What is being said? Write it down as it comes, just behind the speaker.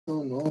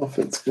Don't know if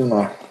it's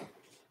gonna.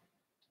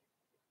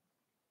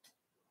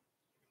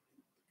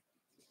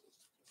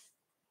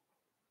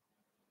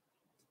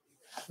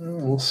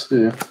 We'll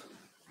see.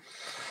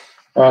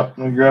 All right, let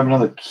me grab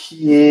another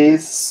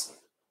case.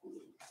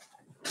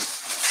 I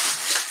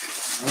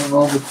don't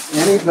know if it's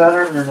any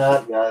better or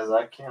not, guys.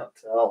 I can't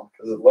tell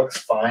because it looks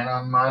fine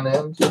on mine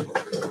end.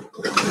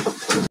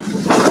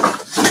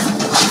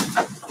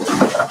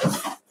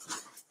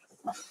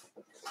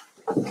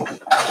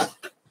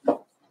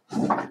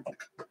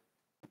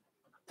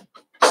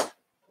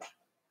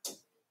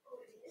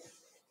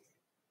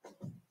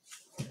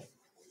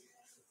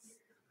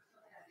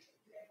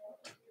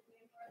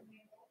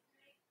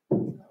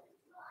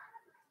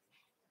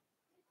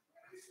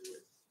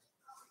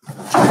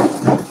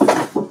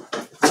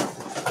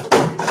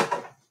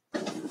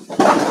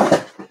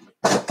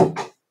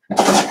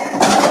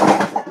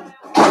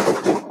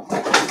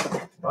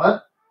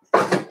 What?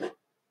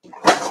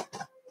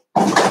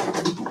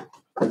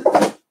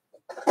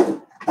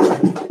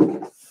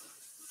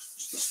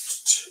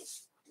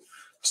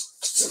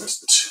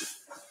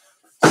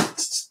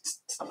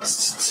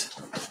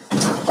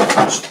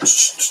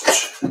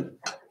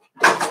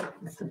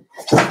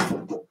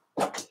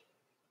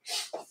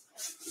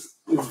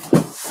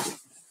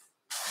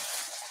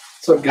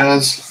 What's up,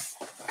 guys?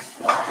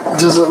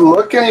 Does it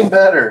look any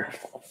better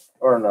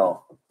or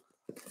no?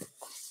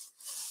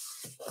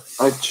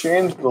 I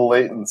changed the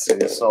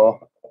latency,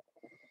 so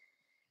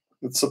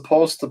it's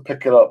supposed to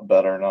pick it up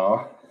better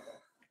now.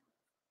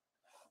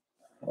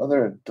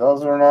 Whether it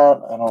does or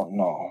not, I don't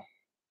know.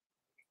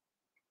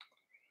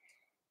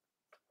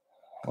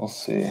 We'll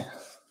see.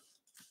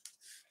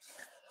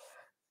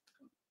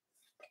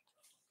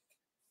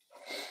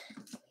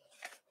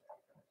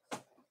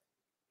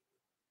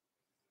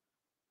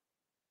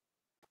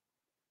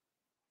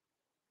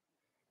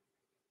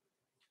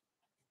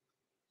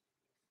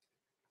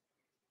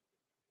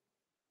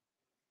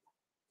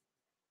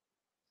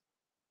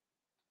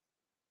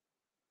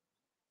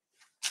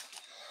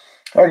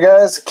 All right,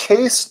 guys,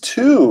 case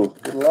 2.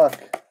 Good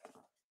luck.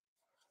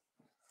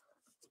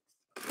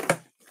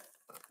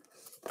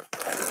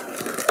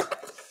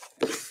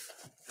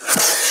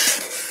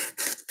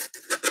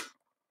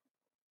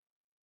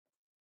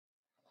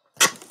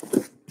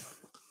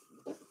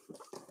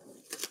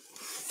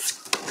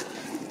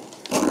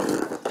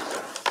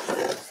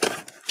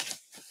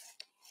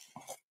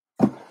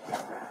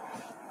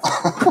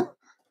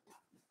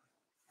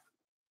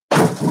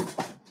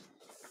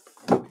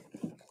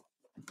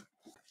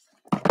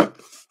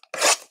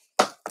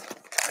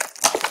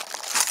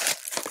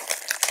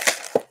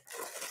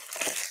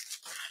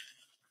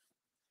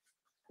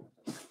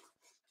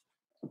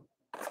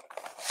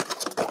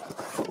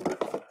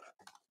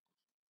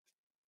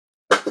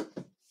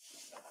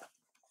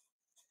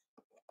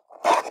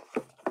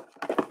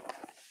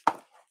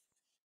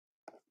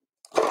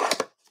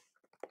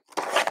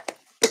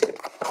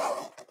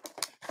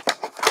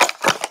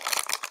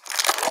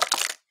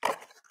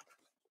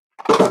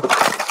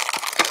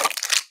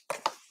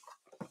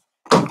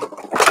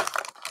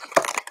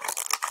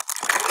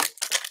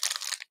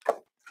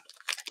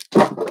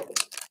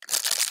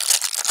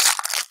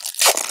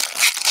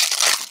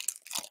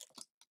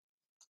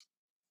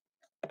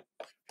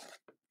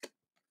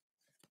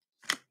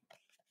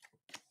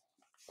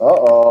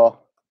 Uh-oh.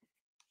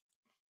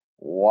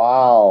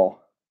 Wow.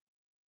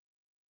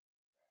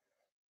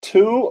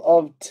 2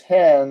 of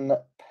 10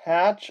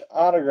 patch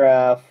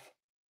autograph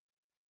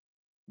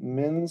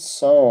Min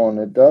Son.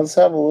 It does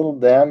have a little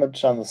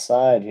damage on the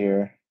side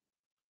here,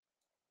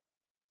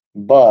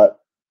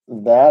 but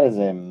that is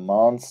a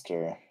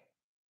monster.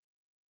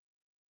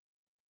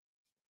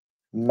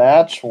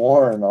 Match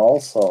worn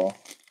also.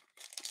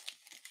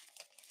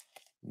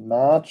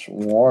 Match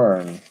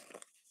worn.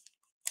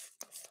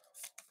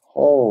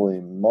 Holy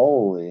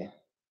moly.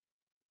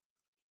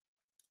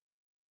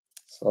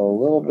 So a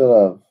little bit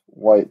of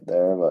white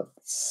there, but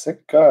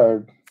sick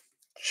card.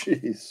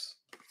 Jeez.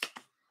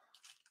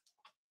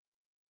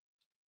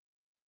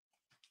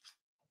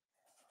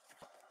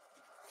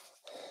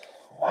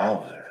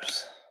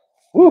 Wowzers.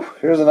 Whew,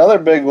 here's another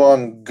big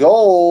one.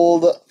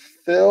 Gold,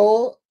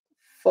 Phil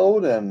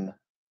Foden.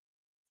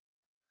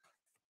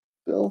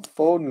 Phil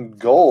Foden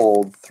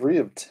gold, 3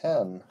 of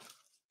 10.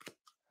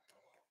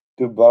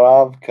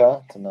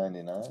 Dubravka to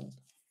 99.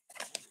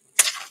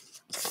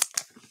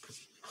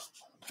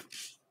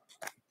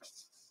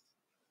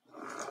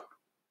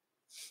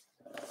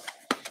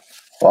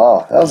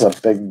 Wow, that was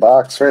a big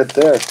box right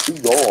there. 2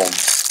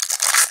 golds.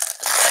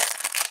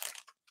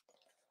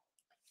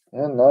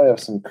 And now we have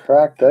some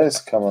cracked ice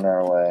coming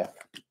our way.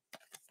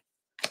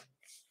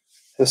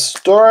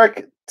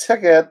 Historic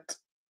ticket.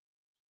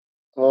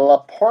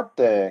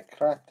 Laporte,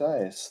 cracked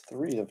ice,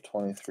 3 of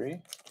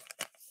 23.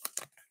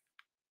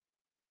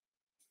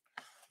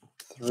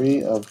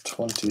 3 of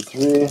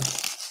 23.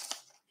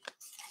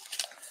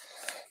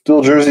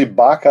 Dual jersey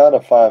Baca to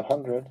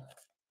 500.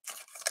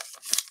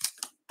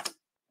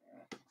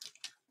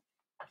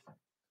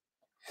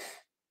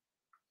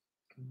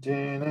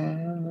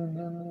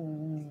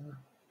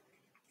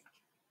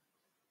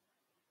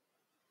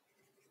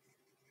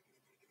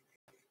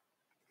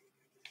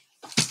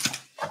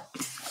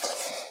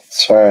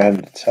 sorry, I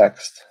had to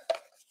text.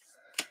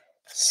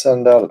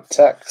 Send out a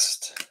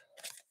text.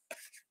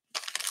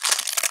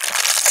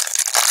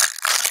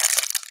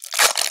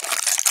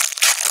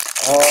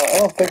 I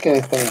don't think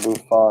anything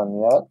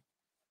Buffon yet.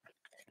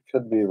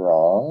 Could be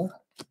wrong.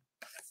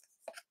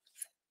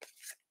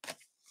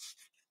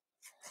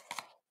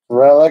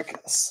 Relic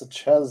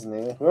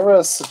Szczesny. Whoever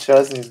has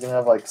Szczesny is going to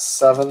have like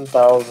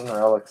 7,000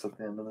 relics at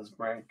the end of this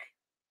break.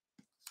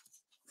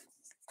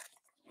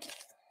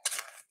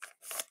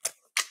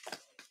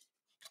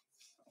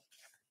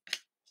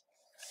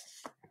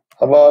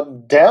 How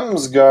about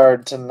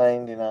Damsgaard to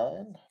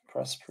 99?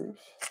 Press proof.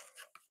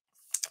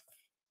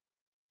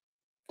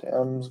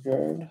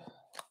 Damsgaard.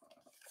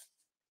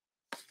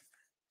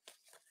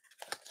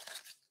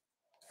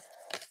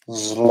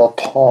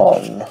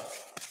 Zlatan.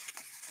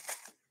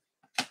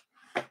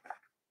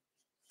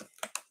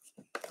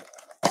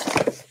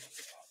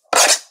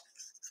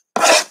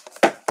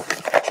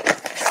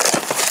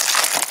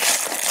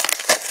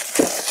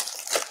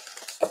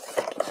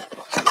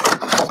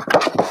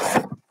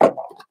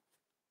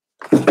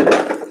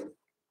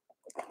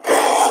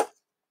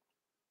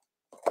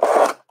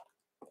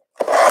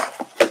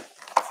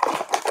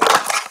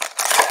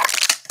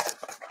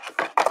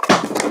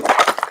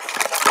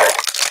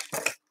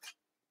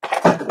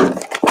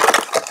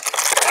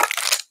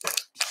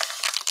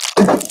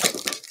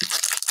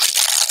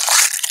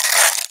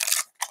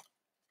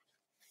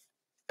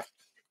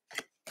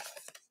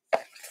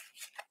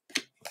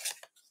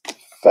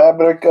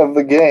 Fabric of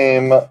the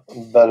game,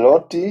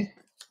 Belotti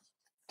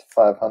to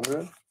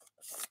 500.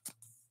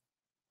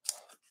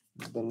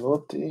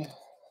 Belotti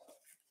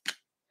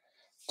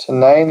to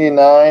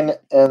 99,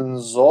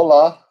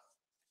 Enzola.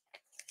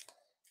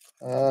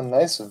 And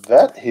nice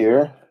vet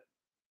here.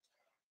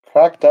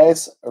 Cracked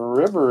Ice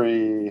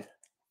Ribery.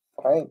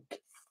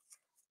 Frank.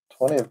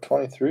 20 of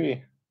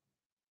 23.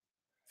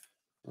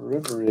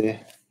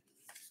 Ribery.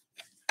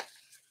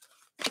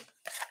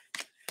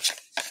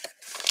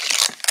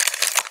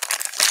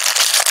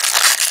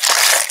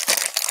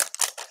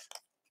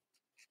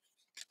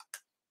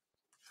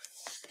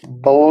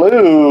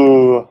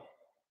 Blue.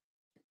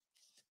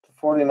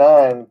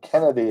 49,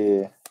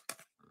 Kennedy.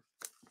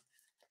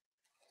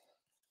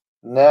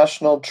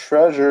 National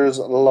Treasures,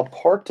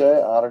 Laporte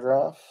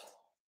autograph.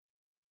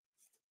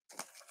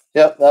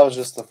 Yep, that was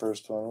just the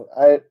first one.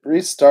 I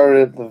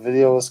restarted. The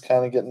video was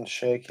kind of getting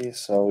shaky,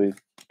 so we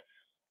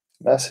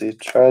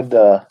tried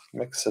to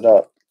mix it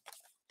up.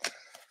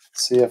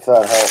 See if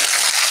that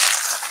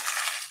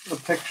helps. The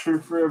picture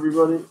for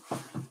everybody.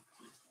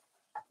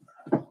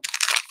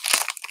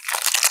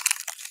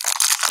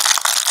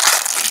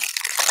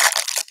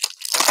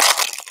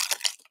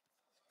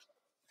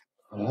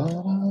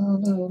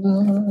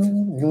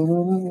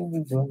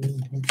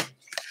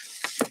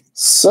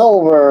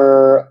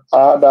 Silver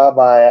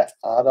Adarabayo.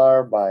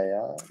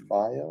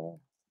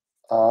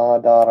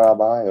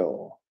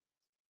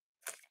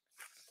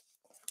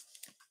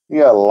 You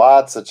got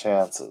lots of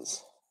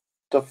chances.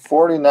 To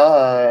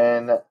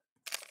 49,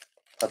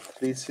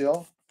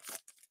 Patricio.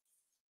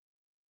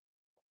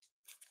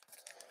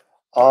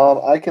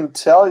 I can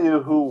tell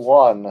you who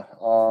won.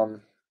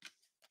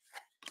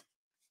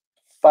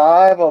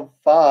 5 of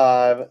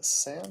 5,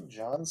 Sam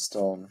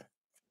Johnstone.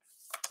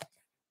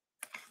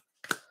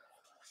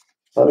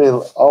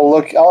 I'll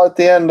at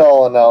the end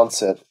I'll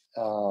announce it.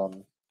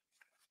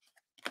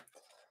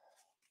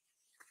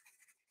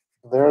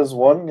 There's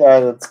one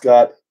guy that's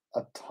got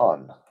a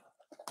ton.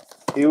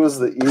 He was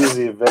the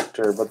easy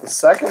victor, but the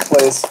second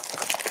place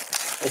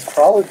is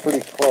probably pretty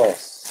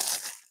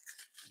close.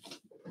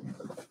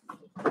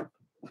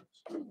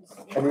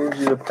 I need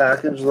you to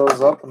package those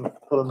up and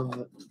put them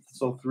in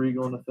so 3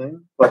 go in a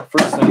thing. But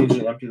first I need you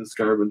to empty this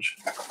garbage.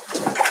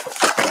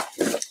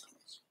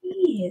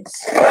 Jeez.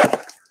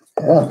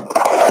 Yeah.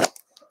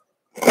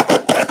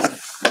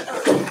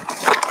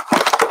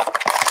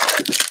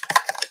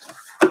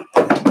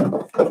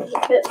 A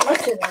bit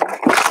much of them.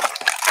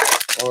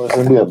 Well, there's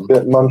going to be a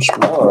bit much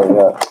more,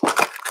 yeah.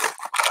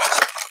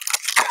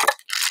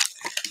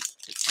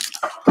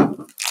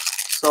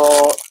 So,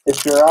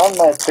 if you're on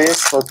my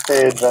Facebook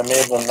page, I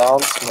made an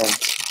announcement.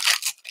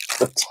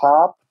 The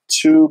top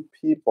 2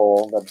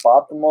 people that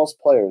bought the most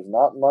players,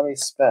 not money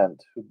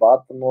spent, who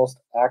bought the most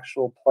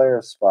actual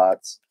player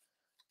spots,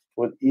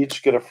 would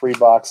each get a free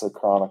box of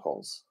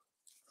Chronicles.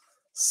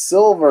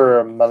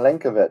 Silver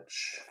Milenkovic.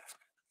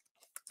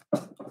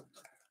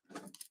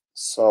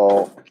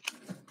 So,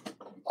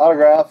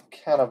 autograph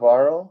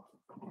Cannavaro.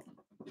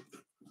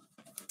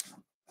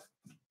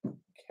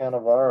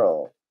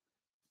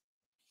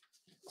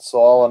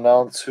 So I'll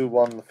announce who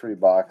won the free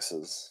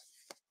boxes.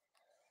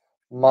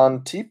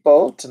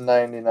 Montipo to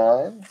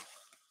 99.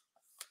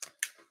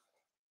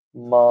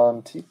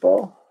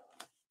 Montipo.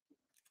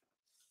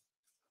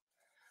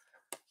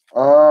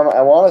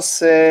 I want to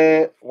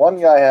say one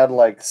guy had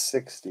like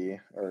 60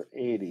 or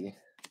 80.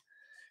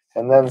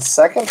 And then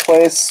second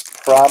place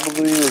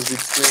probably was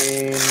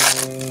between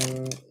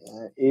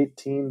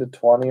 18 to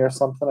 20 or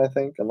something, I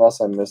think,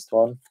 unless I missed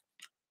one.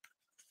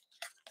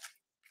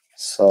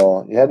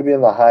 So you had to be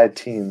in the high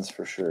teens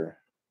for sure.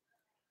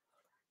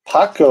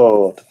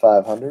 Paco to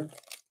 500.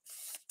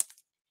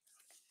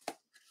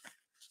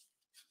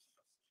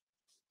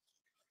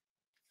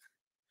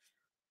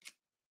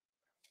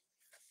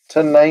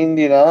 To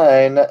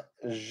 99,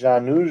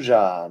 Januza.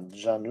 I don't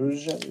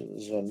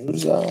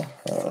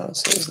know how to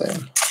say his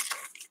name.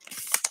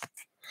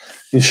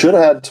 You should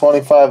have had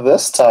 25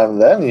 this time.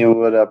 Then you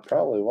would have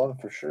probably won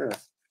for sure.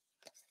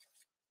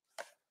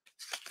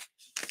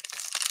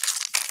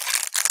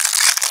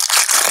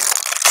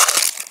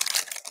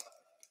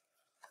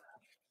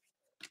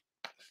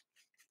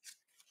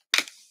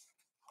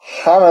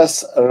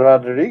 James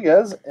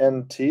Rodriguez,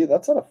 NT.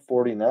 That's out of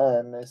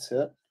 49. Nice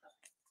hit.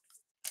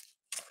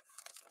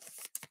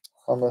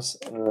 James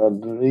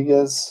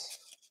Rodriguez.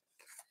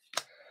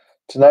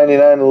 To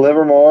 99,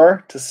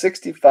 Livermore. To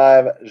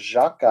 65,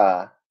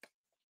 Xhaka.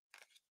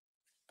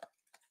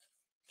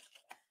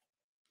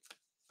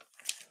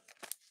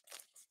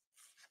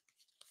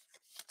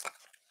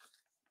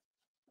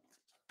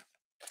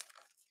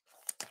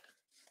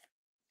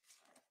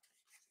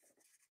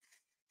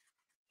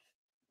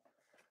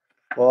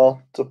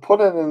 Well, to put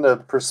it into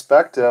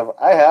perspective,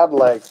 I had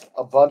like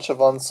a bunch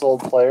of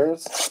unsold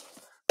players.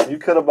 You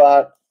could have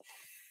bought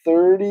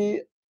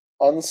 30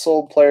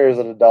 unsold players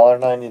at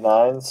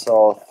 $1.99.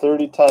 So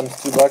 30 times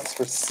 $2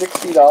 for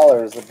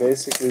 $60. It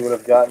basically would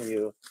have gotten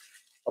you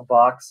a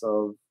box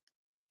of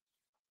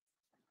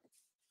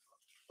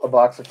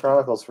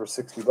Chronicles for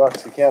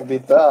 $60. You can't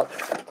beat that.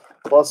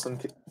 Plus,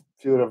 if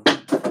you would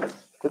have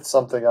hit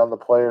something on the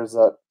players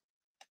that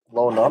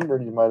low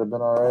numbered, you might have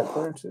been all right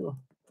there too.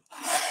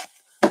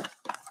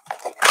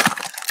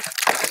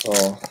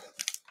 So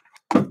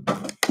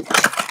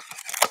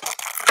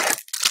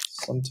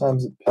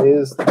sometimes it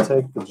pays to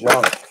take the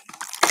junk.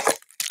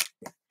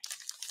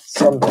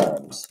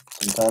 Sometimes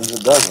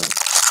it doesn't.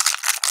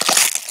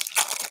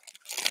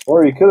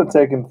 Or you could have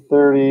taken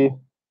 30.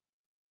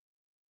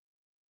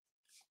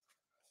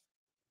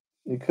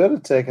 You could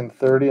have taken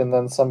 30 and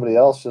then somebody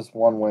else just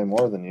won way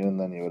more than you, and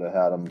then you would have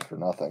had them for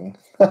nothing.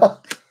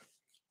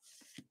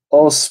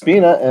 Oh,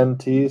 Spina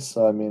NT,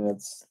 so I mean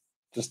it's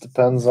just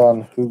depends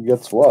on who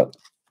gets what.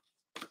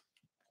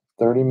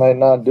 30 might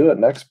not do it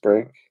next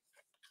break.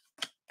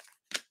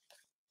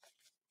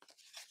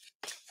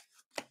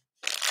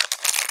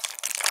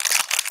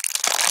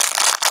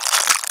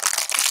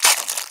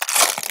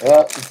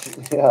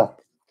 Yeah.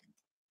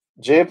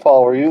 J.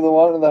 Paul, were you the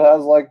one that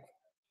has like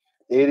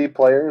 80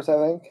 players, I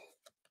think?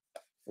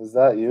 Is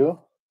that you?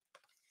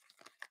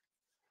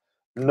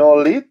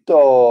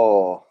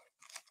 Nolito.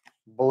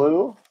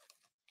 Blue.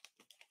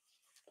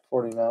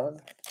 49.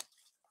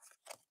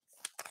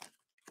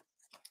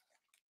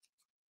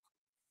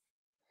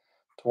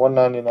 To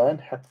 199,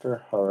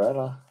 Hector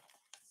Herrera.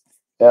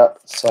 Yeah,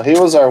 so he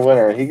was our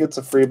winner. He gets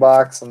a free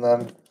box, and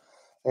then,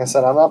 like I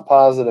said, I'm not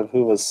positive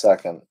who was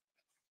second.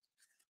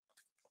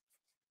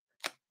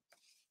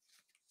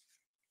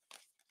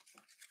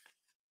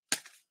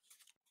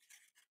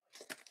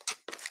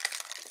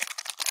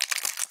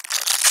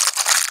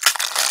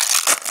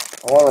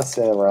 I want to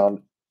say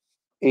around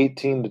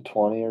 18 to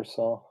 20 or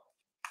so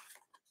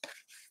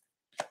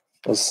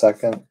was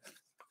second.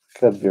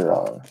 Could be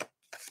wrong.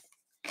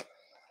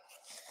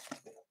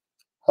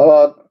 How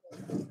about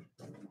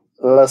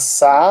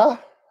Lassa? I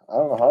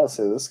don't know how to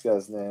say this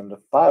guy's name. The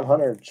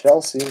 500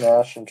 Chelsea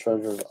National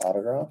Treasures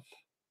autograph.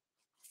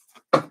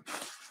 I'll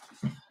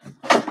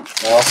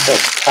start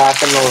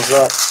packing those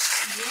up.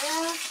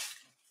 Yeah.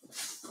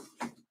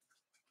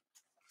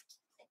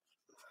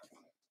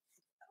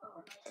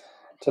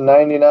 To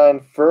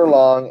 99,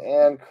 Furlong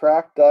and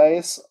Cracked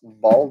Ice,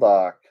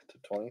 Baldock to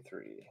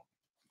 23.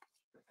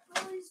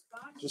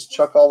 Just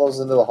chuck all those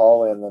into the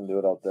hallway and then do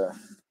it out there.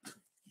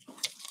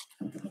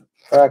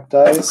 Cracked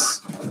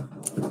Ice,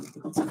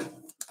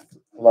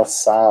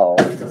 LaSalle.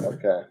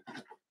 Okay,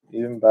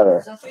 even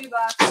better. So 3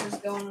 boxes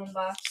go in one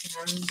box,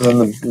 and then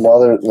the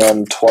mother,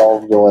 then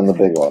 12 go in the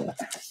big one.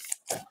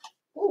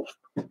 Ooh.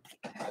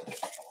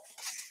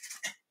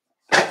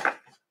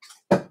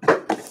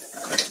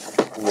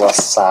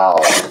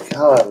 LaSalle.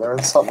 God, I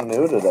learned something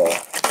new today.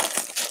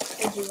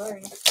 What'd you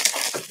learn?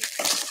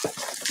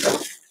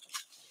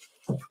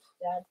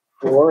 Dad.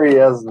 Rory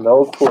has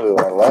no clue.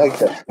 I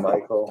like it,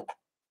 Michael.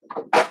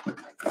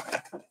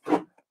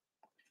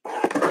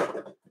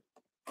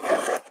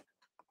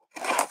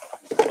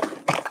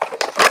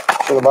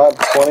 Should have bought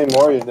 20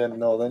 more you didn't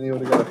know. Then you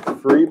would have got a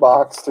free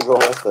box to go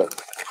with it.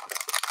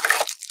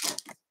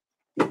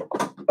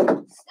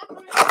 Step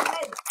on your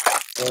head.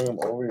 Throwing them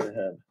over your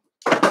head.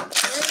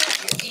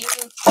 You're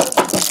aiming for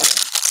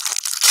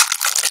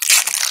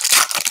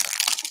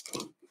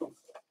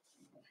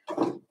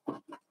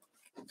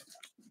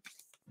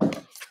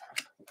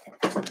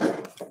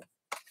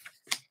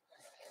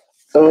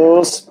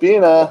Oh,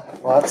 Spina.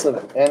 Lots of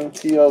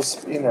NTO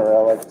Spina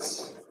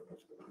relics.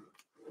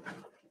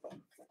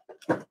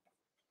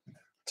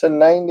 To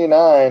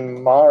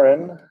 99,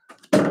 Marin.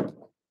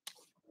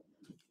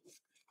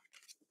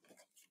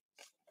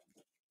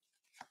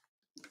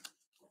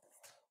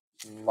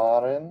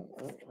 Marin,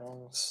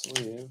 wrong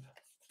sleeve.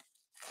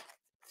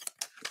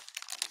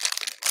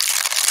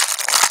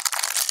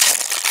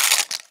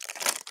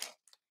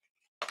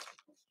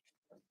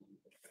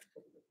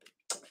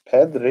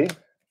 Pedri.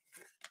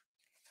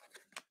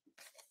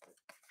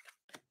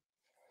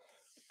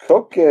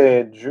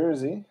 Koke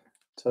jersey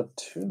to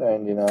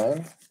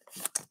 $2.99.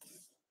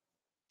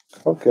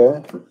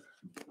 Koke.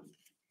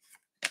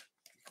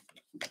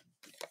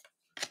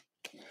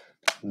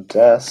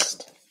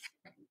 Dest.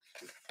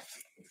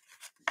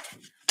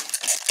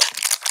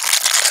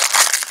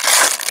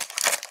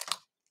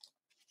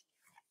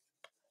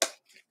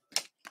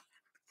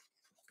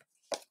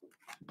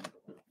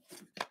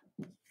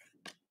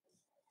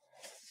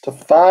 To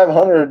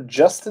 500,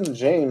 Justin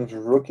James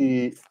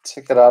rookie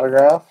ticket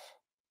autograph.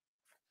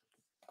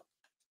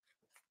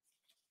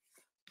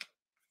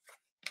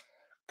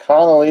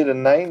 Connolly to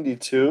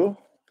 92.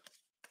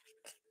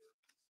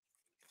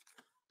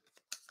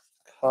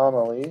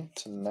 Connolly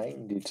to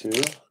 92.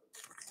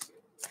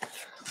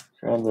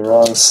 Grabbed the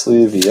wrong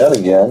sleeve yet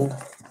again.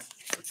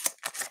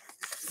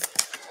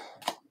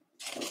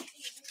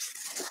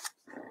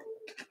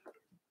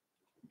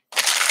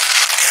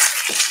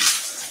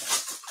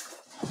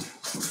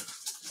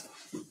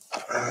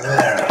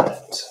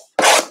 Alright.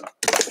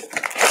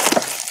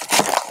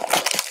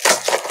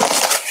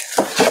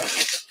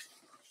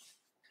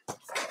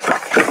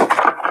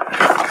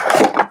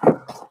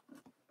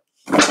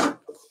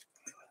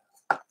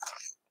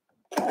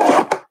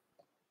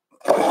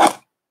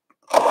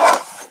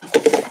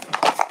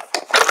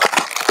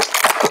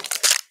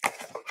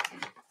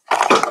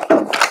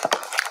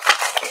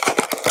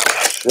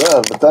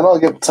 Should, but then I'll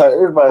get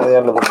tired by the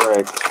end of the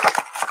break.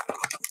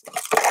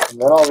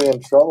 And then I'll be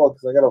in trouble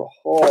because I got a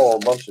whole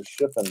bunch of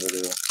shipping to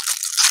do.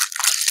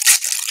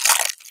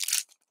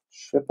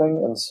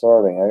 Shipping and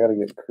sorting. I got to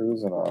get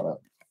cruising on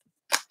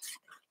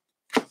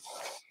it.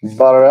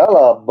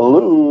 Barella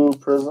Blue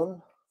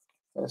Prism.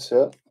 Nice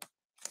hit.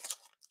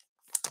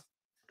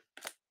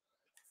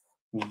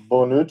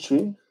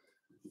 Bonucci.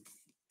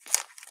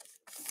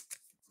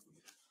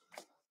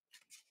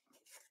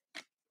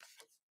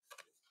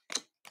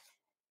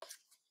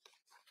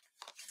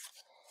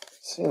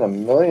 Seen a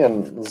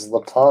million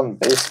Zlatan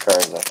base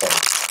cards, I think.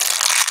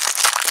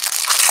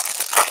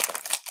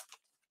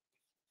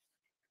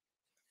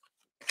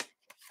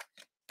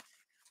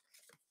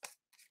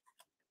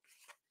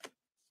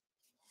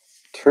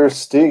 Ter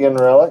Stegen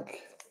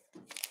relic.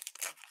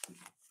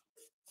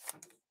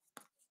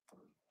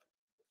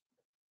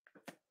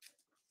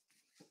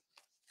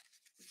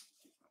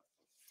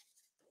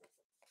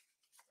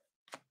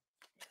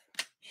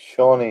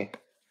 Shoney.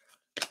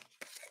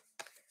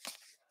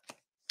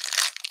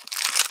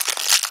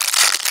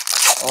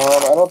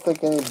 I don't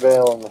think any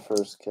Bale in the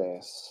first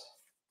case.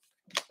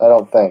 I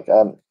don't think.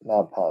 I'm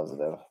not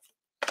positive.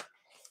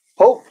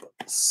 Pope.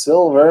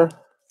 Silver.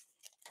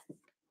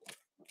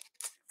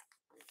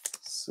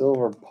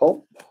 Silver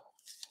Pope.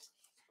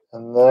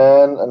 And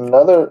then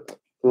another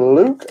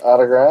Luke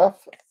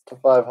autograph to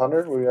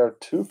 500. We are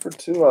 2 for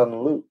 2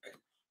 on Luke.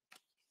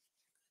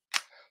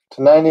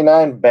 To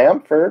 99,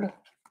 Bamford.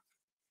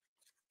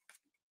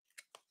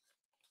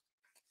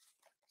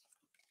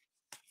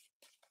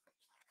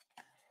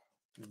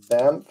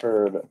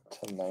 Bamford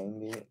to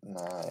 99.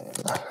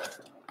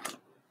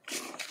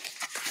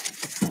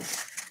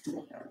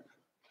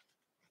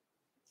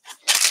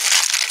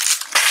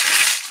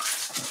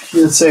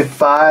 You'd say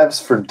fives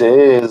for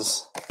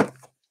days.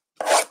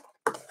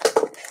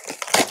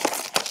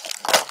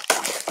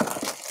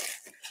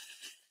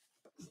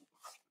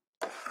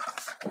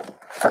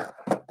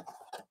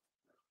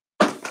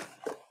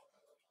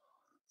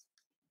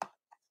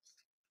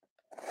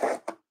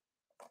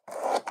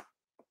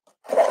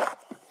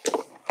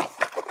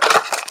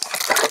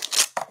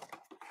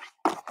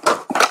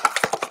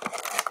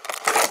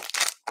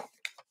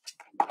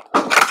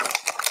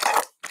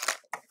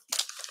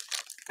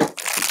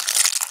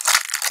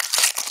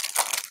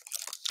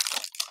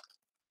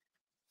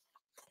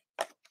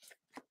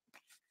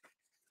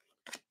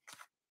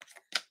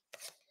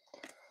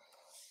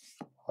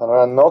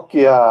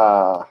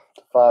 Nokia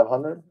to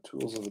 500.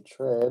 Tools of the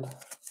trade.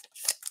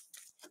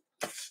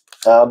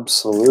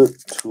 Absolute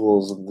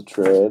tools of the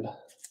trade.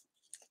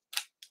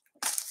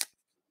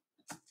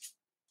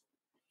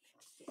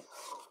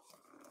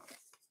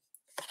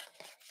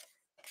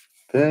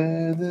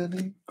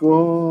 Federico.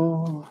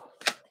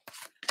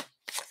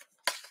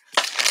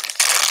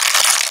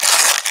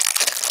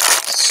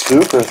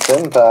 Super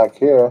thin pack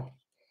here.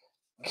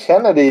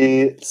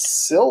 Kennedy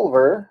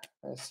silver.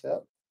 Nice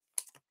hit.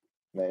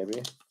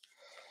 Maybe.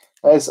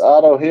 Nice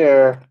auto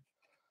here.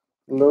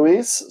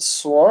 Luis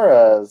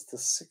Suarez to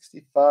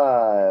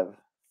 65.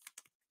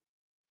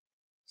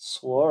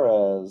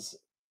 Suarez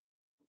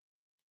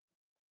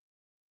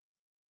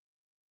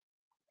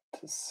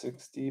to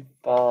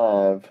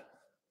 65.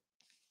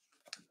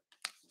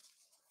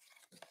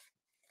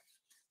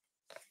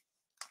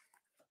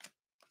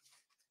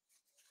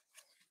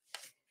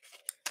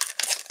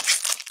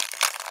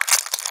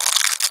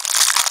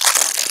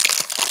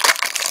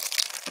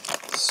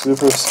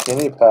 Super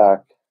skinny pack.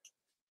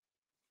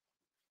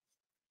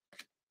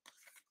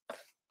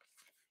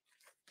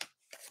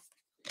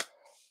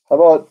 How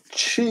about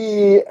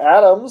Chi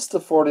Adams to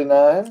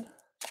 49?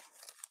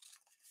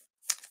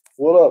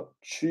 What up,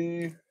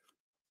 Chi?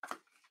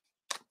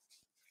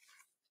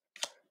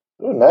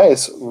 Ooh,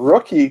 nice.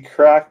 Rookie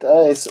cracked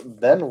ice,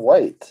 Ben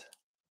White.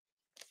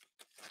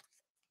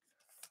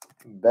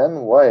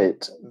 Ben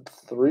White,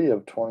 3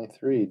 of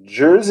 23.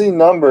 Jersey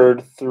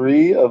numbered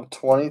 3 of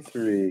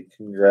 23.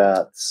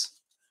 Congrats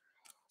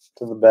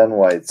to the Ben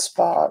White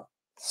spot.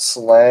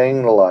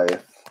 Slang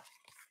life.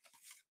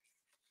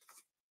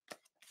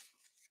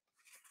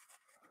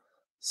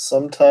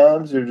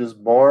 Sometimes you're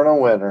just born a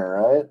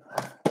winner, right?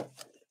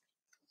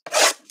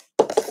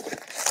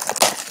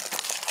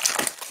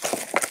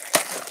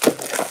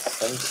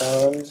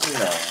 Sometimes you're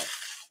not.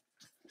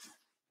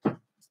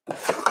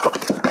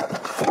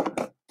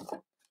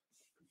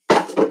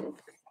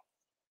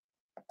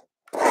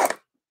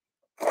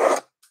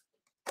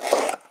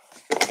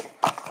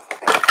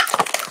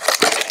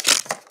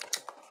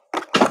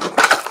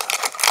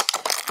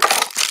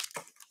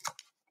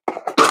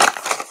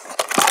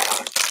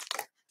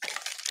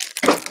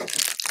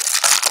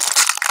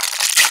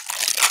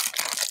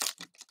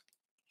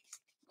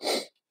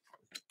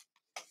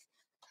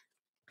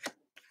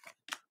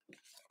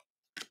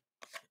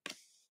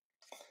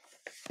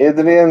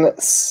 Adrian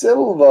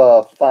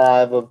Silva,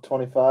 5 of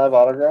 25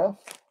 autograph.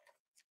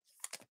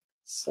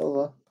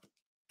 Silva.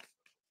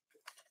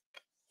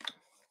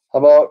 How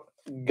about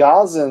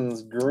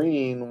Gazins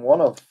green,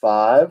 1 of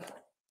 5.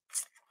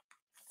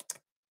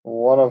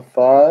 1 of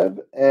 5.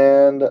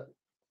 And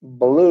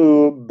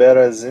blue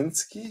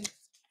Berezinski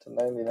to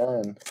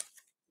 99.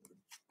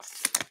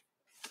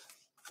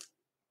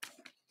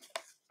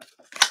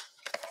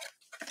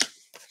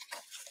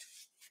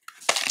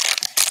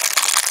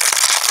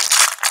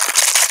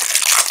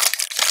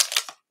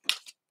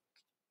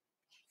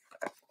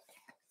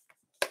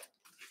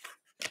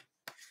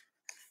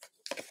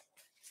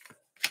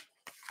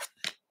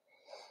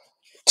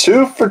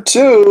 Two for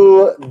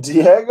 2,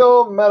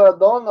 Diego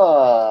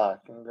Maradona.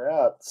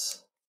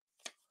 Congrats.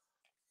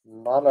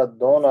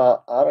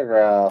 Maradona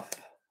autograph.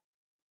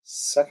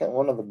 Second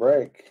one of the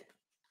break.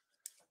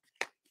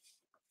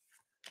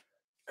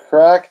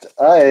 Cracked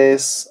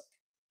ice,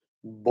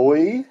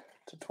 Boy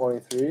to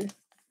 23.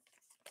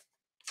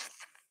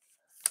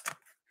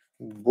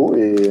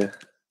 Boy.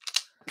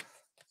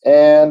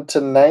 And to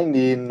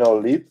 90,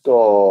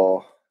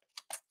 Nolito.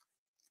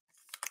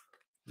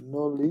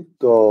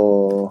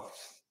 Nolito.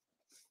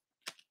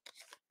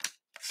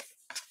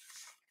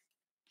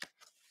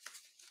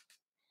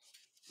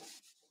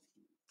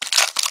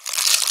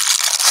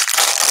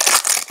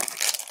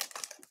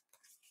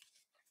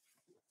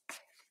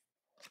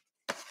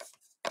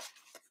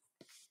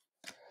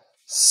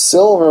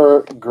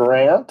 Silver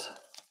Grant.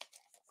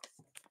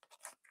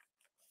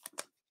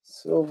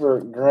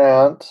 Silver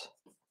Grant.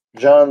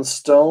 John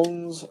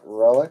Stones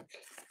relic.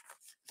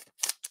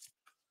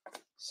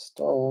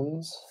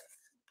 Stones.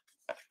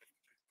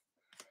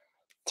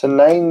 To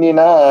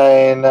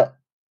 99,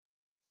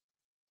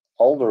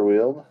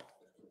 Alderweireld.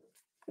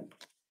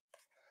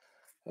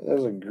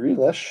 There's a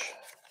Grealish.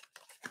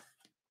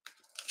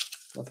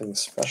 Nothing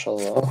special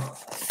though.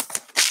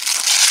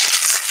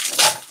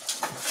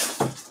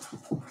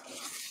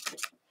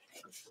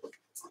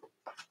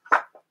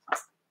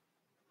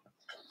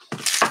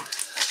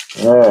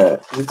 Alright,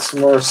 need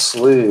some more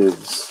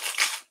sleeves.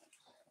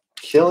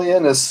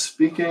 Killian is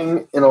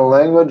speaking in a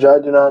language I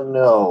do not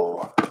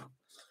know.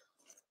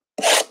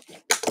 I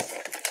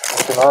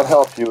cannot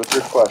help you with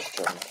your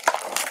question.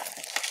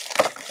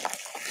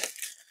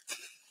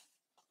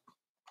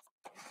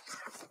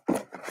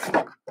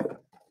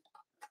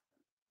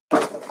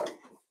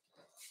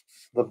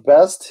 The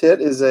best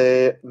hit is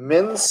a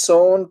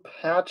Minson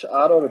patch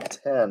auto to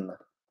 10.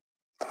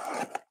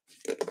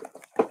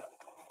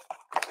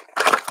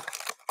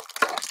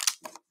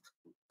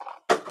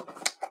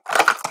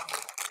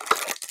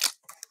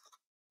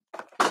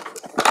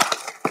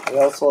 We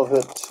also have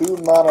hit 2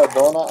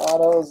 Maradona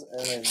autos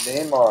and a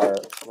Neymar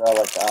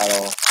relic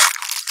auto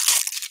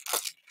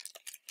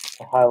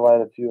to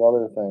highlight a few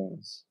other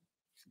things.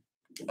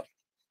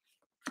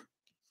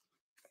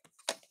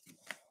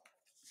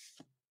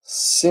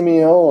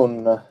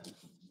 Simeone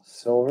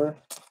silver.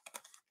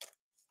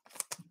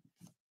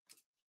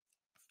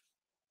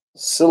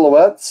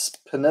 Silhouettes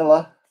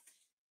Pinella.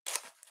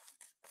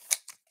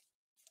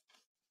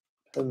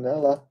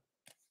 Pinella.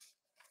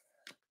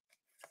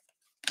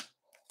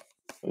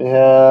 We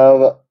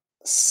have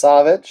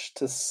Savic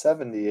to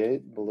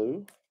 78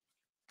 blue.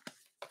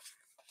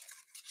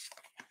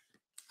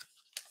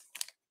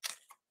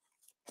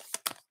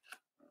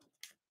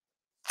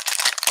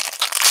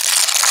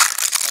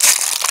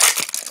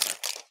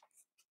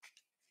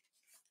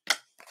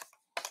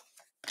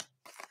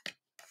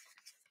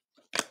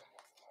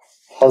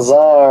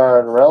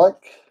 Hazard relic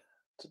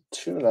to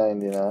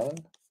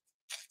 299.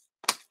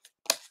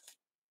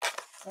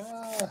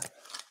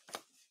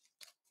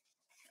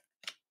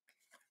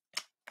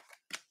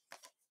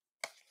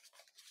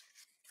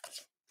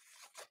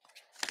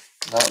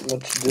 Not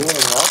much doing in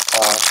that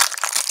box.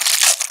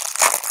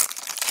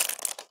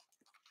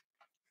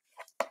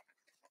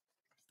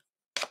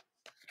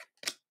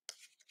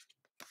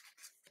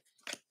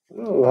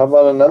 Ooh, how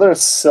about another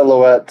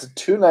silhouette?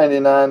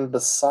 $2.99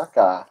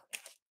 Bisaka.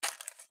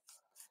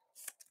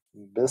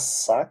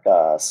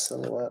 Bisaka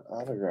silhouette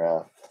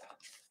autograph.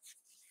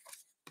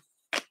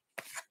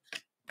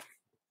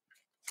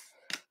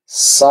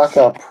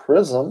 Saka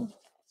Prism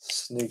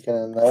sneaking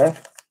in there.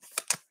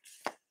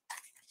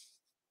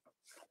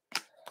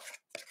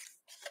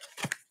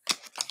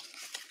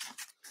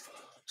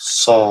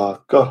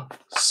 Saka.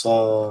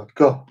 So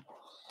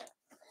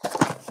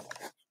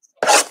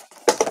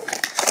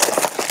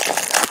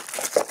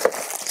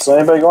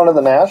anybody going to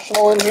the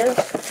National in here?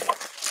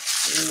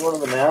 You going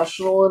to the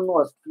National in,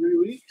 what, 3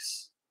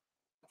 weeks?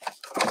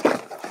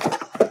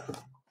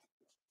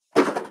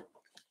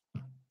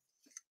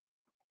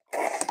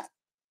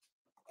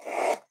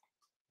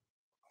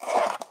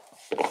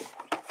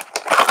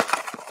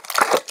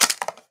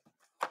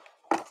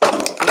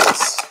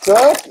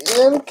 Stuck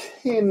in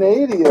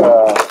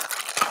Canada.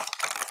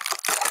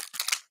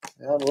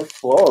 Yeah, we're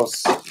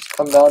close. Just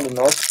come down to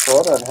North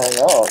Dakota and hang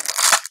out.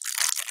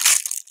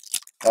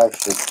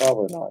 Actually,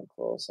 probably not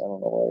close. I don't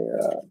know where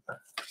you're at.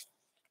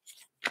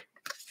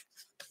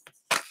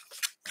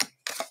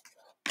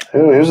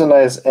 Ooh, here's a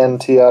nice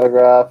NT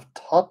autograph.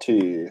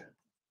 Tati.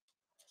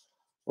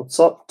 What's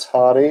up,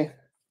 Toddy?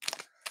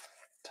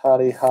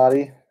 Toddy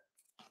Hottie.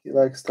 He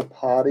likes to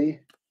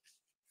potty.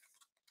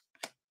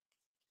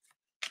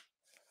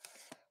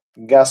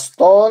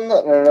 Gaston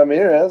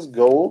Ramirez,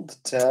 gold,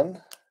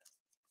 10.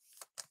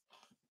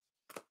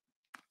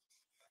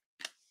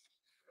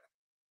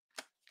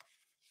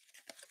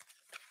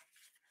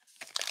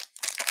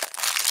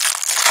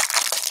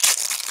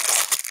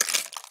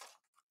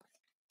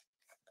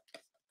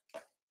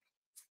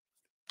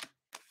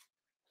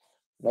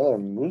 Another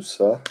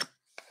Musa.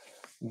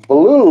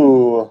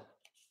 Blue.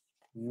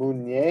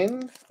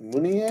 Munian.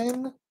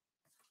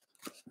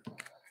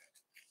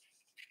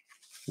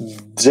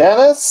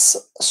 Dennis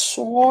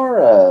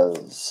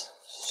Suarez.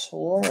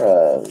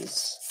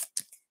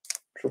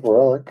 Triple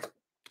relic.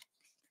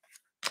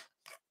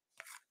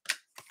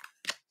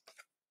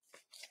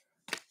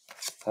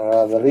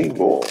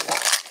 Rodrigo.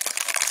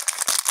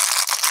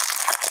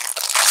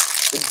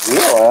 Good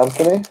deal,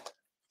 Anthony.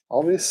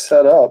 I'll be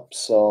set up,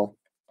 so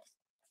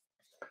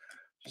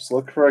just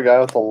look for a guy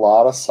with a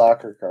lot of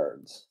soccer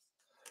cards.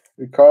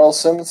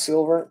 Carlson,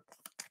 silver.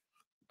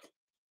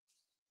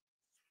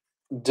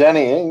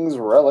 Danny Ings,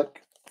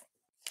 relic.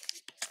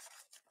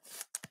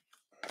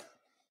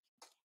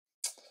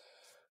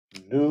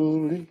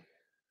 Newly.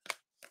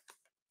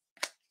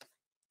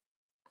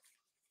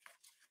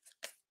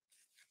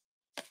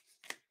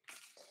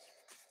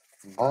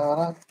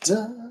 Da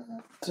da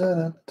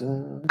da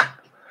da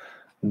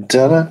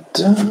da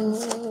da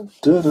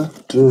da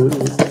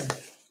da.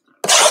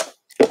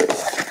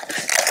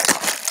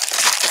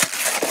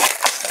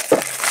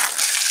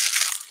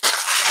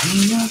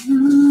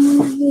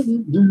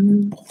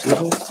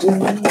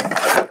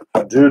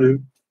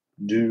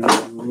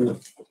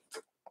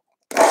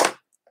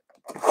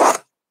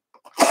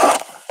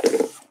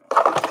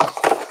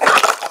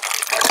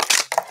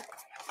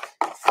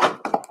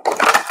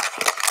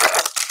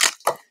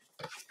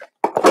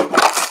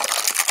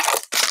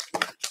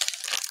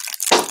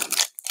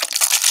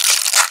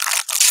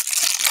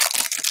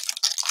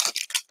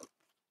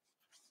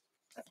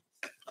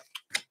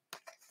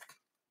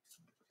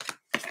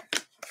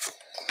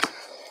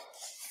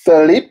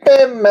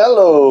 Felipe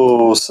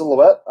Melo,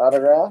 silhouette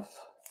autograph.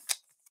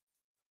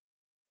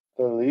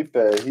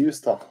 Felipe, he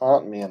used to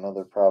haunt me in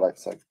other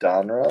products like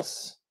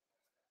Donruss.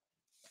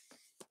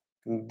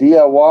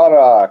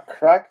 Diawara,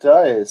 cracked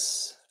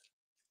ice.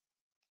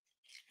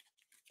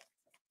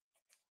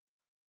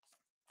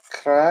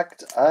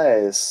 Cracked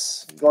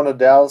ice. Going to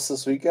Dallas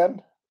this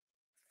weekend?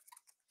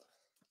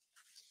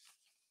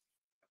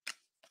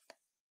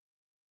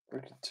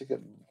 Rookie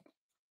ticket.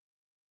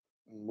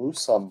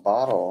 Musa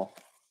bottle.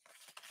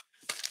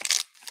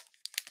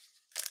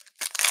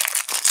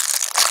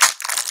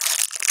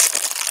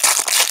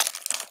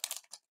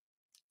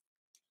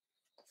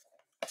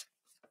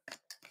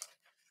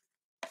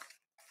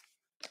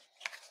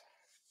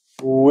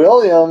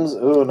 Williams,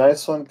 ooh,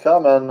 nice one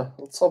coming.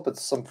 Let's hope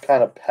it's some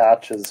kind of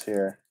patches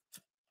here.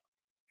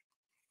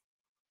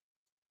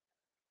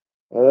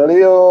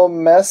 Leo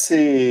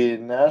Messi,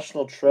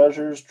 National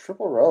Treasures,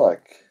 triple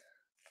relic.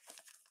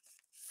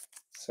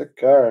 Sick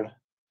card.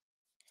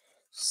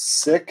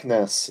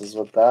 Sickness is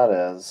what that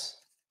is.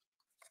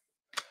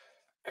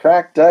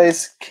 Cracked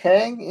ice,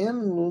 Kang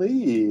In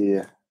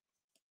Lee.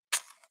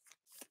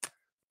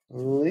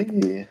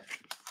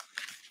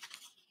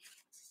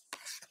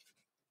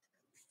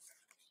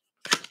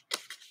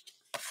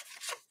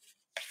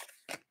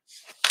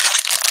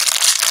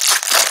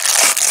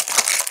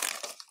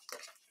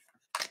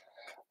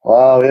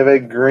 Wow, we have a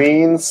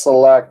green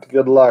select.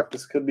 Good luck.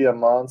 This could be a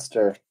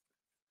monster.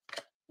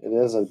 It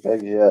is a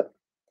big hit.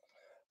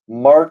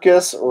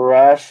 Marcus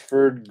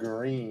Rashford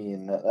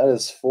Green. That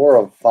is 4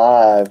 of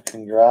 5.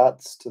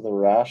 Congrats to the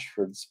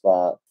Rashford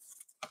spot.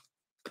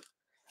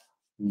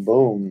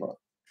 Boom.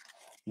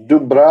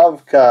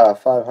 Dubravka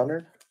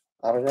 500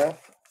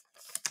 autograph.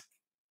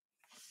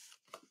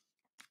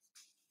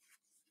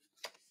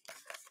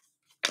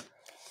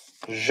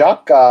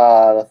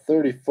 Xhaka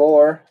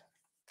 34.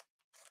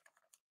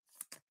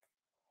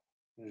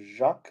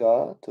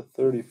 Xhaka to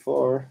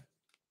 34.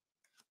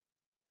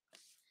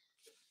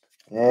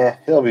 Yeah,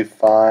 he'll be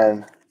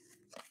fine.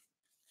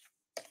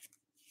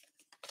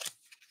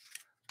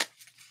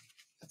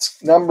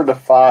 It's numbered to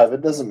 5.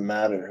 It doesn't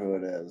matter who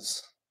it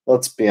is.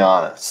 Let's be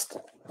honest.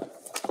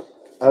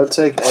 I would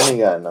take any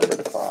guy numbered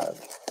to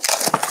 5.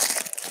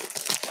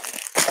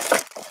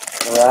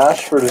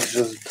 Rashford is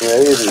just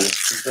gravy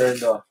compared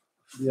to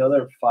the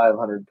other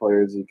 500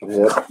 players you could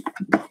hit.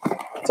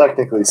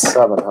 Technically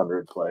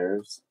 700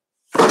 players.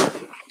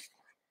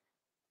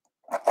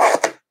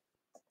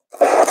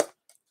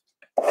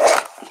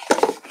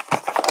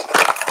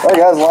 All right,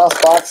 guys,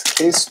 last box,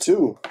 case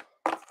 2.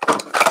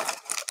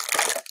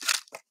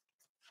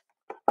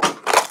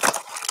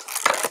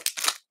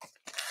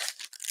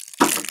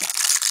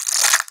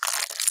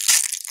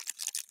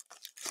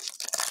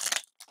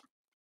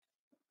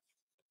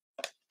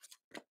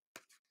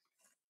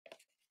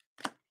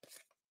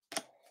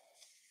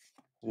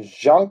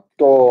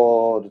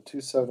 Jankto to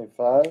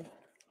 275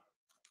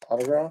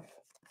 autograph.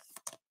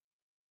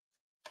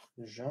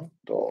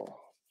 Jankto.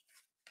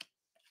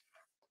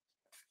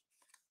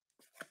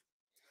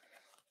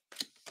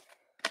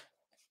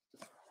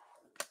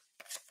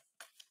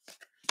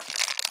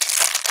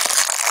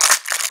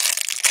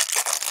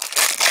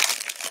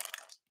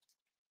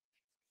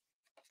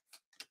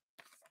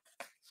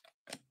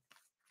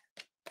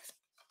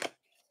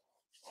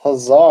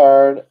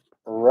 Hazard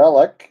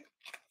relic.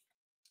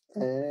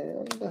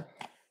 And I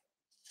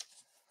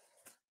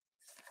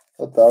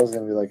thought that was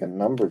going to be like a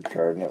numbered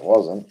card, and it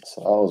wasn't, so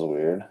that was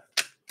weird.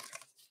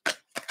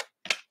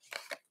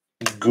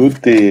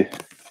 Guti.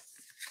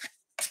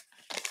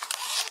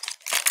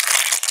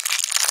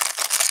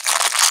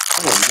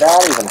 We're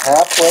not even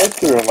halfway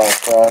through, my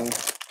friend.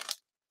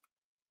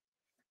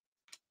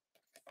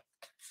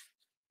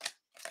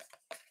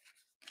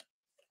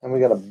 And we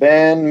got a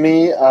band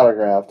me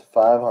autographed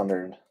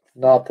 500.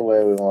 Not the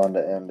way we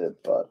wanted to end it,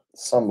 but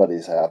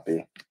somebody's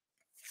happy.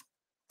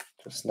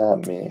 Just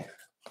not me.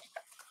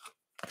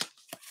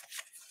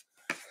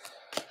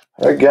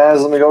 All right,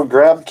 guys, let me go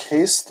grab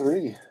case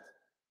 3.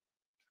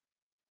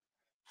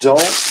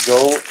 Don't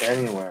go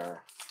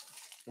anywhere.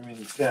 I mean,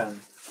 you can.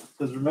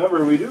 Because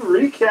remember, we do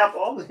recap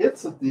all the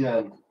hits at the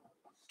end.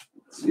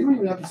 So you don't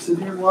even have to sit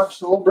here and watch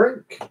the whole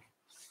break.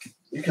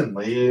 You can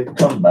leave,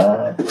 come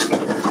back.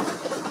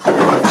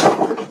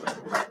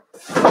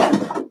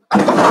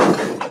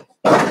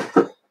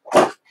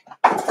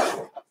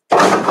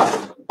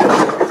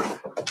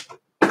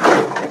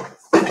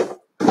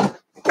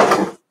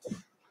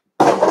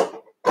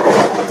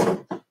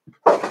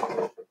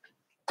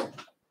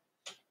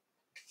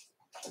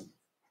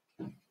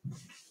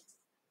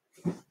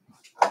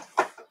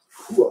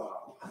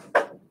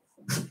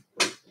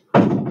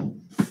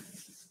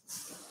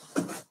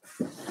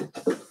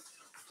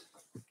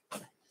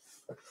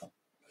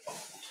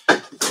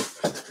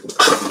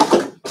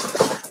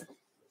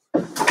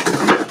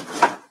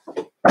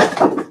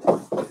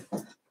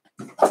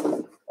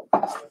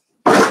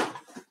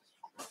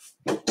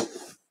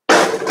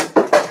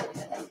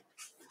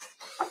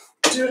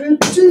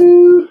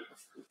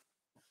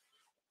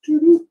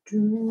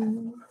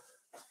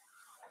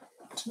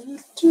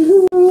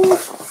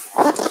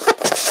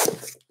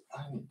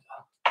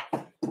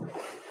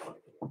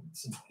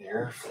 Some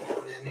air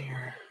flowing in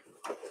here.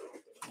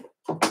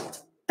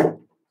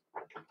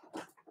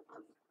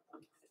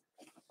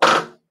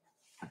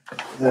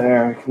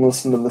 There, you can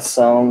listen to the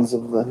sounds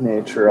of the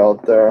nature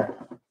out there.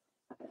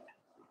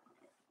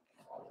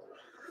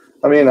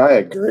 I mean, I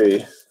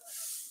agree.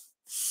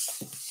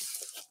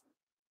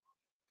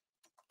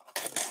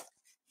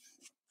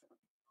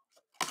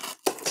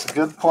 It's a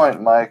good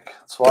point, Mike.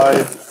 That's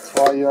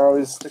why you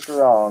always stick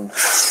around.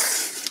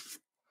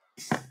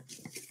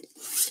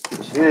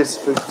 Jeez,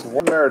 if it's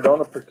one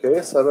Maradona per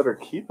case, I better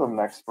keep him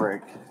next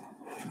break.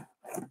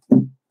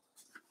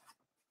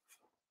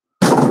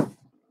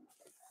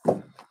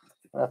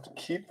 I have to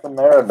keep the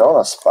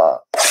Maradona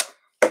spot.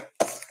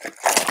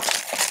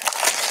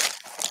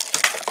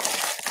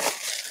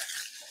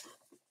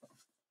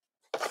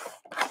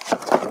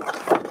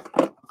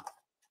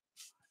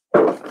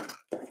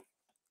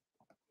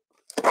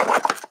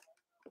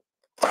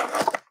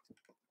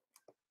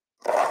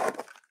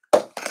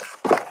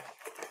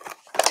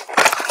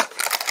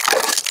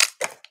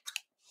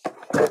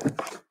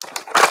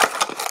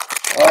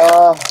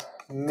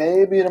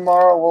 Maybe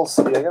tomorrow, we'll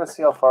see. I gotta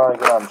see how far I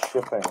get on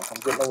shipping. I'm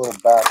getting a little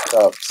backed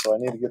up, so I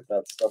need to get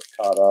that stuff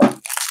caught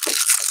up.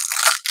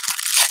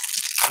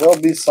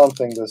 There'll be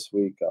something this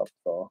week up,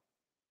 though.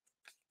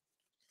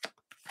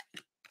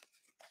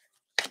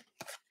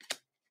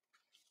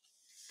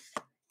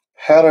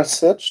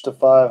 Harisic to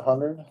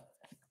 500.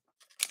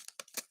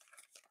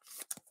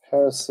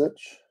 Harisic.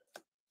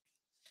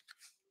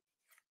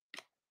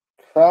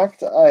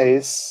 Cracked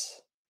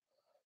ice.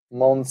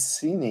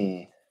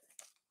 Monsini.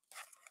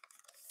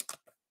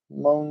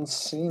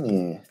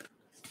 Monsini.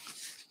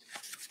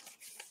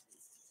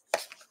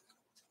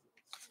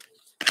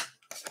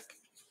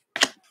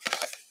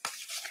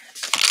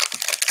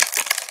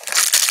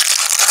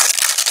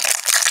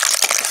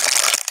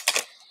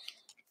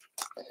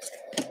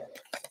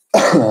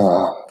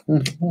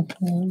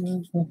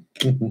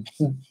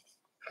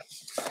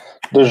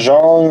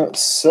 DeJong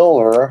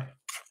Silver.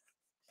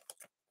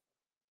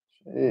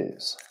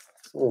 Jeez.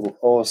 A little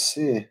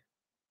OC.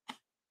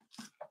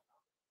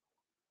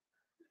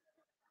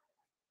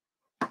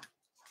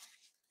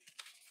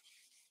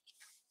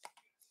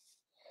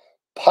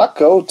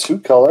 Paco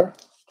 2-color.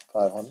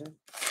 500.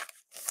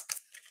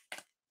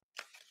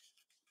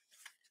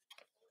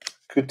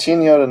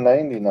 Coutinho to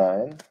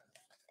 99.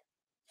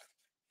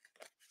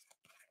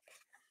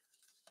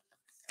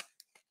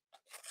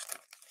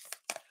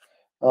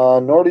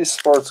 Nordy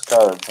Sports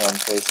Cards on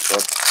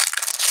Facebook.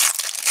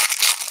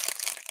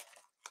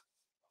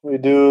 We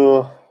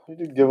do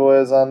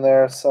giveaways on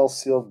there, sell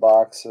sealed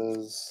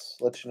boxes,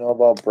 let you know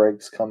about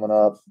breaks coming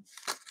up.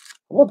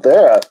 How about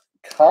that?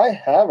 Kai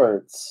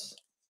Havertz.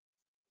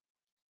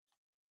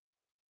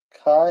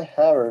 Kai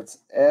Havertz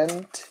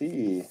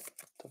NT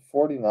to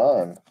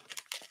 49.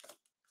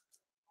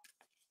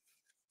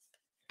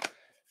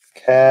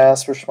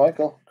 Casper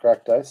Schmeichel,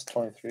 cracked ice,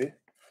 23.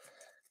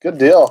 Good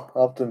deal.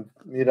 I'll have to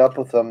meet up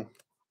with him.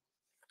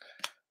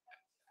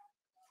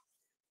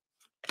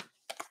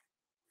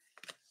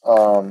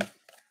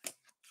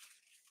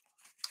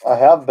 I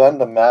have been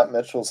to Matt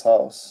Mitchell's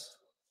house.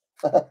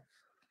 I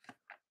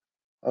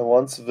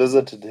once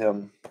visited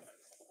him.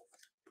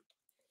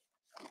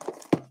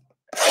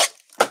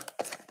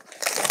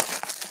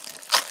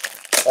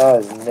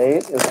 Guys,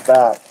 Nate is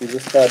back. He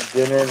just had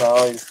dinner.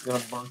 Now he's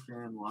going to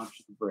bunker and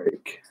watch the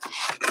break.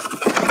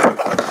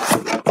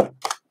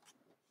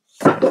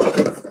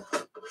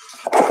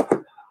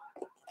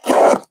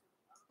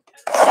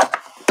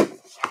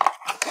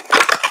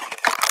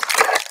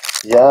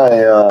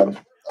 Yeah,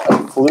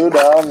 I flew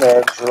down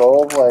there,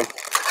 drove like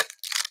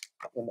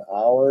an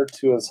hour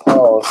to his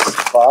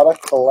house, bought a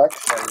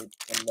collection,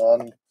 and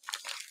then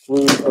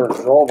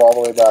drove all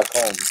the way back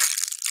home.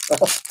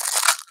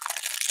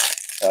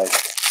 Like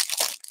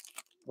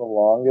the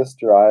longest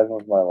drive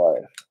of my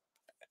life.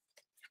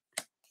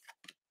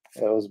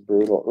 It was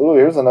brutal. Ooh,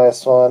 here's a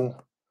nice one.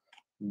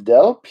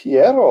 Del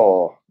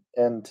Piero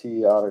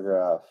NT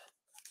autograph.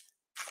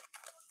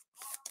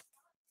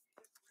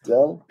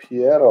 Del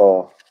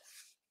Piero.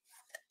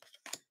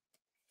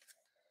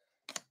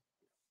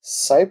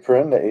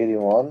 Cyprin to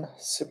 81.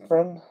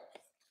 Cyprin.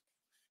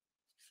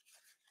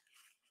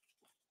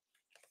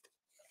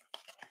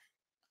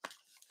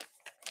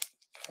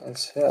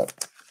 Nice hit.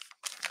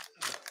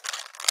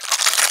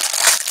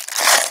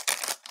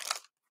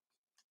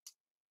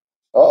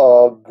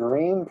 Uh-oh,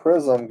 green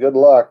prism. Good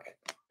luck.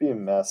 Be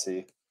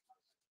messy.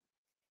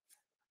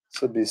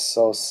 This would be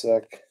so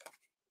sick.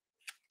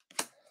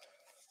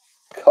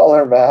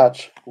 Color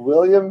match.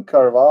 William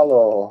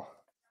Carvalho.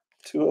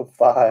 2 of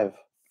 5.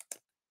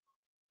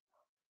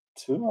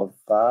 2 of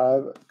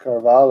 5.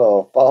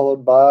 Carvalho.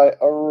 Followed by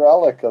a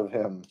relic of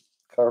him.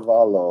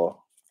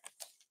 Carvalho.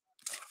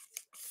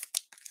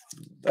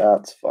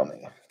 That's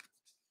funny.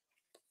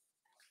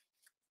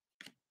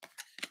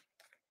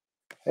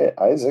 Hey,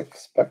 Isaac.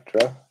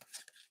 Spectra.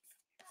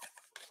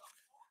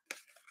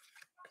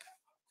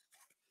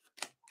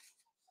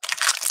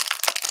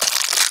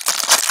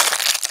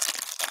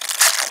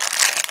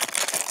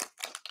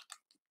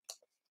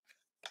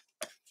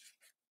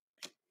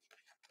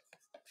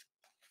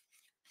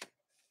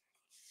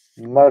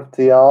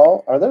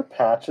 Martial. Are there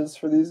patches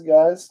for these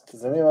guys?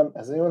 Has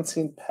anyone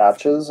seen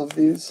patches of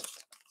these?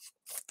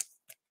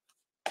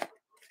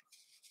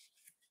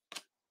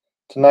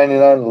 To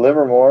 99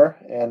 Livermore,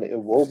 and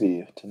it will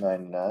be to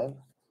 99.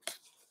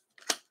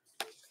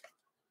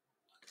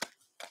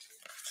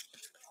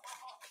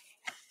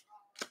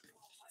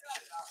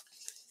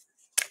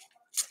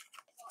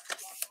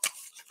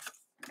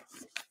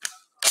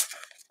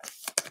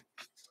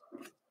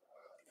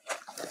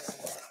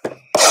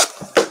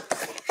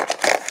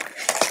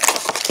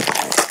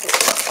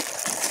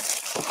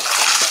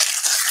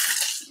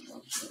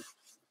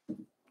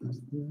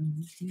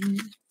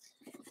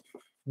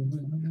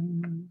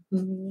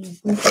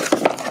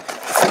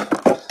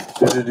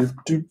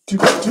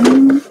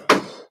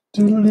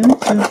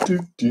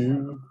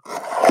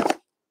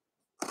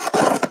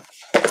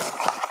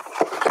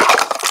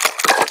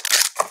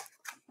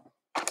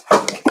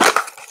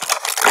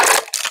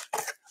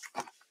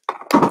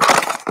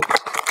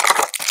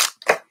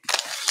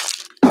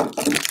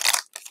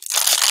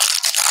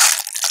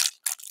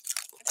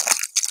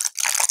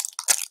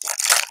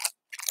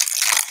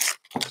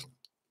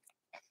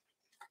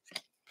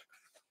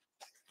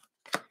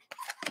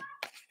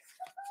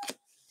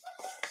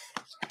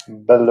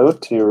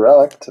 Belotti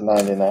relic to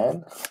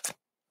 99.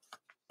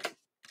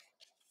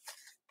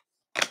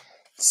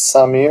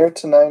 Samir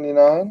to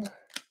 99.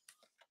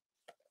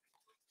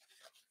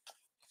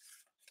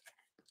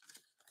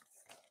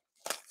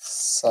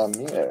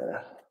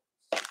 Samir.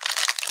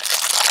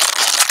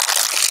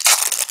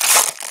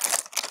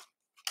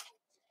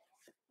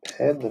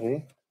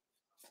 Pedri.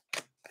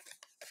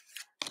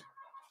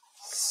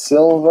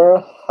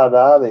 Silver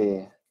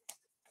Haddadi.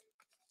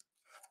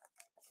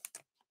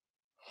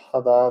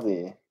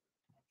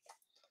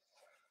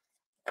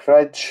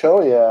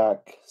 Krychowiak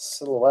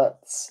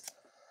silhouettes.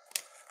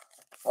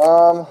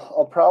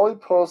 I'll probably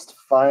post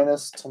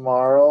Finest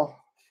tomorrow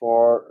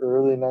for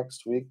early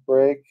next week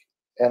break,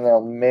 and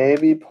I'll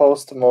maybe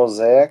post a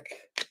Mosaic,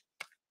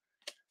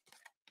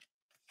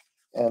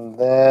 and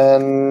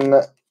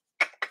then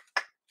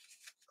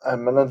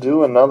I'm gonna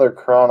do another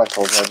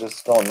Chronicles. I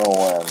just don't know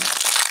when.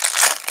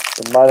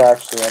 It might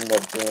actually end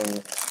up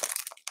being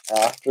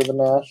after the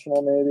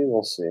National, maybe.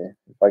 We'll see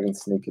if I can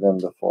sneak it in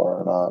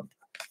before or not.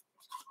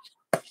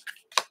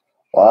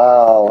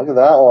 Wow, look at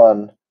that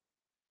one.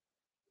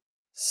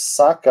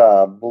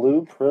 Saka,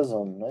 blue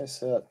prism. Nice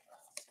hit.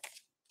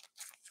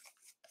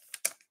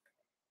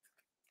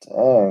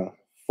 Dang.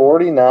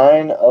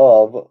 49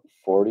 of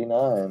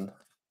 49.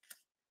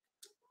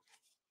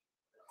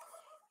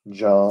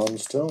 John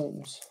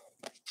Stones.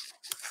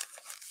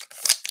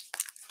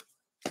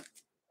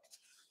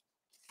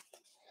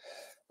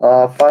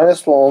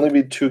 Finest will only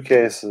be 2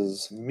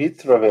 cases.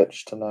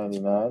 Mitrovic to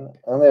 99.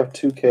 I only have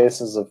 2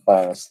 cases of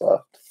Finest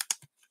left.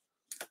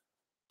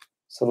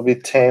 So it'll be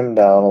tamed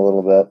down a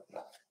little bit.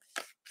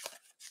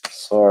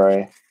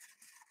 Sorry.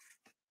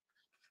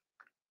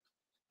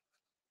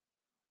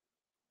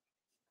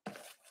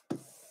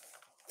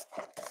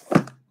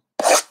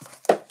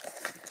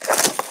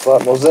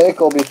 But Mosaic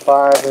will be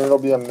 5, and it'll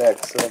be a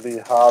mix. It'll be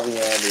hobby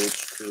and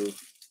H2.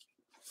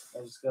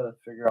 I just gotta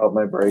figure out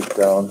my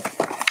breakdown.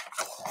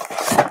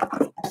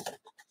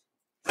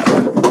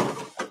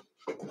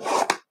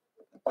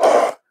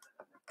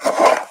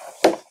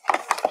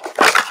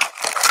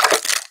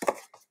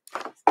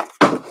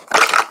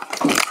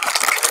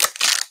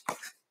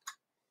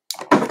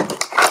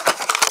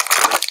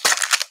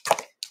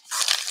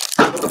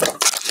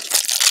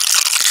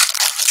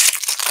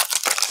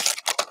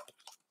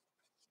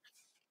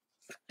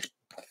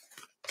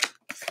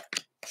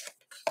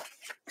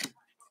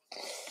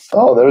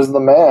 Oh, there's the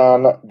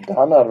man,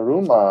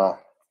 Donnarumma.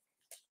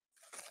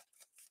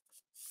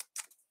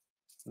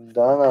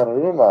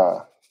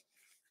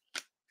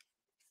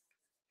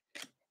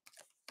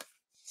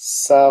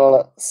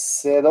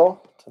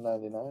 Salcedo to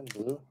 99,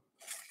 blue.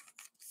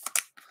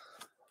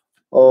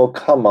 Oh,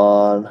 come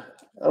on.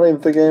 I don't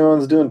even think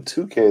anyone's doing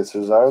 2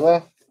 cases, are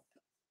they?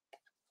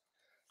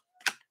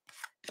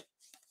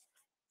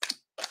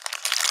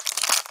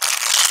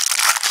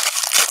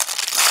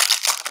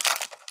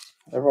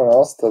 Everyone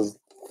else does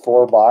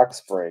 4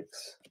 box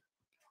breaks.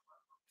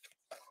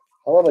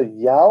 How about a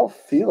Yao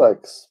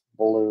Felix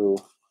blue?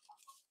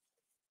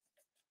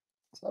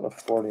 It's not a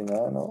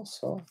 49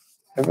 also.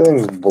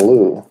 Everything's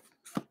blue.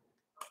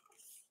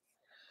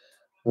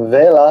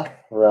 Vela,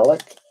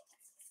 relic.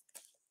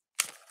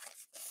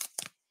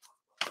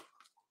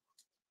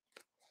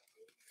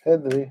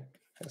 Pedri,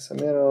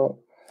 Casemiro.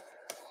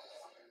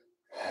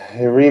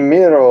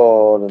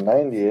 Remiro to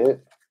 98.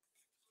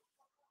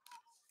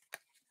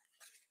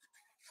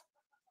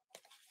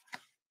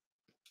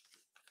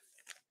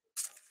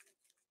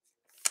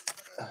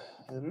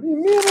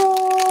 Remiro.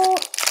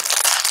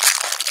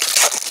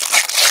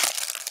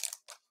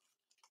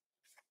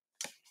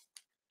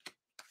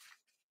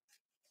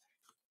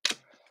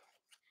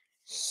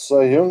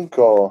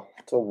 Soyuncu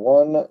to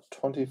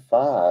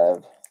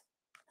 125.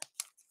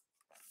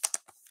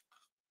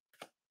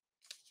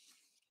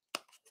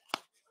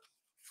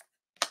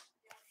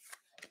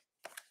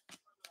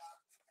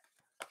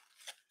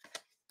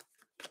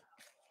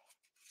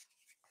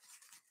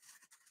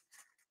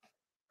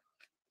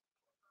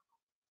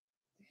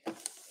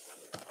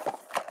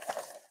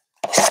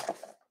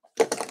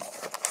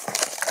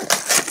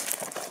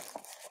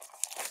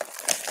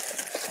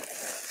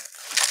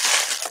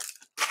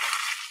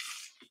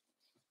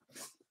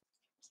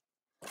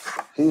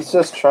 He's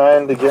just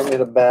trying to get me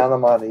to ban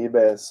him on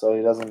eBay so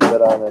he doesn't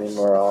bid on any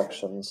more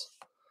auctions.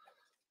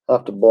 I'll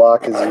have to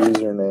block his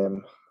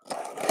username.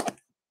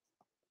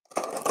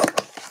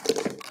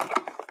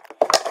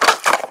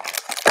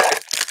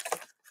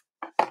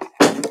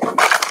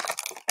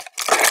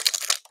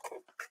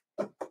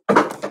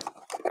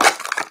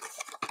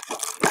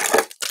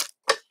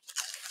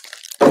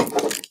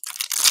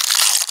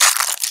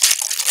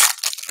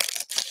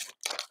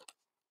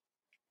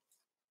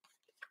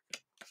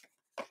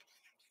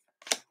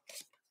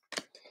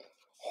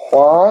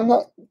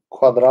 Juan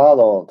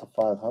Cuadrado to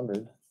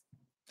 500.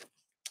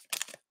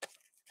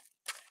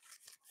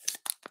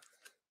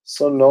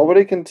 So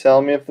nobody can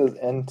tell me if this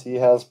NT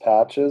has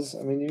patches.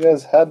 I mean, you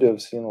guys had to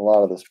have seen a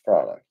lot of this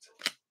product.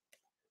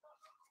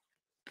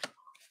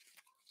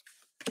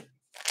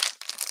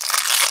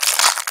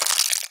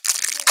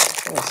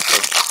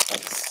 A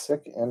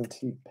sick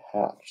NT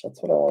patch.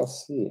 That's what I want to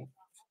see.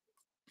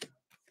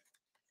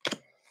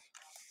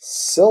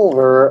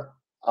 Silver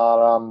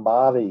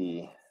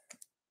Arambari.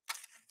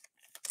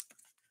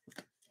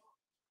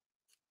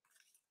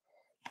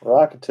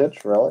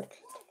 Rakitic relic,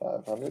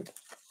 500.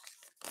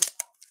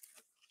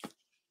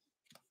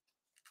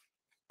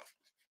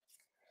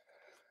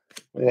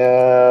 We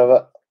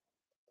have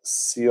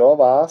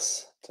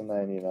Siobas to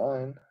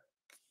 99.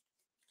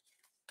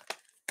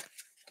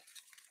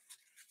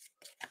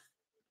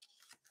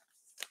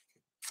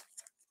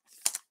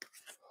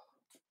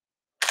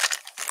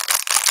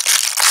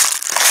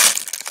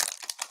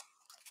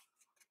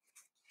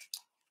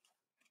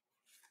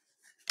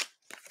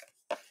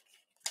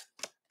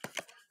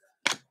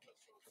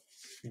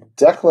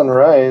 Declan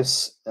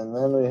Rice, and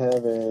then we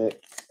have a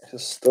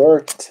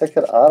historic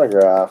ticket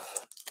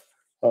autograph.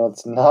 Well,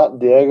 it's not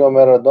Diego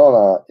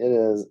Maradona. It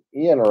is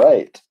Ian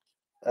Wright.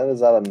 That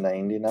is out of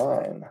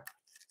 99.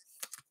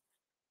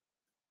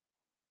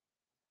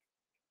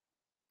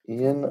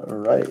 Ian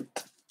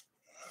Wright.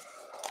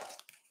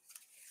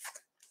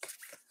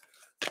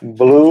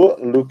 Blue,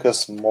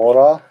 Lucas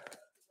Moura.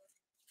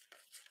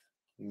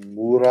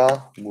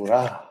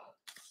 Mura.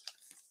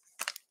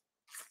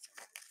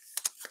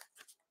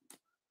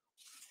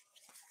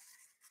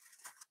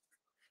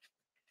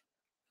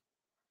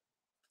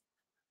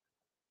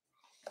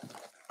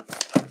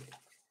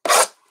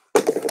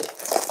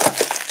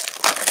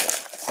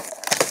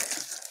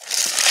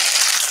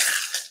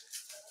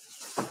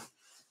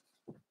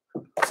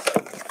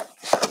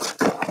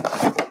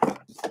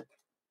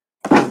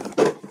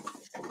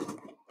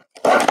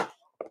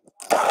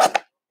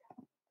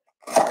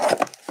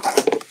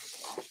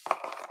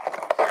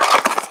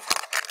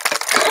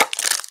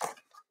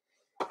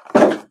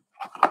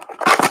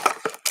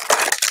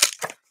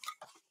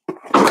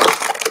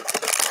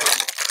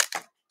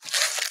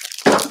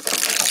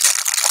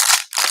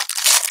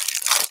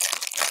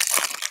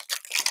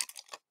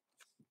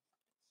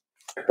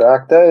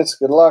 Cracked dice.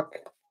 Good luck.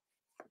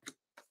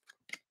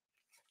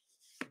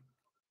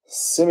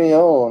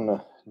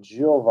 Simeone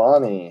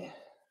Giovanni,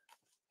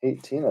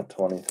 18 of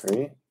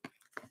 23.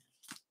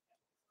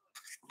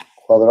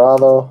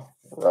 Cuadrado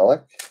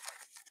relic.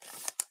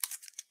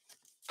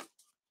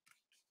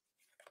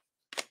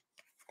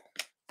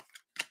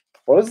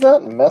 What does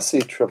that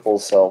Messi triple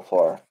sell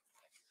for?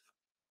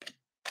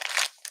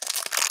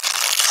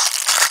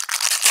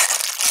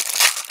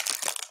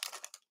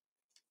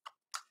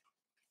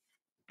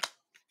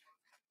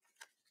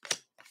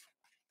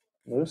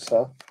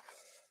 Musa.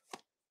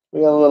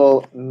 We got a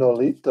little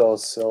Nolito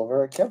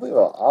silver. I can't believe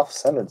how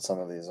off-centered some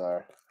of these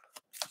are.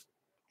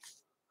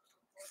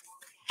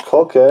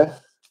 Koke.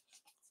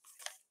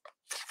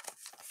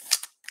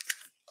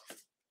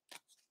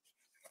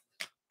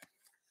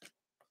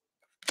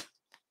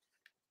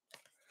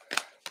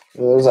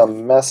 There's a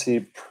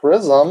Messi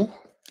prism.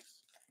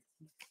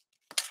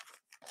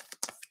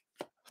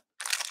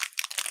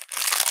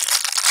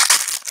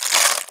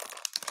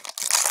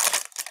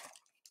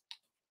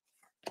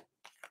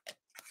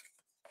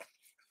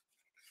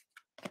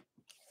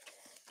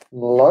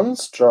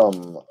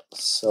 Lundstrom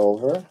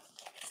silver.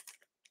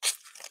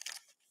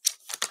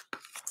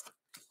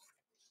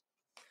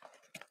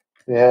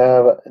 We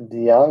have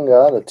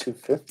Dianga, the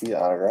 250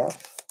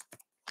 autograph.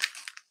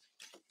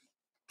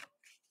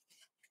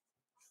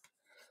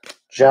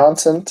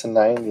 Johnson to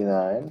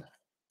 99.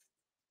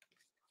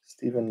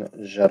 Steven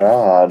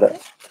Gerrard,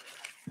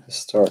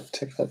 historic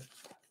ticket.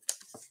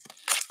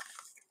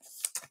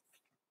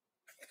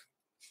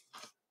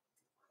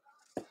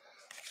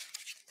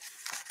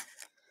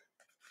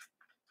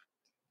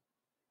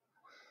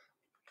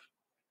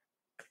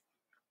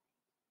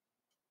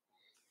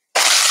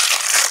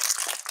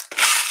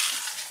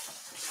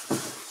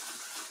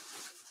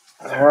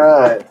 All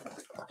right,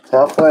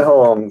 halfway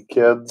home,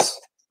 kids.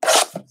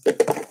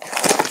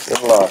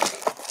 Good luck.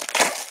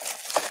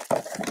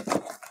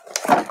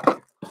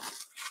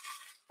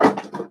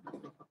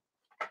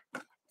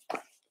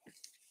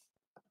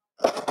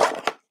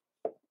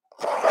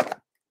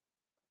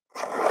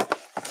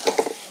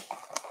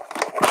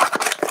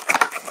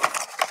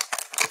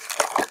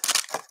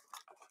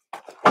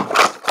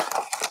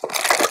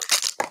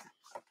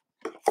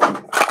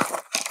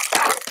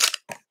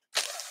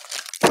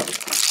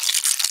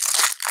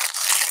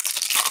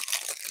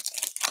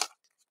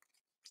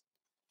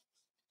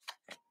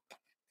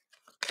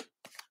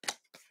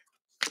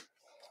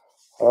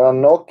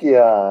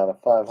 Nokia,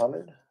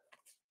 500.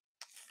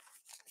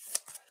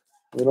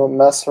 We don't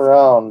mess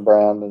around,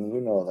 Brandon.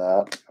 You know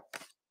that.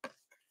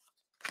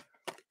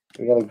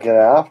 We got to get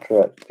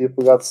after it.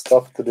 People got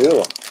stuff to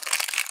do.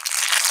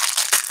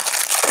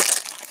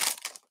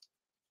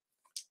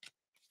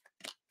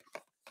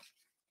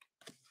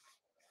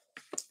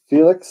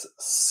 Felix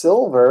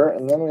silver,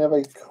 and then we have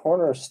a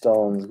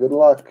Cornerstones. Good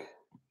luck.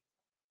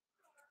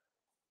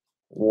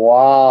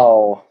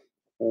 Wow.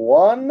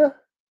 1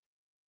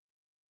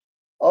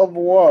 of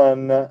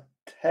 1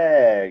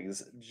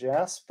 tags.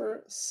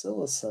 Jasper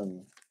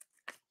Sillison.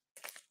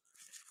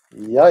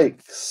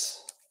 Yikes.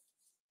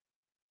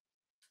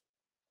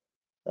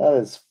 That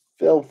is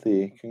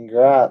filthy.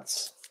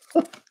 Congrats.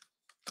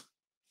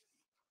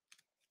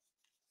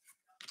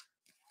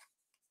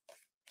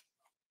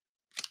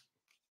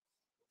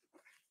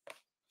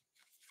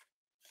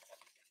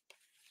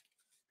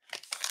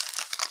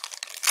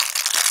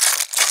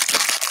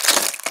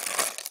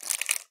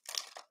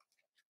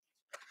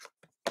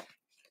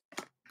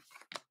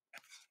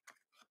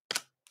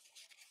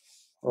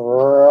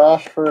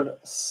 Rashford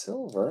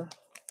silver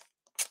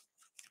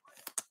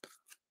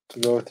to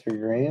go with your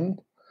green.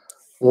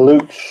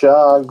 Luke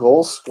Shaw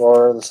goal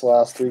scorer this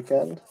last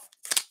weekend.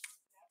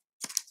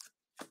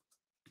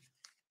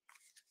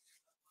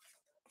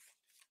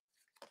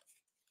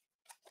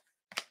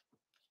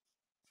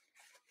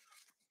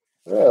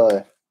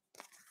 Really?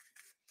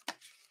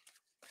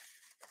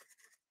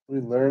 We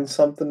learn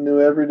something new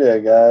every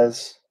day,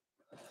 guys.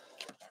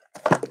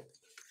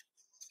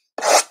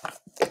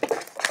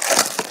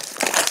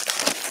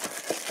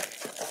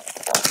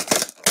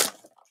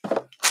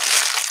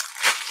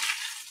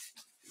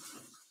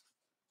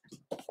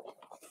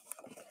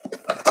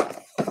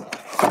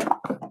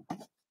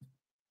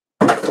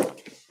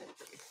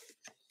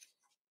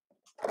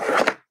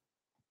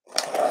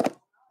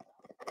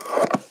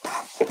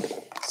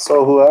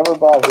 So whoever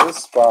bought his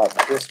spot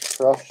just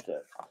crushed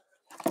it.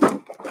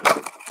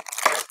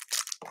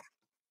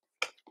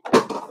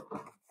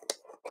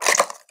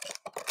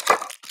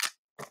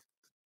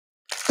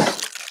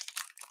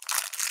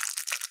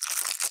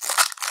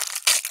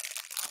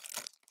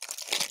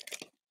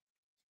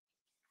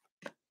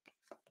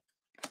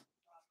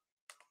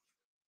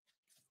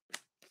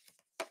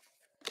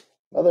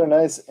 Another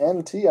nice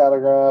NT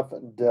autograph,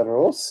 De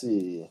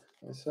Rossi.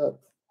 Nice up.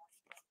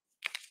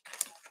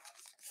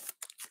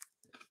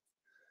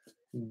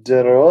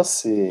 De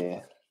Rossi.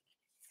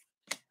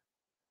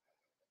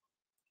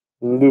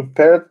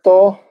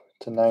 Luperto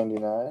to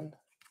 99.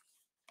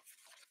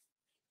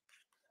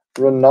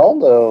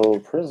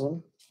 Ronaldo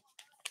Prism.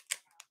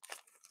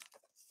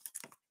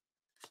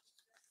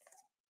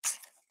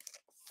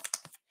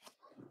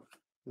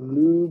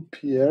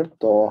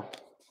 Lupierto.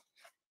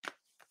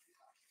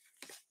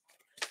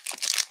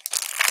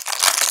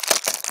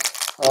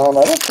 I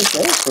don't think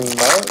anything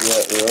out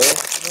yet, really.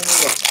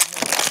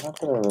 I'm not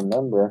going to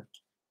remember.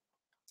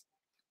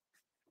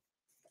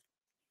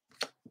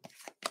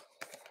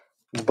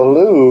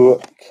 Blue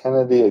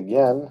Kennedy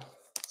again.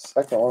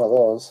 Second one of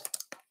those.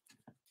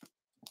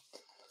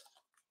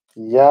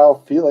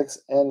 Yao Felix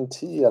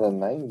NT at a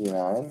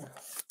 99.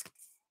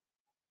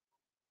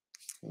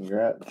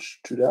 Congrats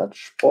to that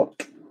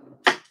spot.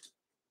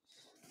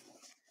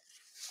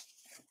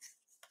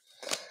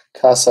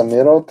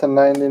 Casemiro to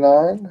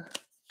 99.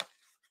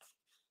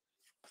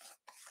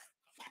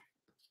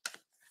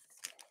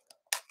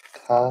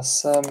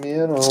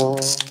 Casemiro.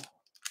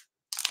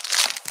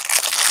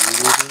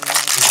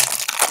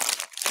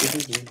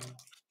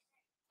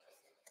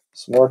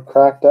 Some more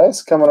cracked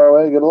ice coming our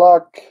way. Good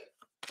luck.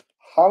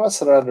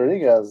 James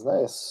Rodriguez.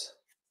 Nice.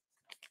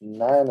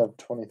 9 of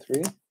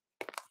 23.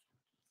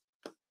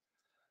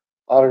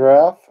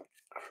 Autograph.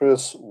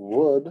 Chris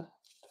Wood.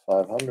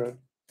 500.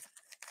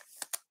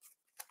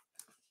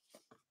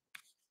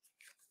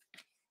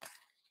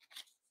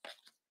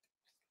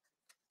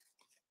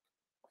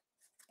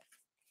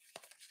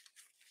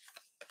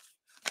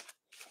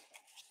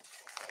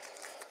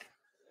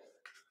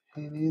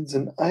 He needs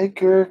an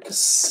Iker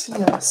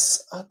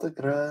Casillas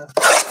autograph.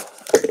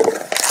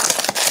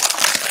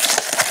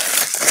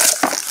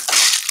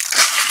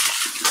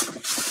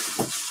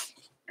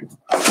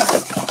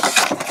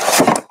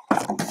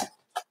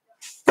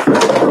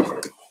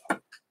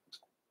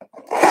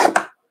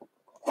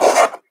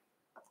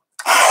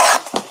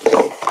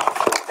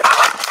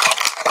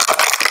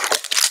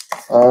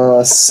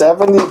 Uh,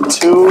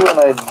 72, and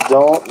I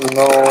don't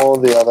know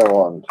the other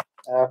one.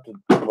 I have to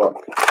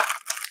look.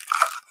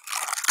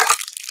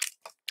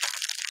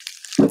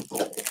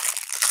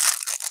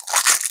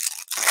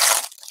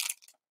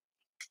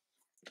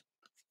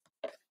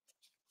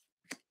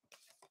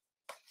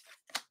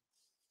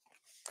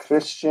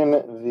 Christian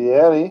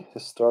Vieri,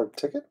 historic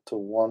ticket to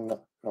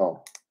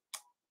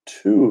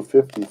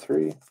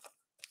 253.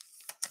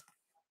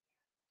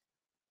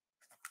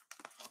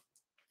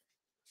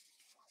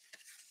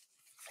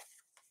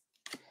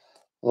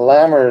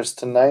 Lammers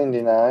to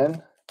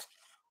 99.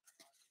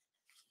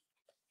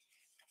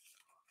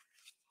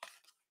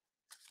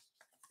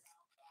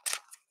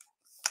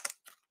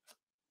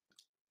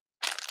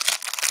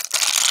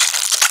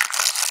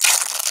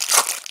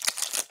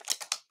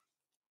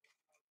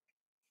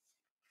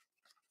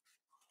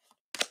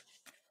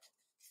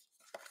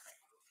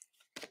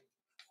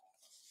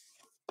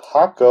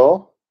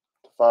 Paco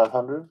to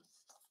 500.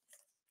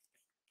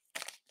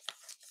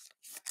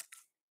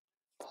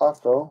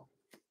 Paco.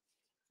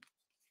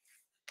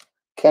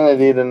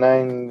 Kennedy to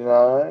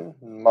 99.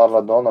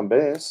 Maradona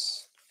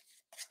base.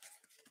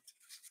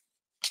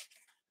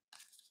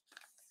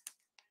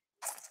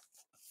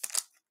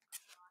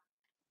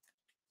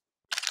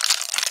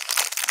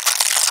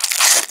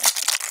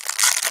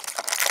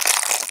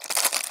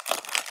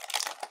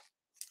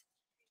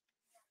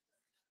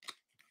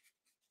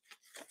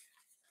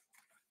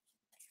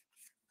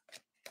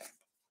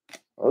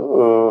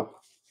 Ooh.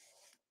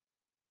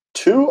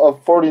 2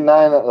 of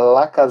 49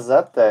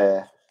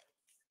 Lacazette.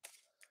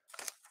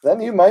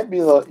 Then you might be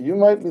the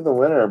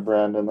winner,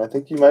 Brandon. I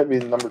think you might be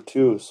number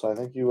 2, so I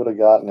think you would have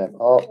gotten it.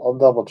 I'll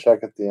double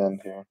check at the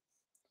end here.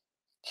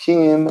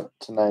 Keane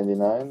to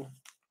 99.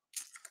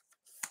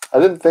 I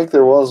didn't think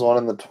there was one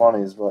in the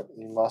 20s, but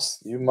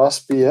you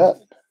must be it.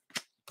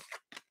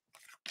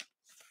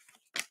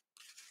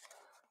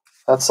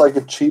 That's like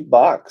a cheap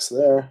box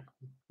there.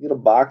 You get a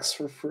box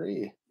for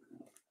free.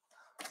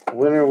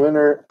 Winner,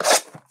 winner,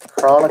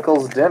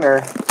 Chronicles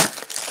dinner.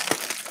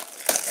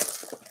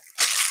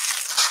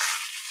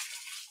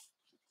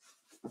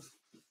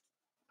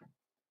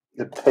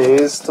 It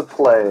pays to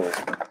play.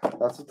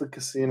 That's what the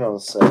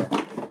casinos say.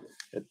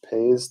 It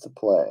pays to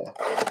play.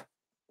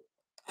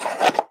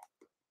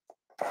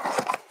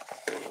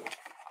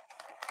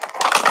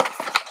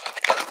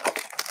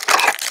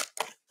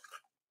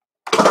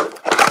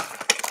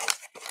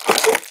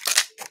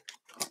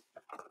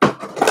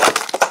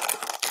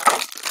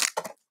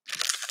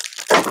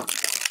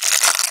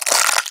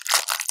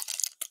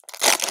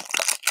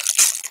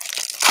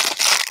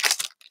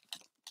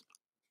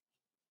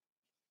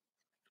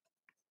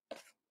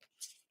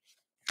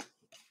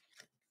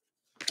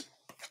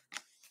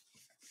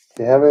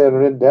 You have a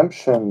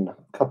redemption.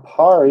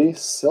 Kapari,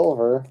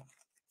 silver.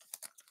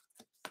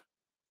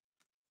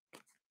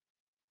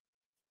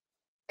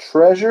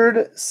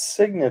 Treasured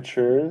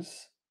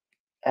signatures,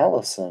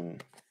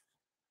 Allison.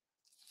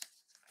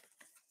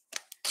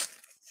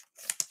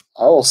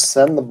 I will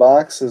send the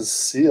boxes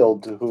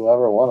sealed to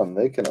whoever won them.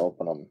 They can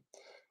open them.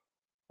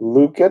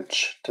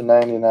 Lukic to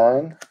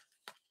 99.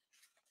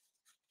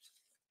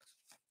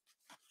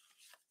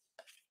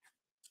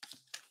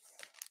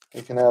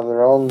 They can have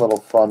their own little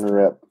fun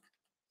rip.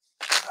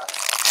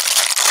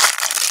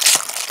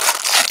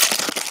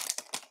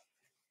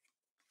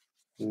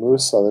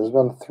 Musa. There's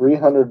been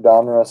 300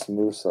 Donruss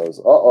Musas.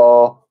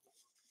 Uh-oh.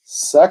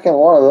 Second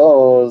one of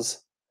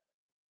those.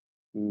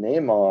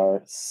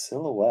 Neymar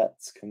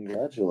silhouettes.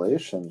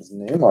 Congratulations.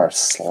 Neymar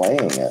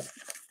slaying it.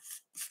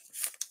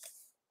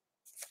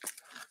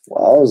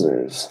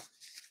 Wowzers.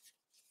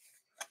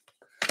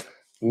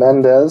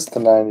 Mendez to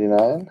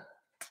 99.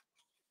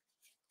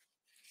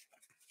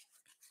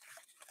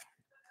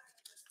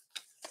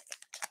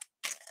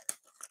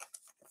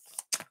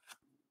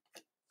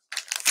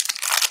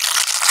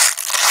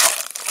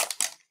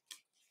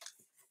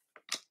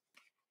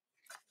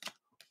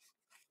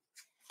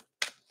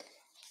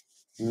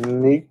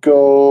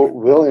 Nico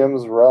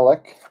Williams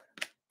relic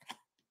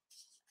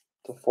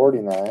to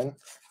 49.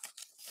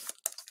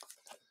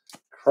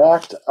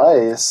 Cracked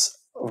ice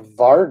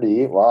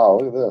Vardy. Wow,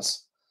 look at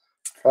this.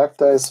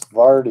 Cracked ice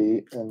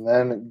Vardy, and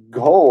then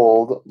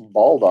gold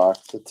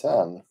Baldock to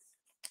 10.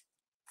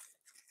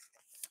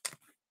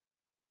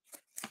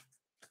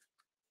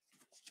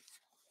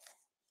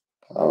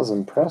 That was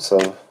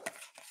impressive.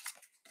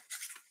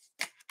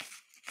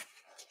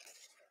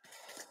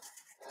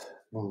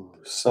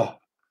 Musa,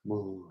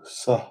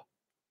 Musa.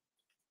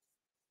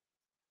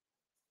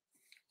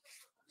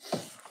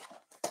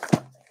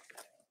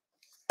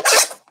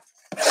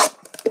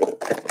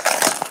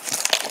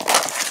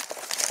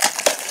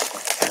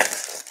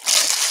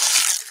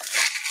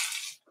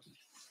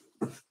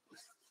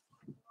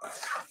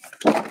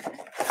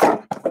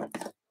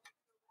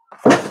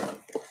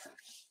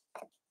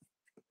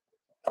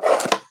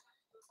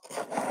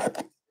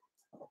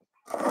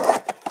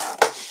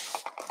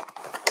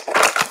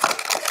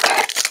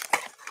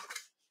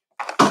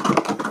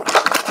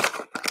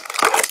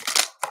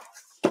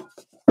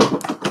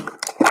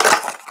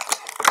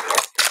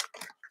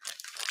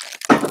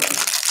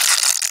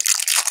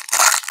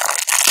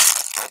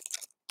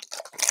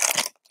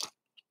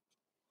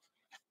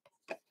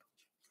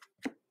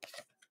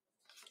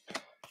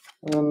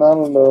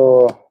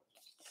 Ronaldo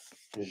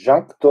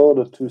Jankto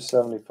to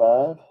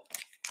 275.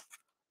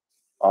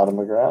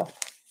 Autograph.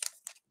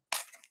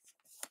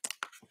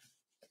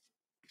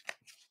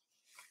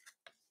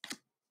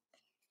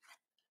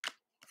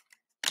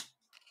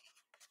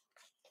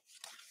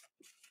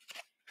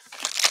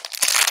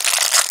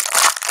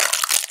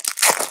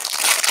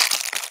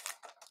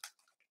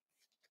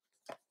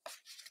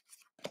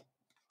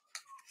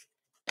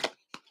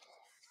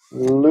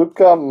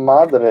 Luka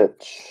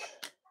Modric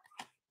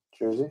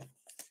jersey.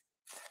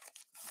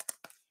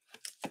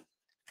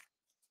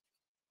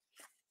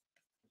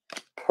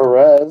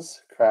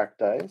 Perez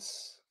cracked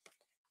ice.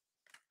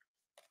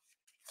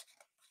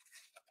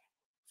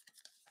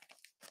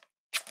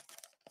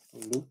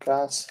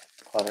 Lucas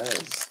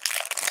Perez.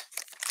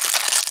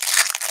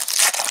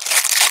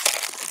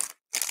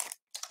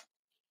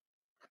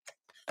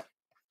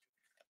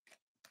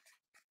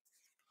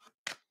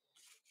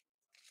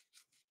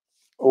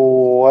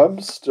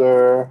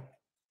 Webster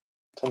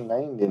to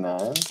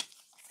 99.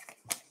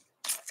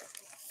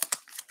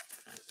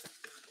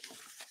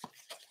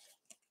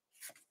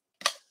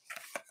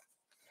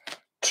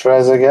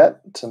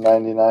 Trezeguet to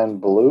 99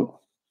 blue.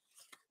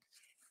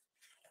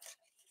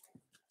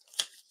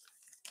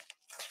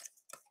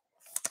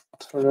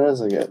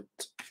 Trezeguet.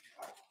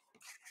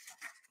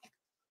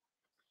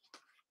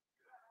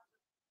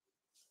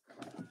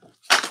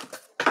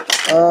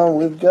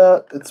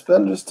 It's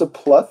been just a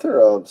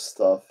plethora of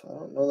stuff. I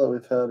don't know that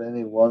we've had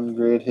any one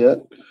great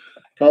hit.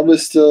 Probably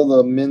still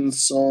the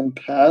Minson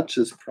patch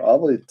is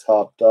probably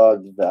top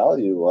dog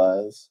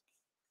value-wise.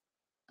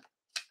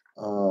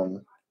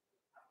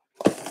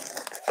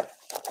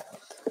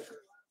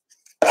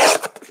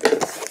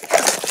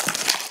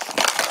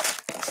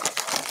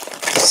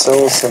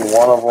 Silson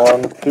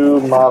 1/1, 2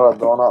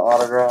 Maradona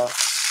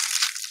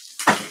autographs,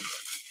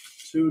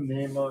 2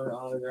 Neymar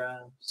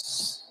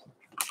autographs.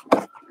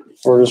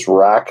 We're just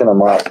racking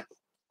them up.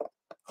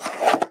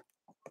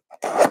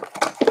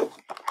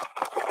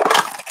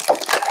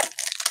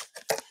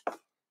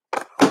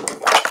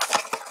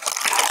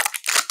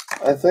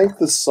 I think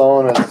the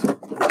Son is the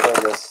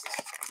biggest.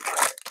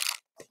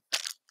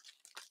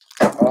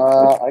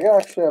 I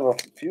actually have a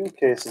few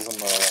cases of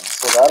Merlin,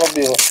 so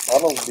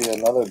that'll be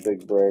another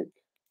big break.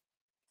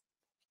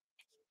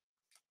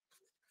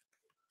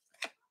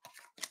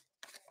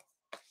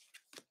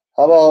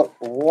 How about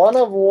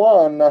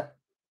 1/1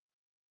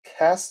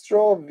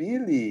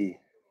 Castrovilli,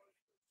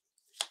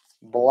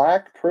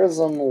 Black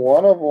Prism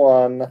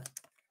 1/1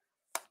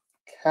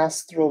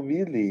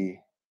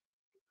 Castrovilli.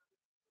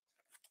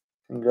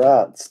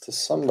 Congrats to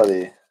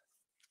somebody.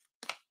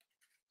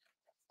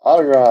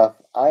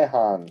 Autograph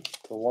Ihan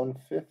to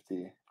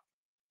 150.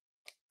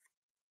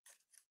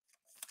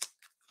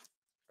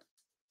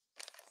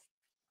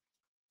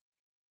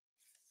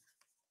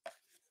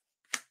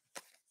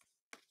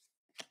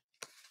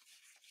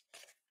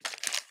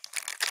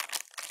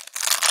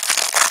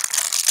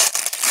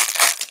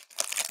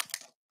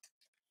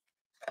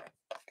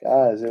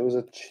 Guys, it was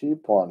a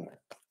cheap one.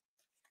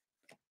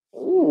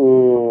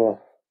 Ooh.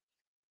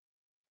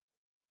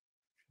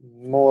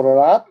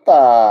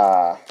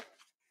 Morata.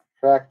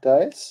 Cracked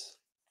dice.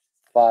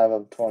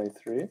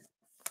 5/23.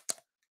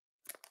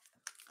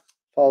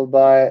 Followed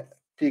by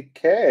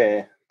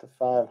Piqué to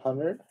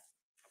 500.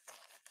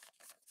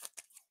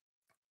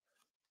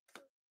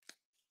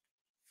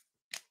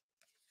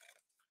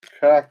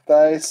 Cracked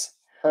dice.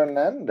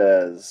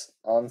 Hernandez.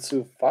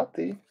 Ansu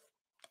Fati.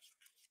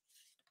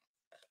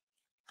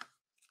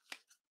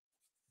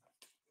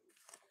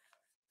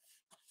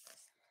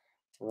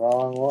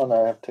 Wrong one.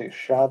 I have to take a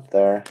shot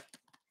there.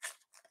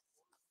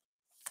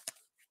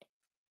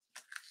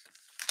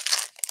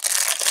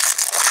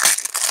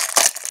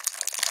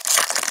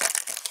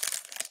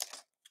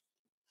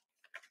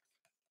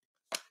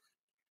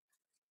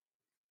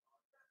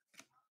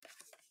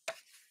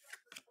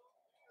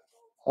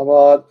 How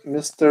about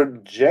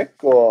Mr.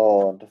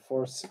 Dzeko to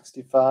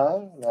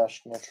 465,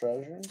 National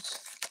Treasures.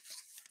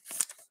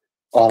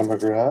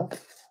 Autograph.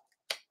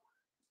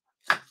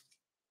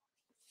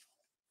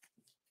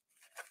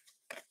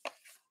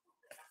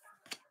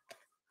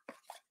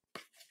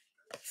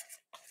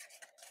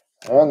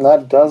 And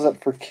that does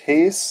it for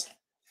case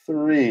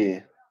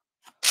 3.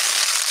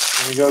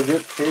 When we go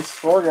get case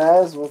 4,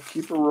 guys, we'll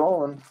keep it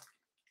rolling.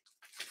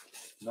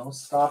 No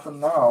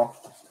stopping now.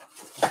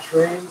 The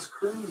train's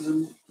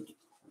cruising.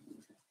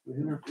 We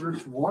hit our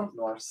first one,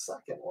 no, our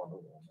second one,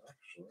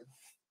 actually.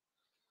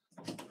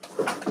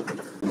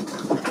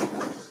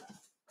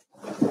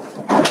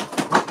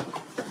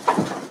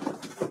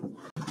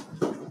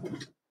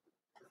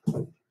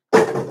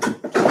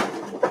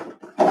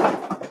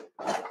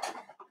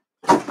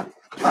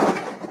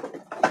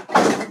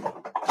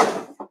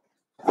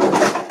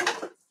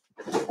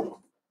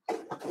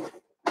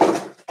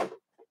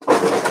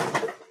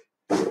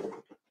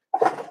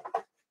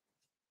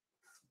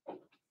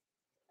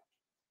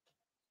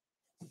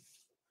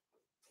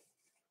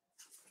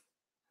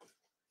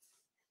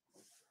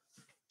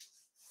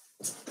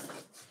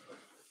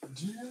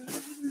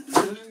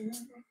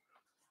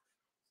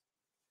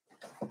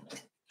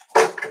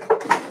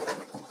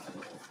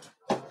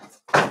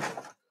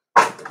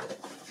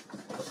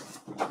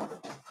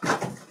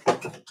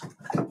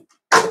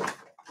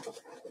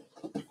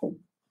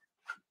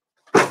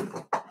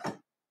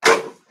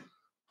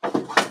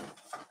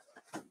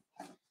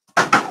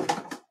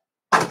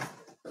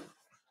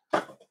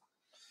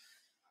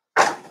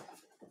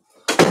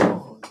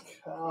 Holy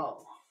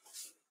cow.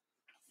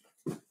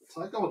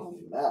 Talk about a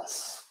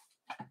mess.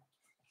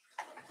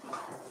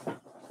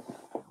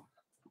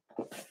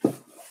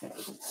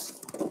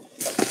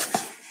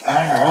 All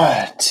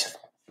right.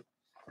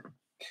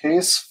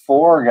 Case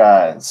 4,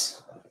 guys.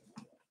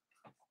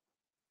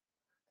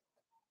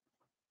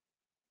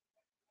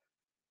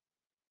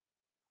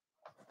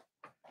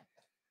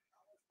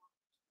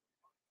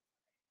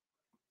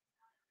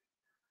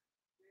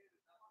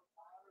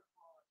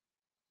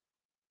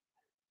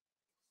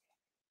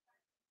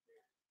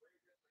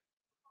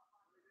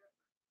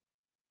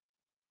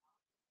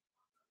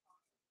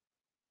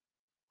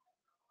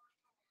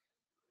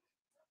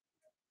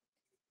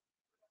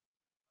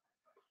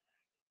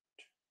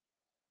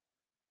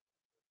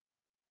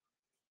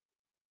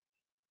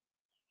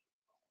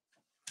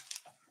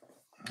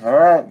 All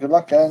right. Good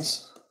luck,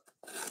 guys.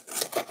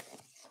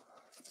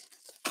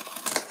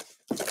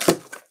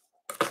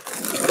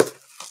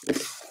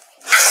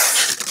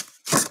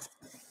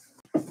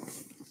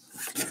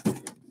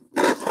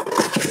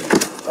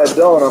 I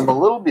don't. I'm a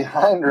little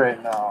behind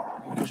right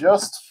now.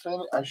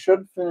 I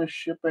should finish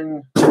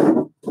shipping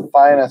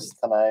Finest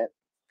tonight,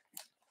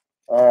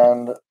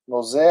 and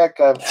Mosaic,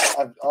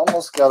 I've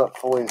almost got it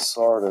fully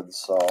sorted,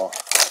 so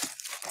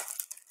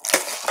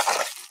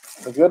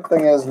the good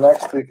thing is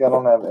next week I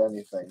don't have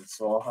anything,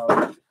 so I'll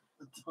have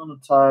a ton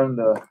of time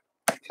to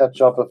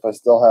catch up if I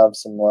still have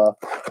some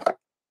left.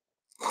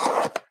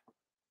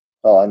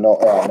 Oh, I know.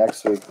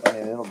 Next week, I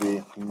mean, it'll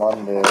be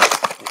Monday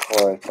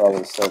before I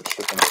probably start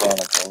shipping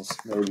Chronicles.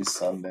 Maybe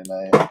Sunday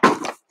night.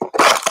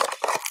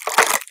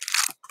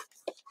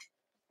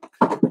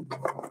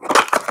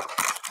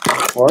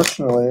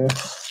 Fortunately,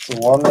 it's a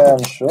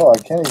one-man show. I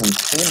can't even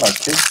see my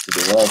kids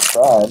today. I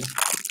tried.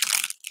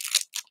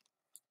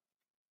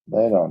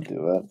 They don't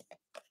do it.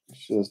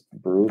 It's just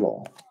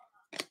brutal.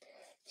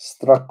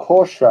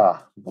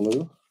 Strakosha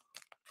blue.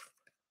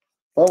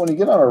 But when you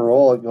get on a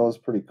roll, it goes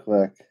pretty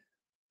quick.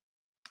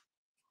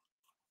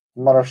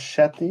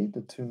 Marchetti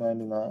to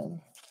 $2.99.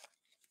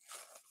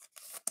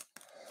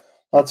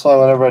 That's why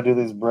whenever I do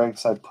these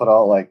breaks, I put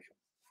out like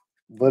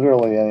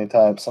literally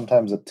anytime,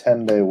 sometimes a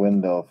 10-day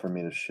window for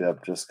me to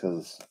ship, just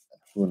because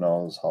who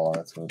knows how long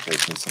it's going to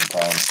take me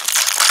sometimes.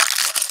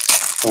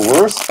 The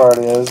worst part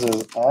is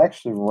I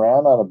actually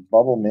ran out of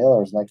bubble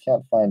mailers and I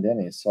can't find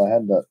any, so I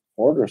had to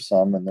order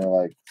some, and they're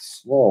like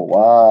slow.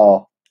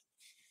 Wow.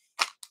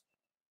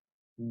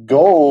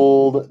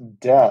 Gold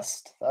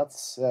Dest.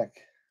 That's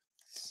sick.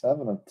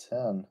 7 of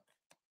 10.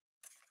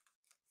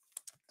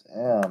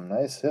 Damn,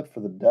 nice hit for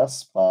the Dest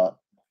spot.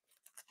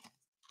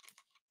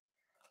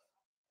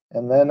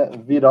 And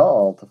then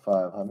Vidal to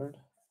 500.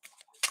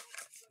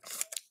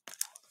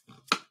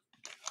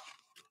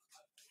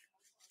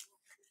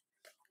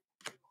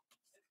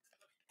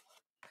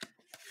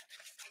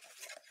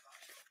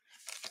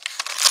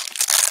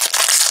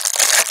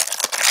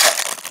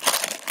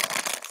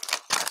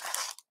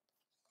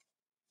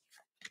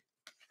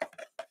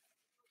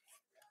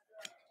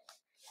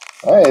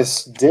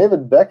 Nice.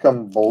 David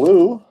Beckham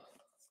blue.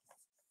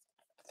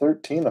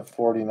 13 of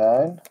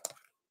 49.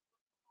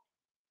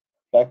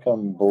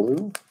 Beckham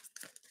blue.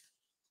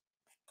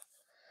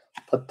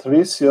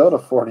 Patricio to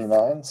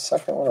 49.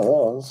 Second one of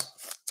those.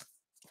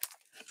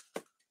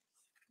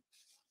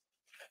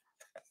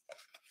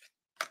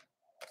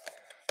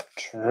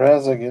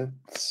 Trezeguet.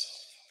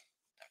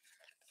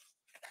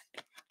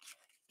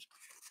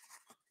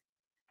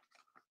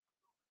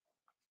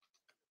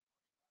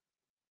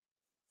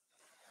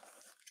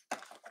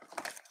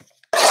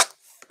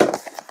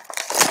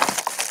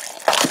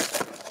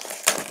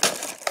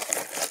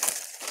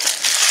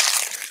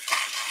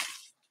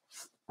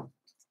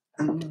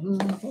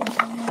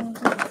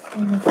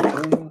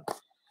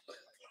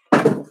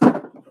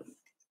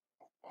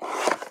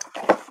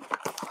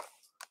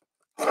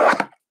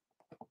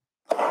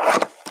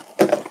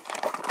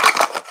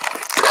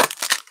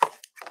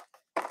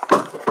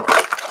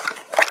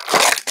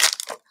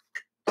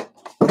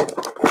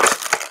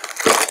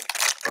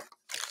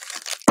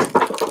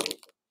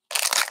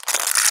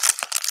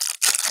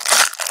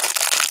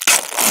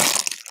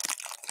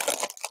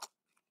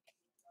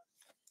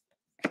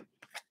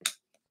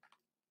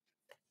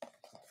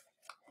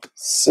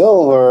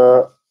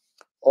 Silver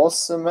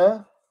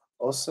Osimhen.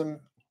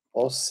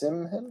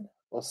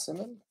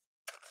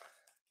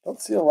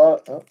 Don't see a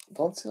lot of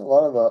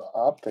the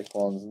optic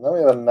ones. And then we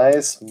have a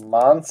nice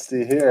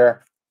Monty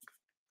here.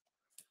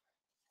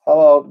 How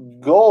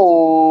about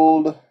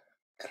gold?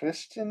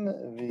 Christian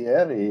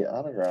Vieri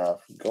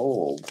autograph.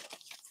 Gold.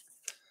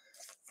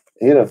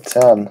 8 of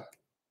 10.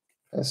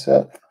 That's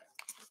it.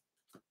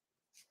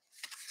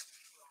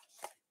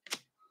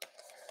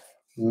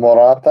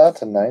 Morata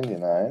to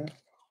 99.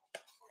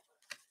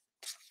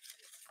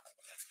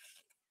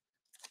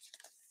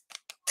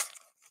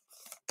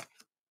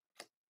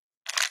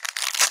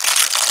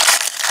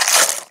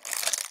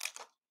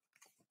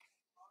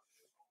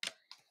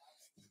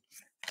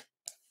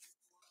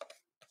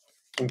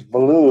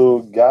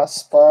 Blue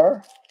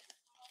Gaspar.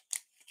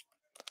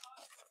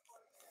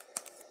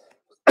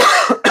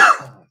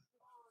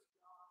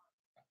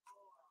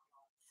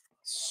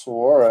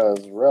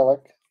 Suarez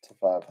relic to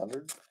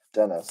 500.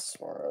 Dennis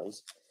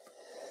Suarez.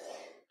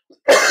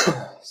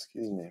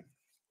 Excuse me.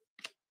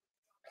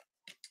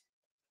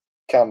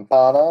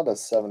 Campana to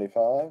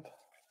 75.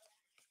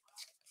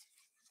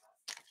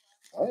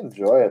 I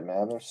enjoy it,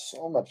 man. There's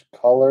so much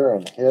color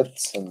and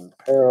hits and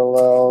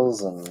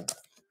parallels, and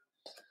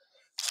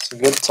it's a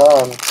good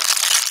time.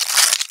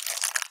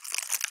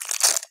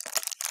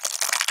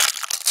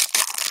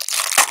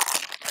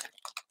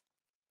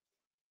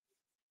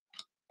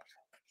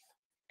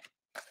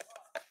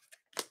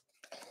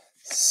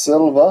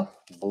 Silva,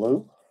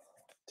 blue.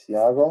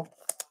 Thiago.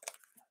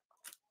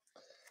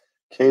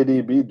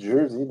 KDB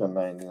jersey to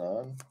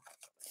 99.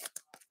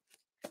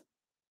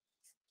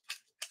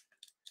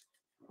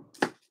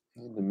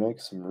 Need to make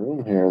some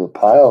room here. The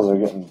piles are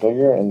getting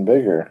bigger and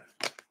bigger.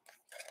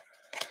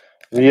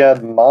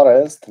 Riyad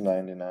Mahrez to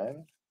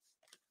 99.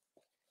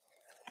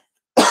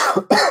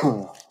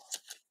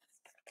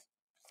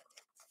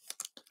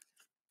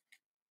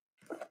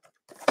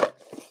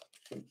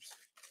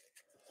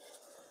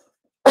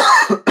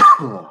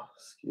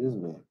 Excuse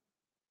me.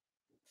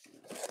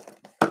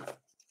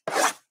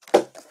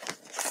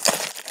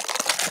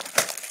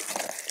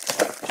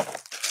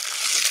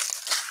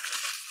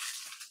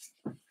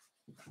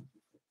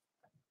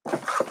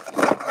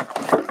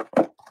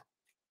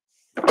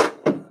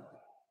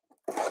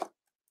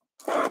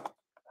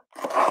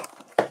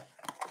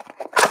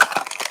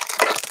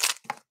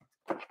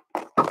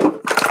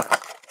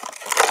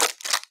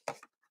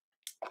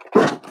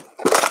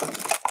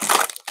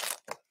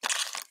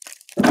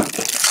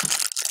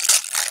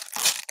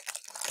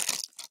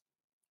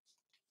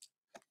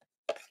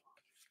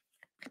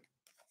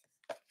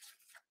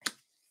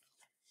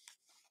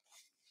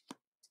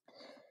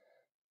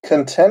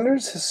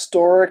 Contenders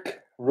historic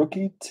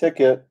rookie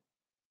ticket,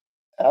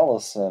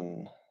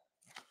 Allison.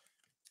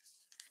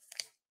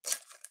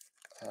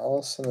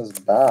 Allison is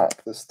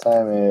back. This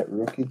time a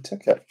rookie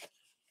ticket.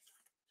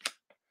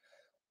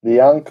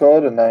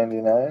 Bianco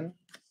 /99.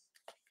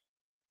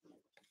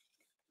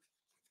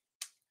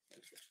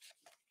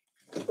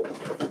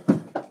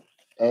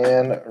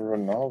 And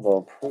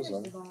Ronaldo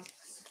Prism.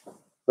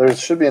 There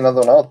should be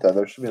another one out there.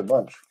 There should be a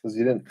bunch because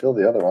you didn't fill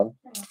the other one.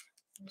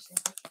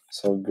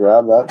 So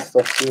grab that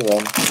stuff too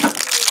then.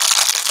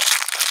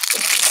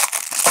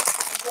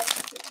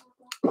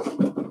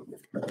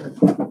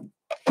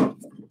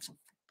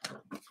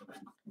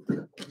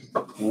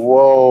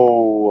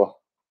 Whoa.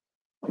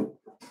 Did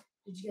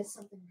you get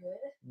something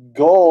good?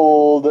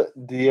 Gold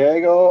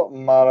Diego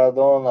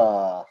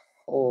Maradona.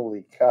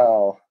 Holy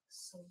cow.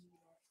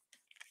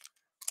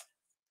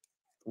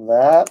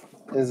 That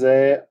is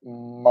a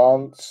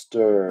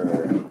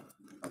monster.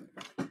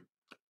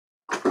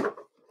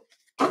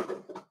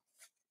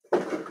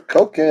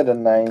 Koke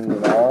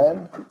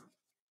 /99.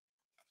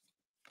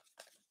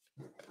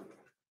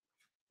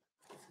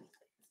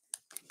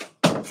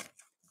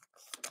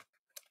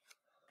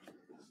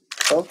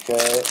 Koke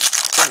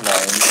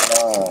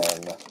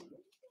 /99.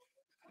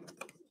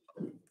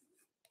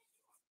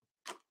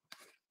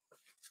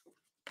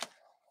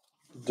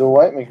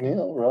 Dwight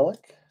McNeil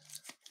relic.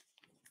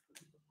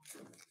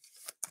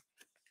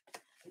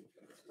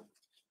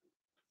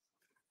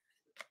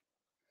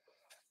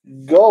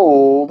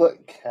 Gold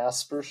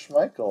Casper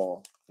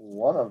Schmeichel.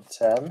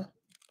 1/10.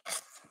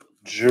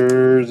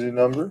 Jersey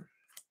number.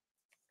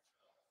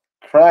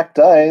 Cracked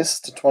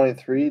ice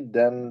 /23.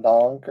 Den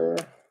Donker.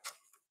 That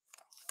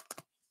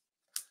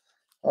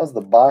was the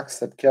box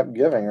that kept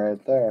giving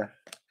right there.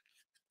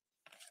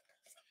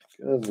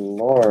 Good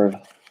Lord.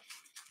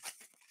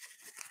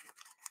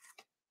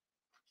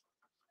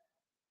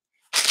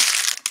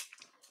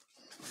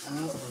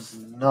 That was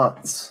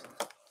nuts.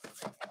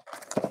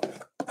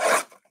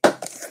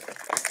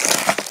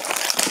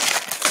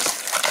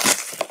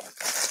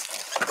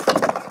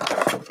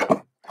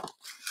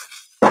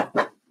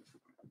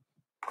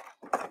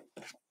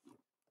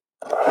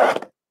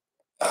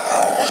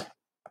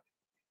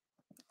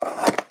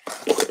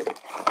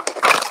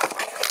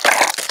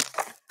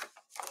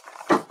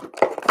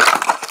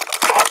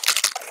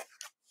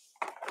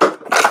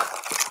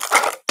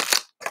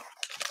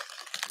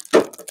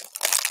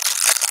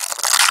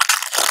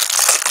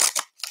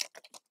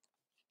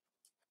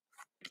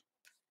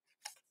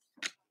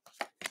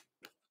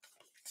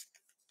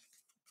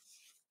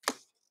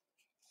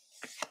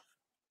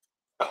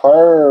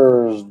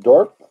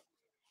 Karsdorp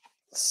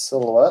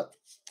silhouette,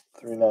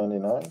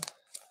 $3.99.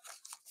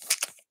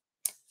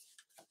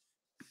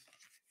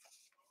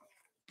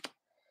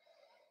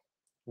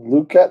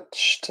 Lukac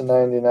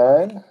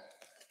 /99.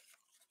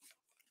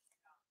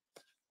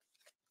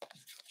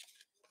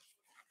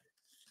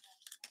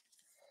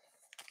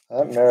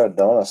 That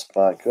Maradona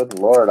spot, good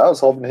Lord. I was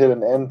hoping to hit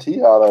an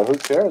NT auto. Who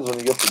cares when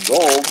you get the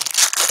gold?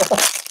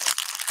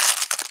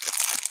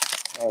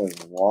 That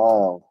is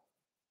wild.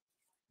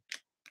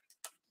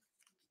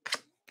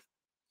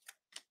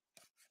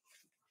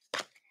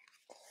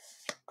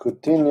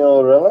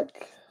 Coutinho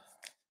relic.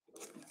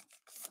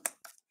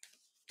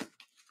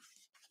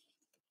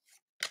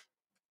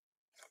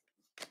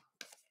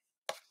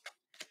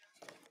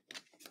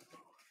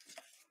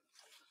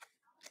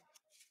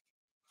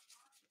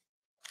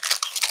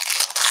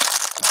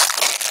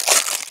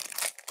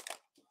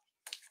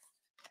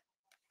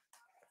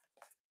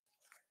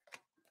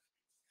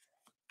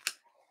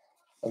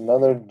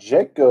 Another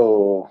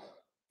Jaco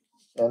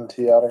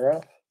NT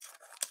autograph.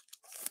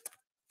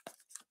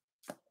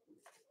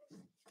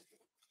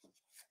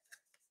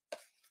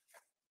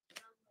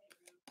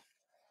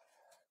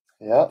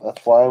 Yeah,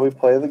 that's why we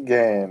play the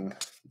game.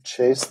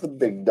 Chase the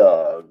big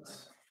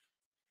dogs.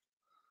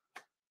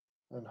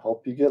 And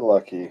hope you get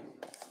lucky.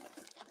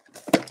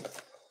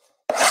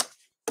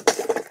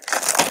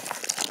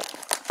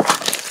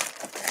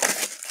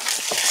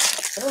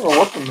 I don't know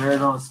what the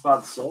Maradona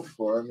spot sold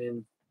for. I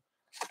mean,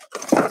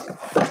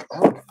 I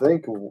would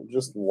think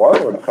just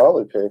one would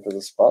probably pay for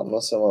the spot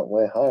unless it went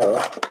way higher.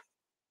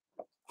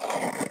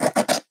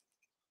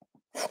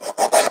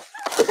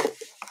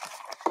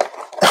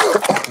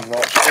 I'm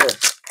not sure.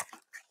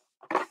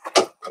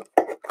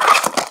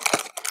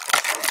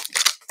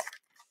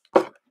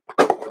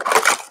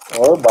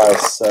 Or buy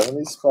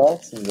 70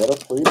 spots and get a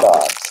free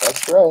box.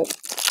 That's right.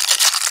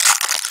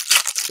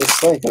 Just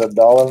think at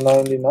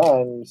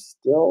 $1.99, you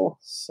still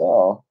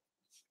sell.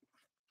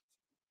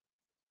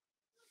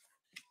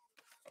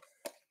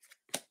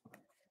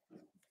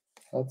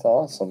 That's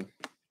awesome.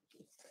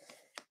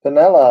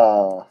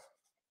 Pinella.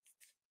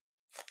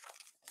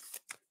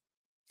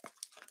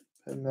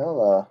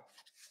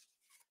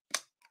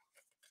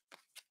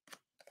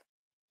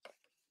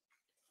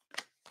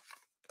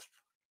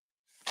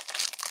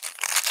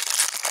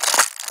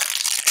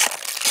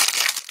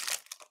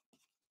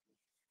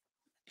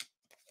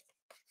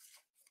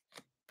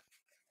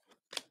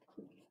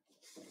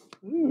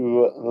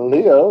 Ooh,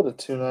 Leo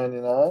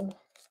 /299.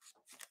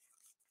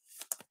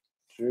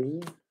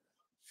 jersey.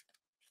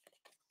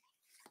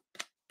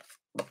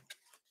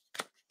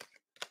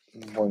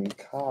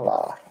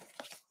 Moncala.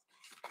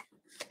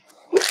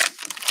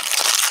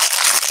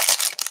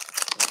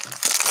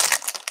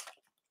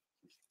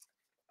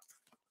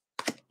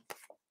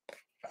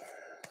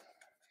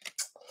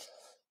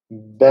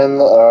 Ben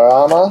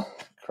Rama,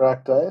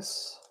 cracked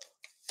ice.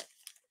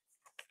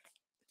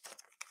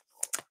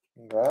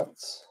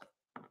 Congrats.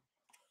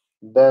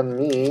 Ben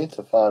Me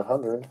to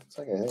 500. It's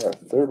like I think our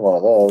third one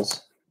of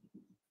those.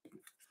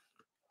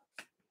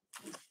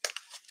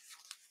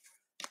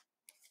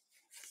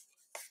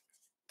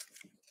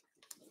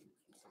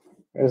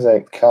 There's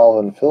a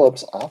Calvin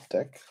Phillips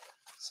optic.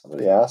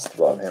 Somebody asked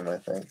about him, I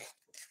think.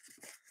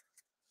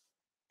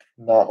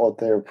 Not what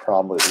they were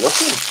probably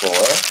looking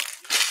for.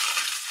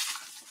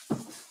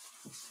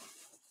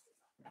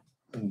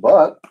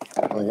 But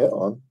I get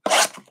one.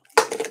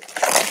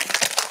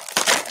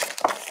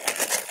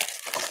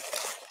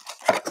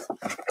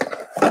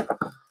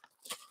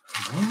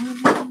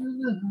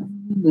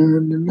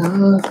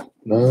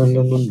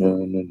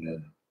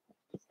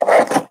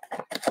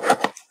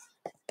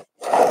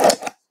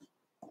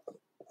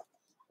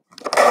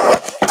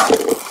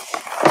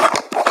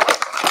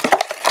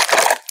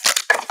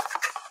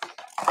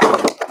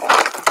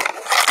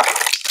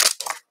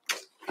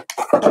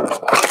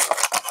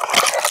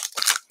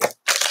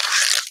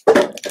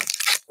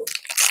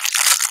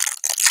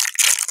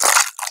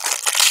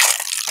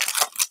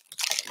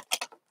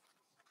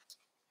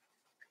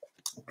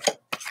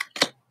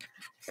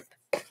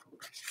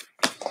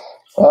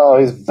 Oh,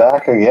 he's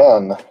back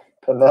again.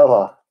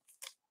 Panella.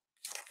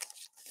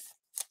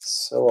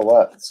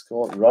 Silhouettes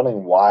going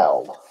running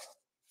wild.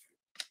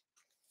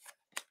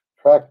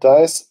 Cracked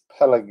ice,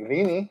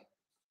 Pellegrini.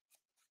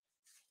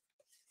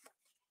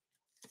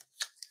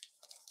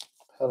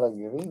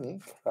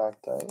 Pellegrini,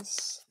 cracked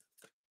ice.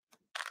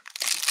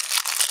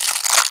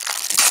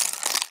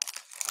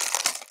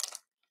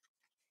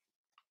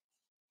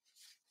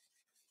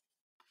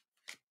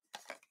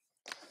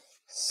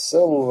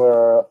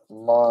 Silver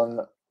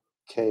Moncayola.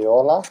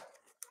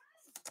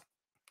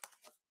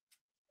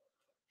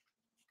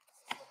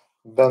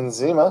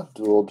 Benzema,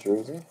 dual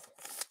jersey.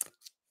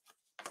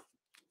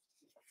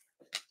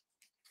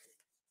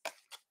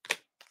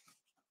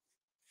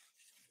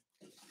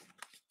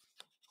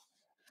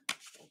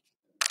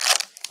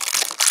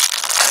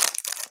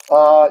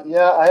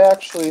 Yeah,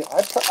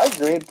 I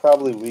grade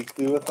probably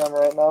weekly with them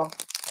right now.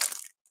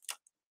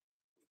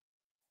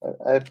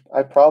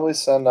 I probably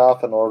send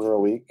off an order a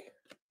week.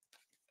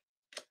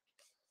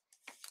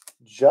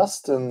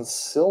 Justin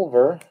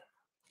Silver.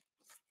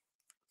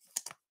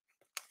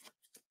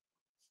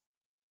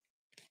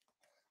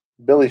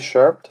 Billy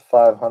Sharp to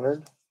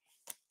 500.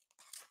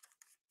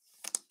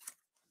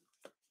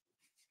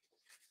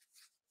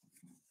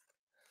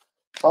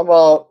 How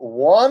about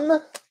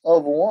 1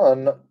 of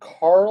 1,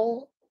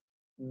 Carl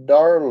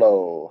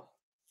Darlow.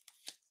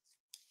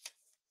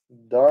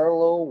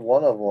 Darlow,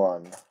 1 of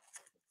 1.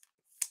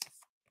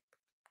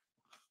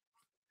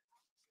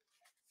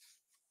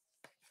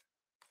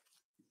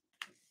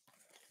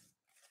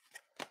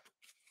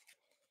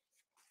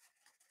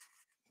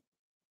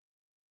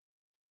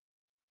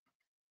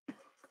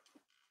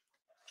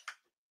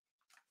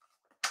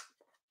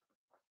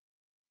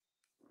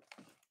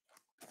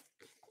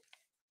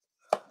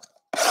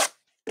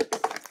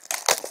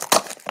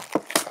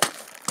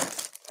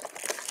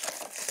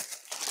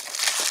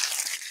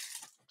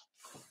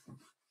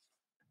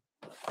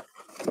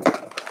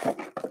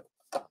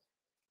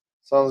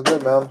 Sounds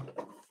good, man.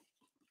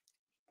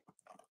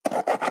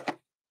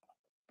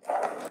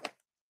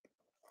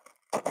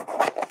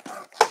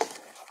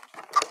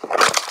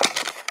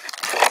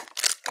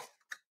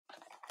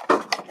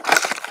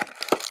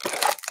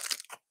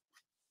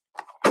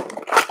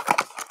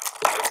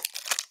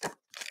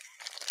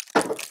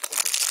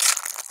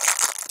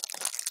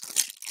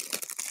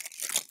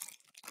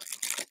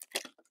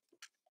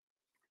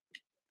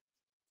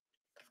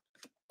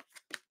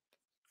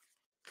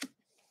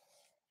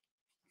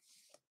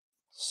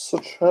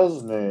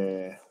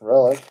 Chesney,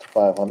 relic,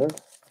 500.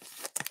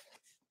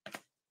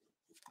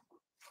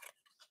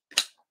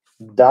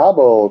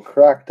 Dabo,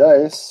 cracked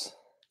ice.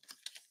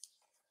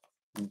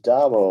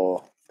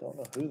 Dabo, don't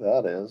know who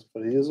that is,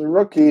 but he is a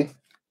rookie.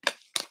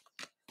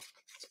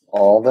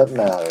 All that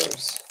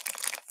matters.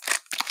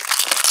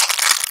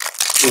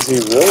 Is he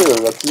really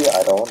a rookie?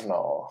 I don't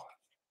know.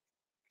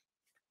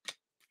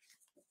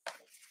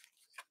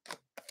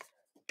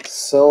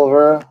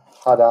 Silver,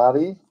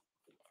 Haddadi.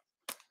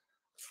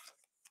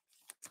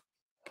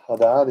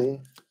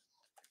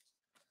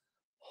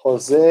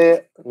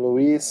 Jose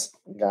Luis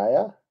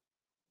Gaia.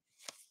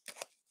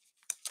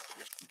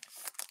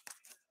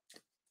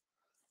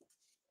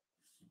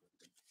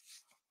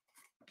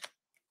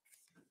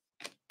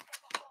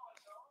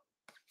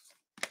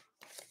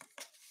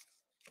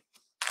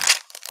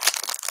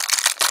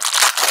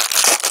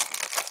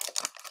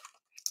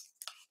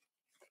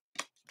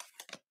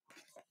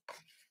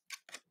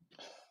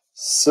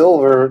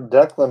 Silver,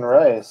 Declan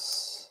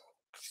Rice.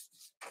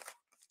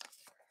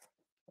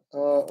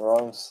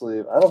 Wrong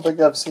sleeve. I don't think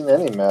I've seen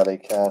any Matty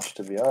Cash,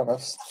 to be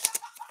honest.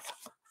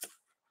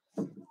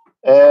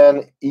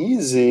 And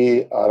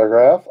easy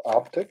autograph,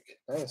 optic.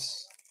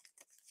 Nice.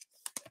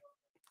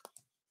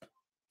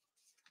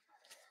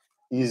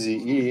 Easy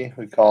E,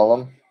 we call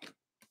him.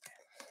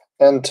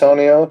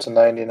 Antonio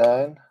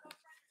 /99.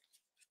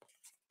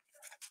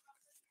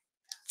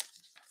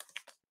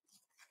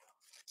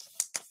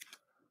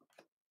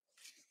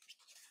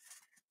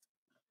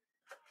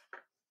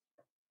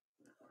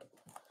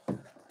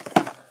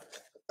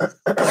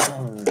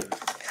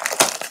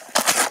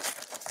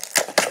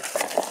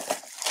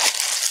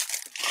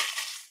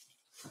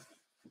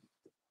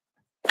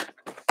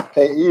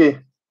 Hey, E,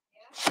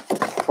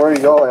 before you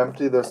go,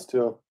 empty this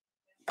too.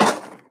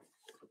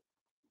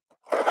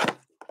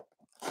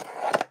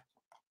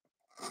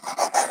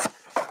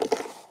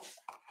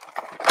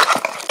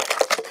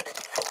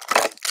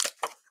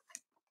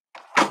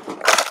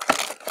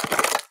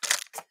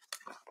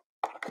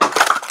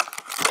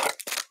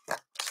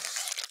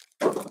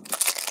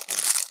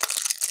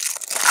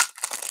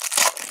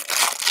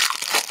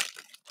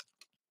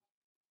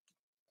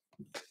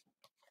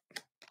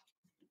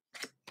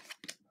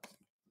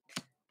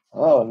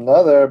 Oh,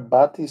 another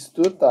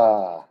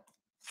Batistuta.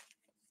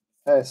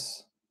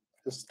 Nice.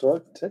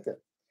 Historic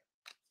ticket.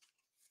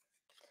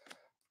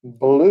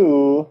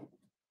 Blue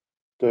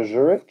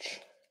Djuric.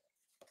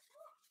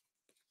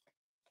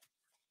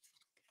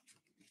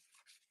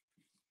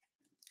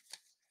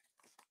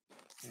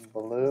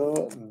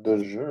 Blue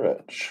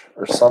Djuric.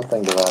 Or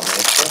something to that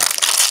nature.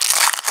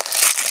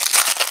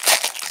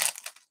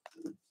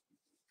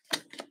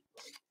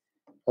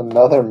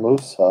 Another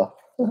Musa.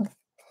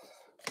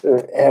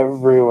 They're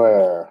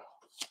everywhere.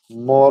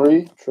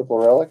 Mori, triple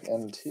relic,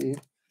 NT.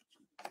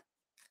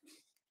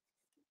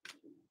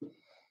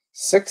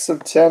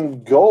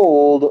 6/10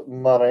 gold,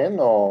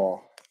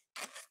 Moreno.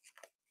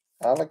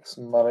 Alex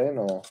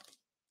Moreno.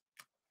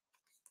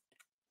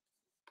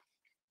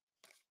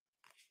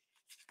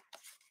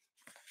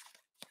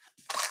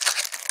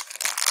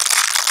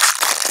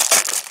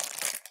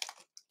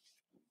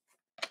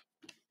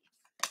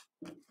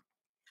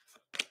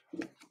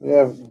 We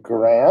have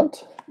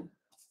Grant.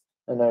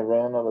 And I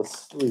ran out of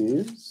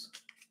sleeves.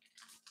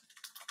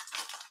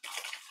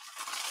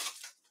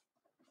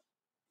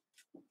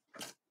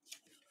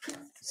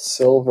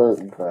 Silver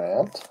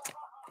Grant.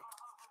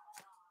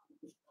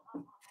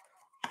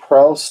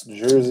 Kraus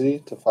jersey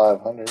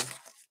 /500.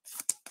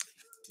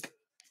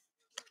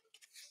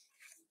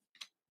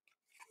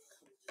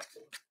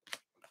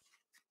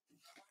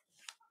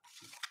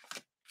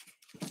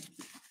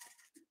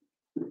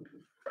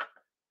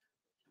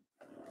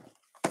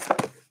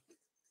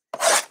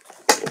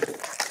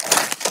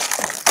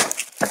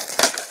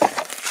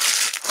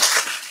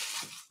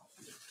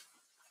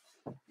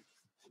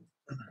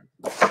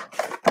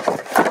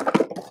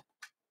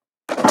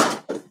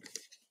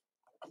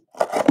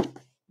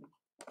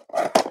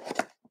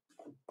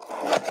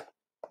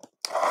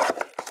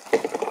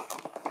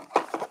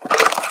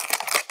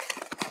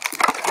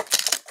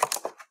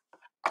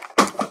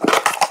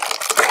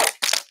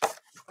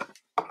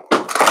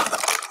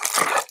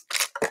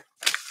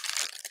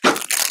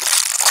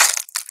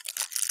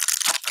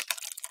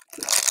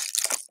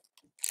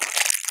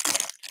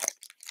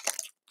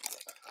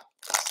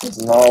 Does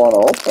not want to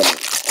open.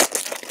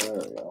 There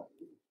we go.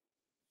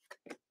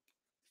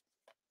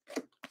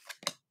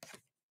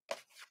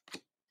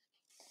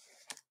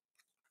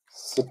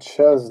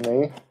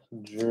 Szczesny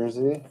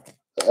jersey.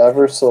 The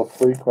ever so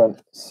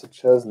frequent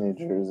Szczesny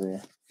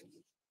jersey.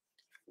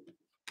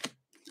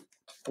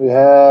 We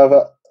have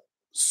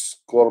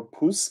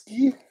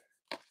Skorpuski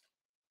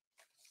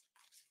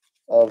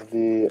of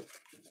the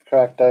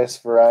cracked ice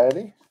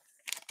variety.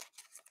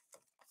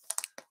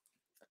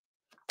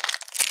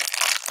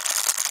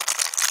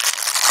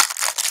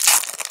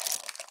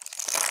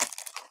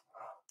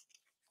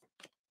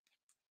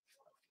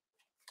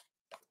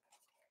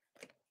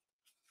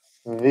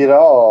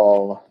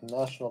 Vidal,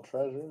 National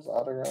Treasures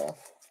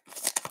autograph.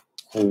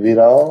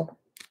 Vidal.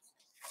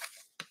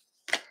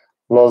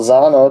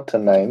 Lozano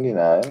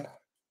 /99.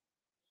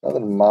 Another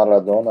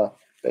Maradona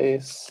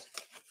base.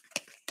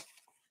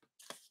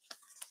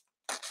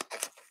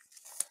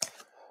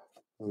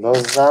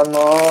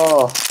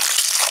 Lozano.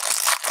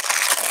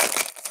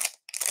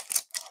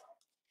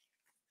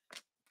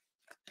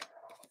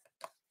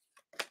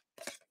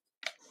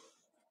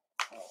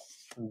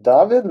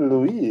 David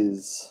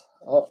Luiz.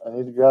 Oh, I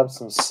need to grab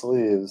some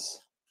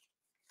sleeves.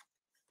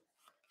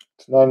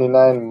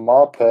 /99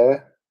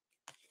 Mape.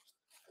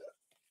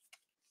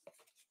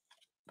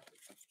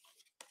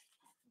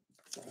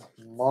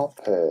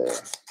 Mape.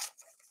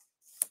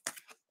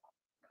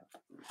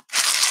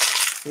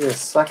 Give me a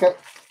second.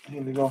 I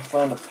need to go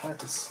find a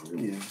pack of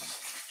sleeves.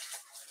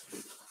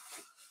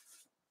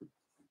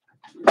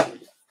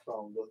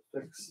 From the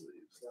thick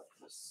sleeves, not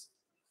this.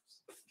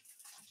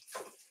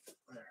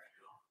 There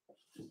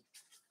we go.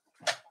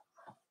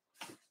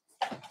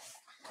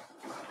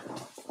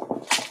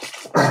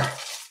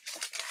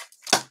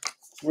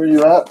 Where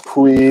you at,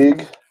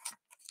 Puig?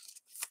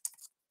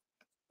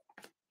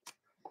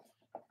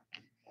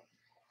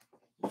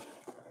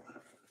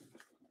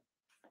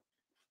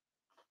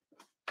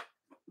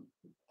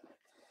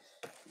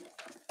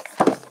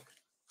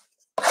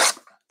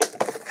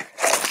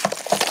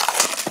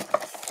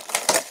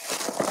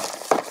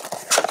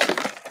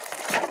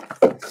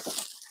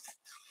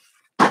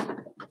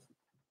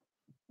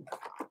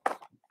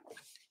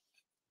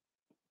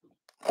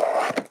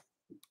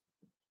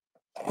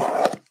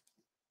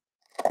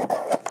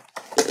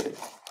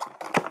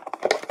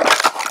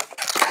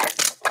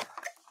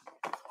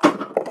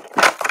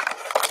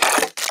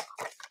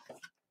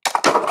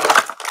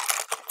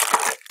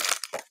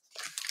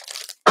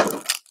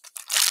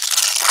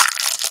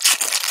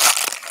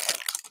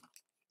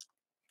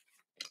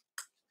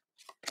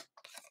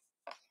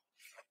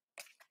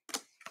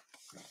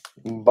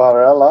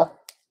 Barella,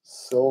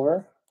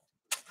 silver.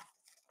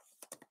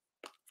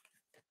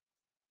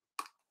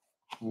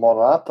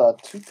 Morata,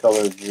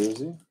 2-color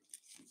jersey.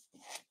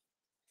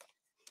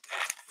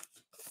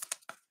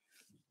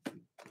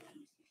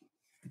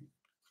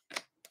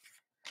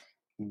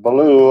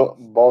 Blue,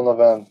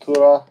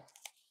 Bonaventura.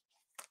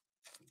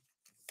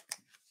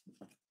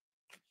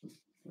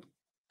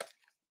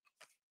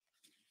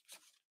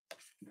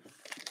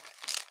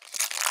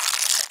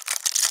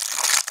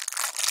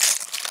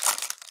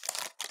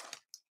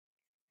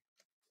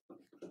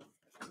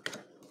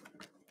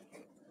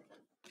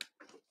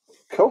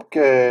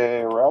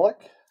 Koke relic.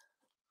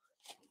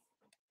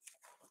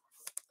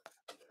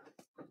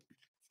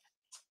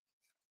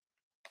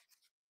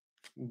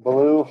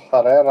 Blue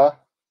Herrera.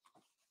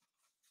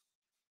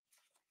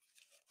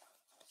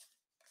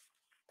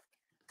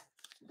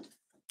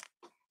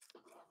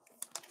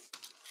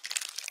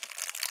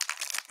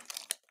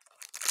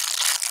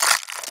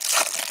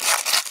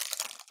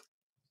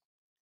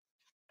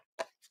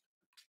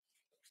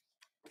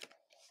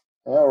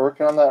 Yeah,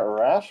 working on that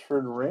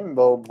Rashford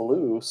Rainbow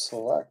Blue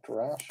Select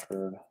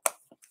Rashford.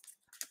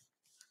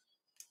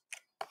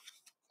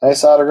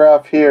 Nice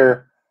autograph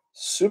here.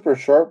 Super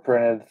short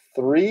printed.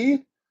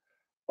 3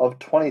 of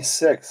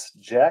 26.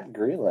 Jack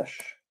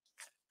Grealish.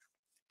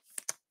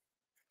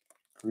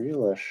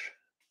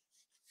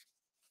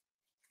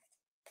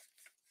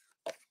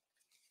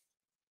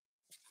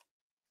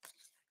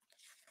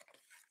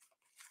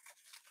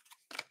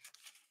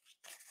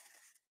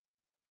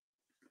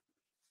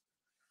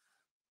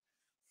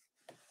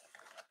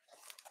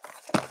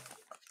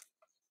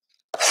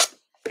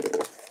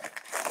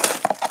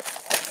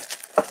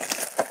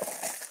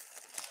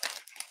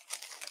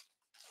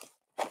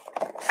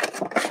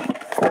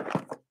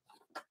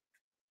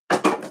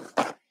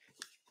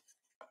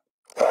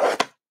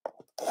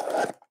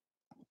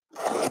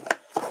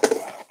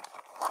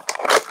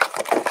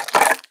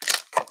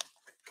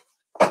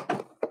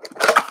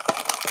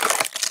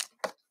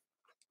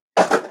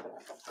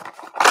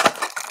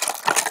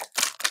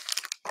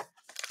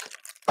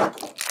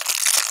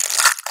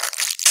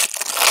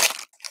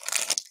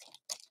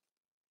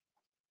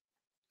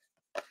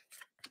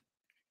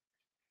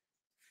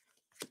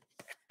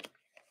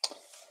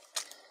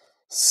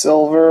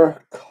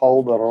 Silver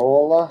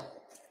Calderola.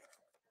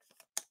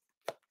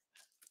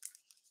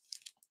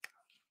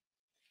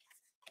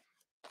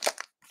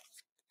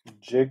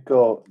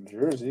 Jaco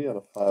jersey out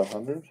of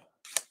 500.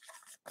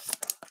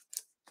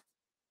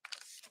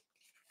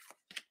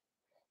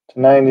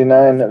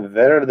 /99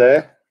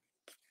 Verde.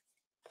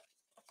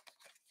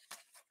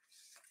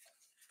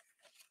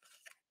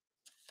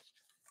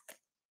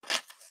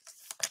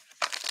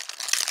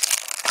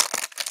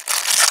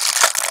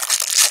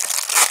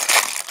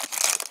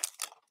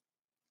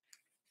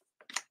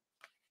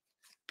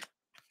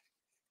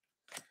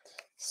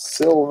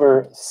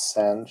 Silver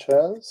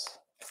Sanchez.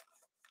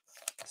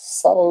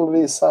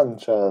 Salvi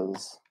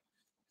Sanchez.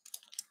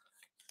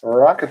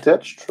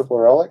 Rakitic, triple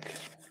relic,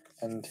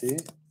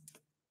 NT.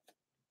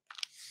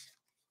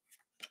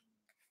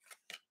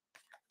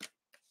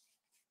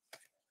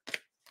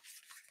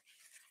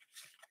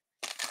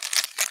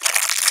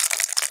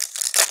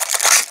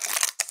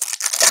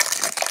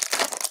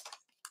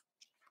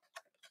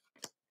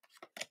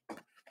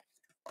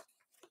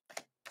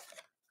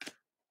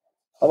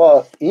 How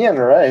about Ian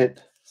Wright?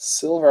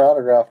 Silver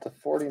autograph to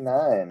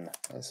 49.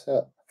 Nice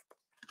hit.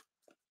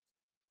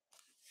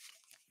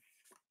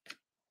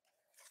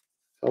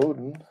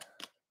 Odin.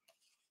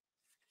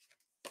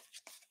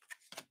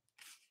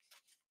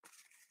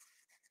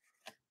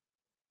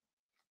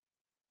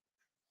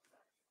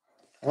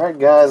 All right,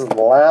 guys,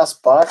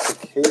 last box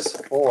of case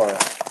 4.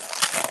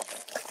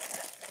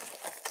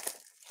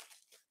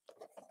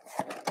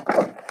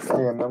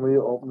 Hey, remember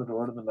you open the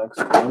door to the next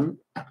room,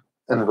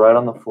 and right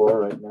on the floor,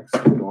 right next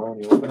to the door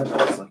when you open it,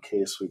 that's the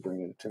case we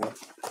bring it to.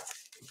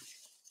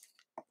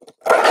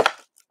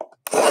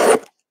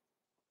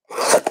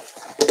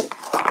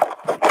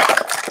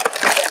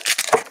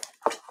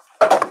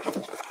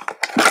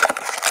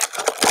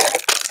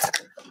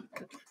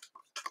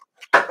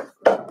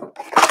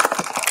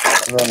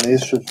 And then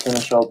these should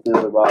finish out the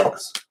other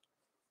box.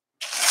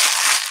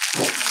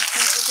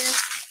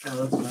 Yeah,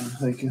 that's fine.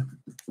 Thank you.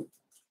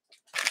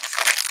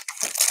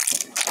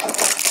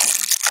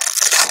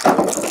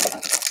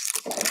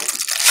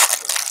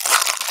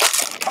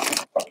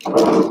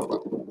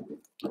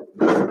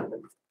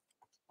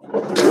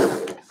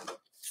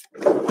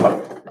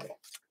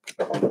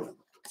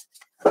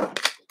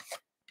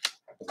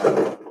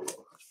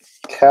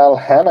 Cal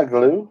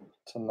Hanaglu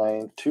to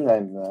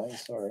 $2.99.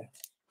 Sorry.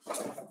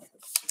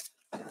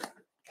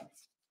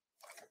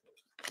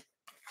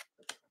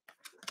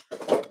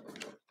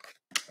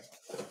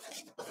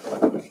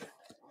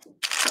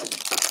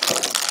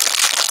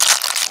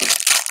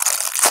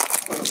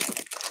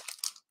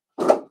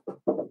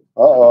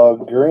 Uh-oh,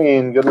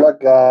 green. Good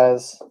luck,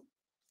 guys.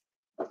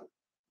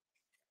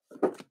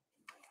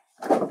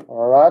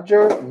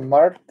 Roger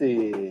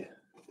Marti.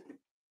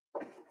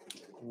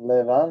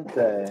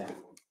 Levante.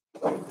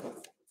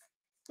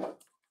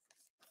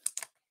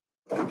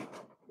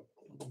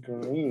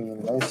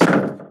 green. Nice.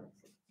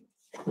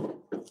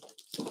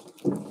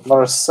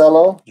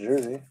 Marcelo,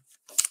 jersey.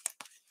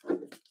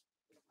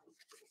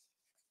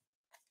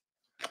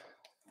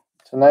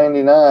 To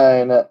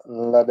 99,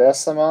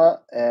 Ledesma,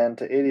 and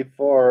to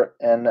 84,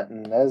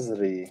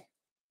 Nesri.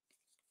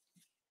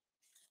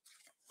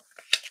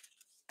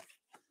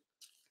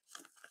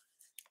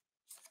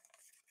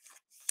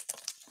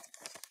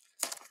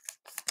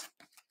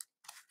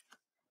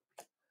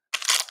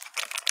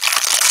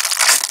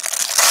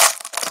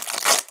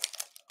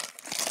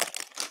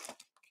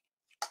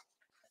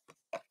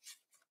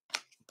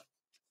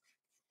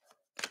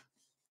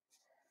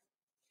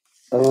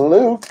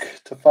 Luke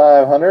to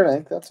 500. I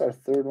think that's our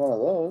third one of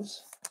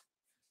those.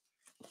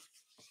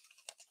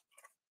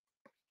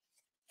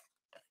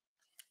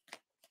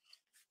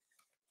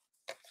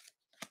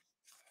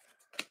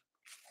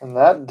 And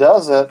that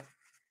does it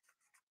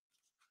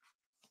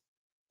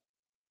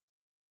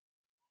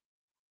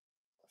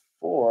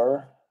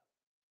for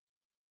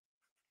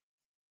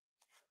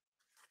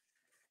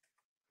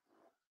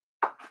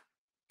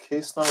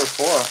case number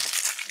 4.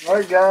 All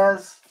right,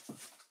 guys.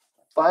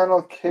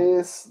 Final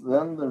case,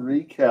 then the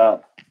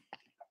recap.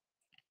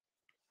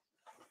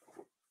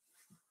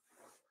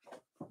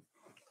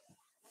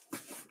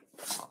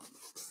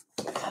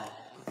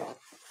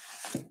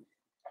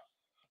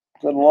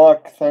 Good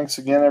luck. Thanks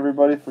again,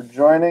 everybody, for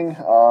joining.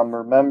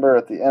 Remember,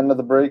 at the end of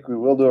the break, we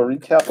will do a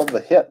recap of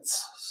the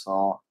hits.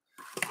 So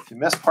if you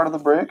missed part of the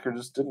break or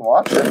just didn't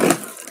watch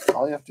it,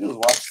 all you have to do is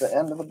watch the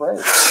end of the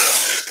break.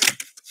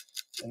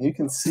 And you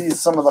can see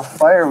some of the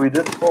fire we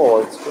did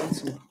pull. It's been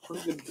some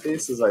pretty good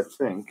cases, I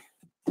think.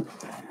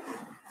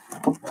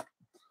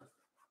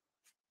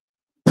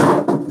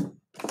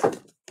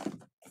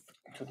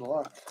 Good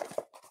luck.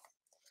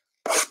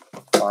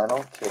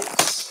 Final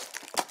case.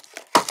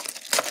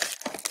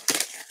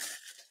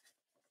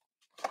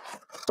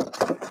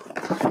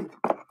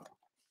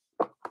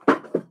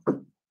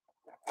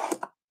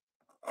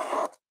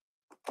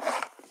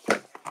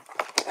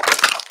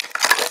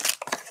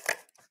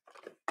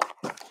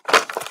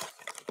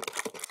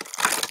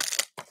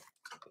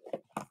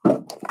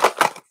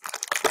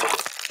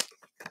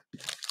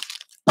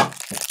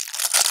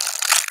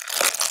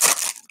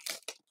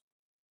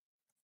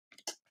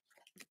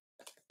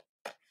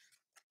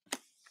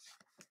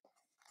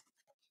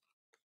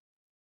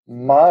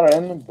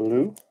 Marin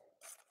blue.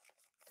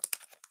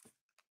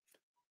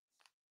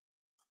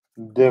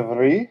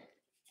 DeVry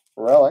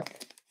relic.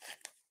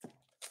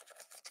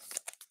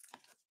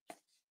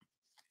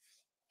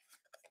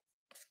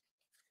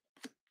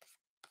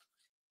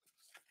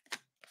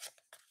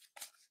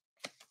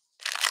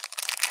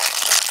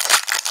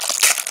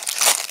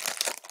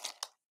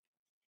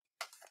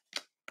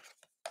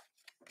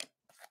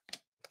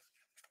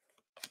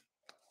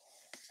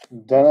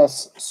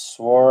 Dennis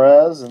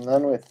Suarez, and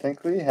then we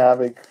think we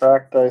have a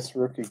cracked ice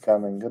rookie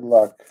coming. Good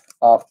luck.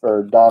 Off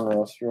for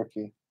Donruss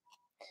rookie.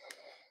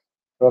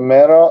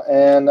 Romero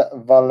and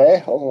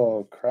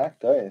Vallejo,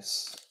 cracked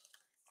ice.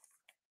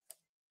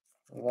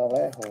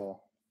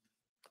 Vallejo.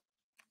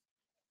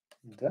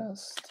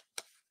 Dust.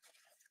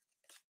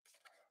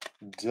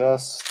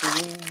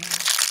 Justin.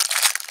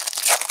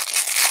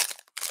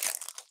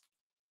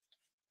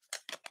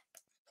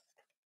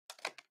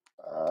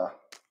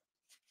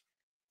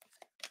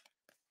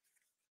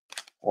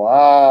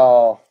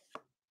 Wow.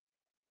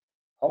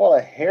 How about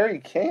a Harry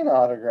Kane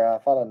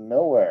autograph out of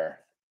nowhere?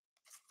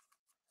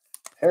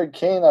 Harry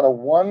Kane out of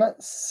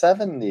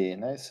 170.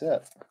 Nice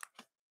hit.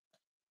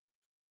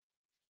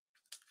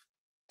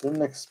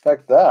 Didn't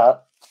expect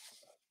that.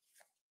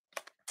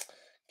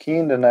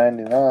 Keen to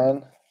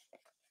 99.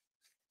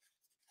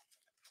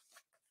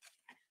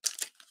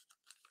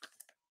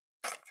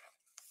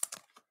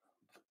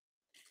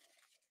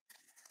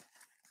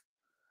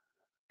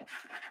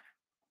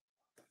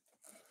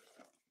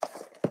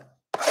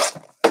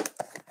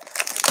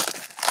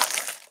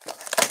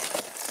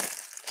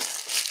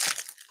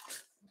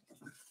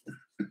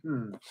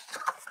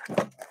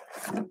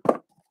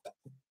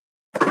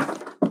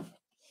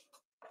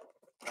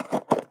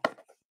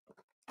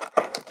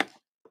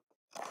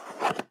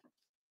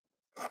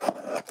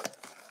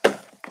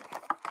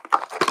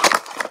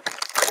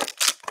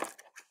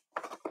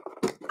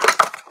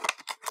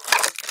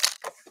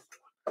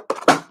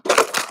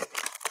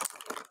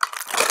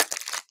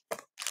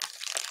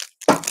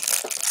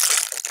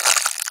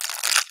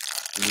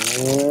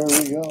 There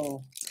we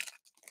go.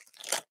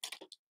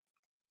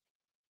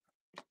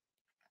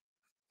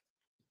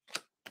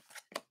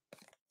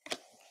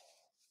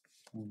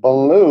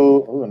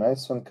 Blue. Ooh,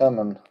 nice one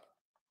coming.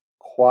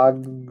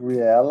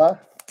 Quagriela.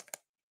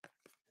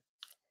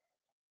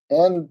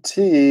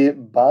 NT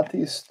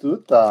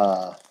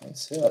Batistuta.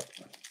 Nice hit.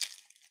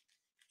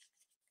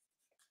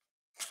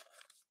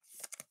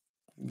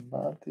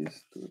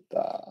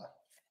 Batistuta.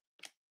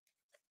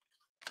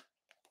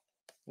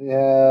 We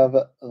have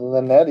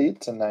Linetti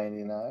to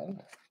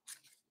 99.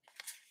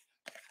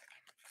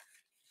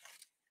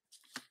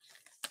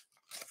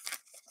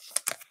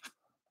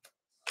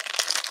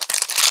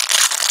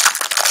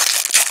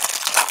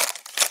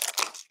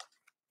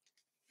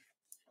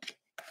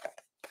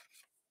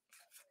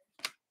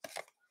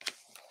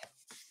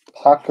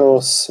 Paco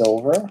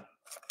Silver.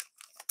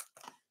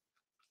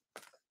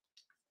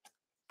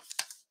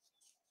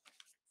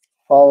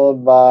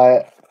 Followed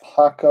by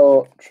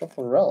Paco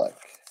Triple Relic.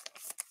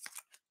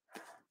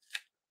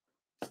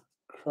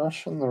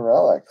 Crushing the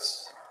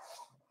relics.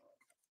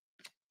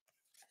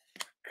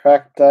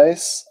 Cracked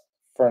Dice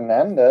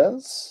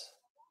Fernandez.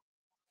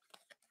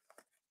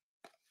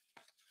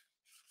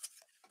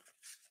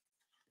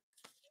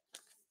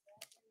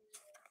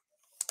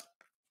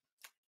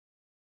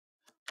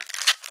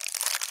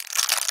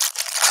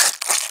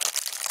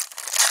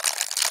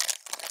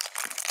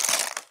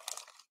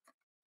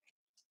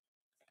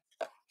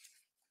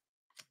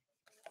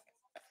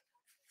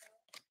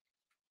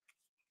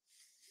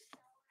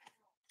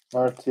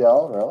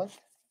 Martial Relic.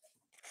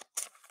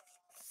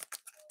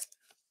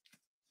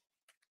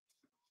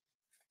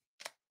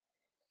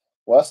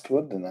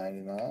 Westwood to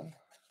 99.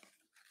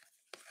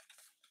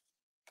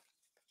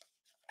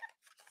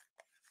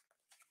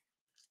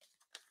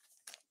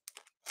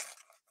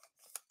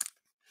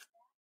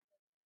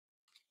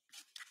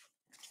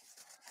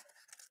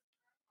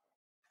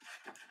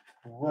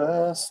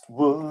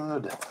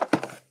 Westwood.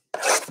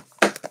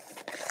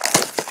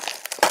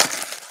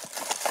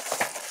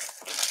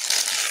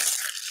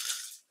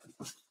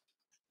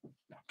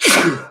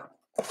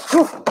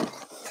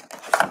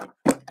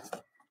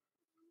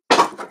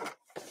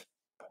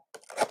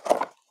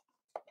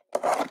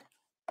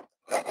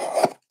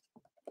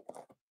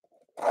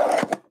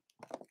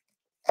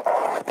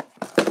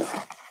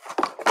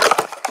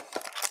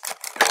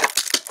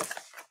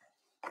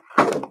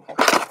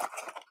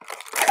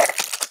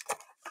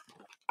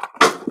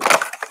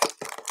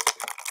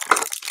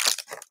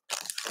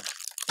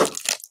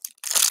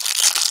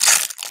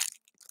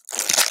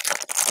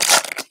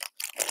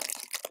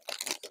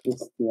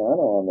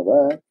 Cristiano on the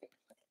back.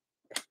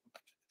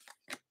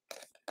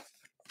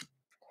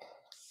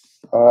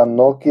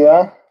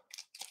 Nokia.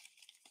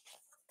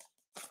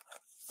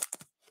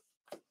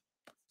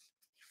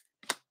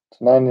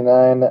 To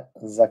 99,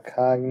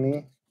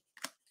 Zakagni.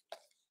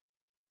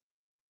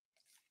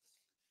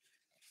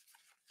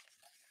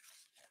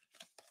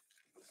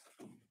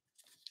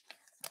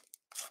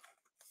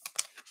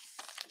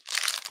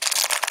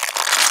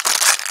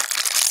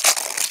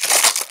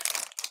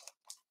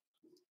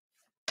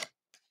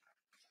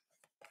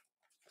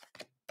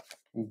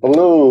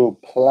 Blue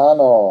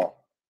Plano.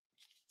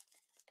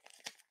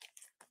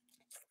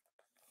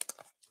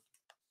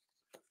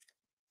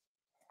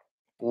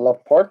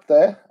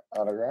 Laporte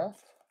autograph.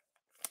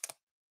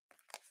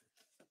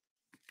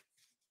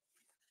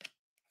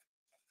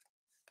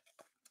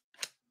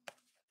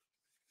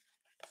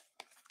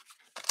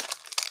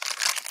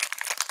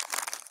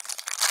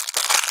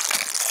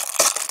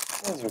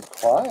 You guys are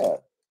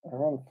quiet.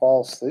 Everyone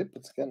falls asleep.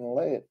 It's getting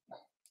late.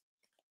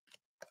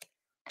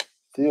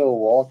 Theo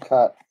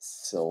Walcott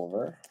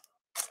Silver.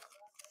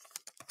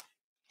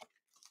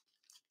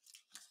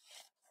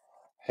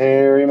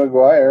 Harry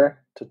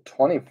Maguire to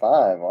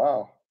 25.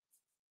 Wow.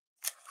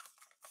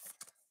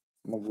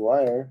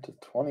 Maguire to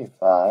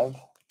 25.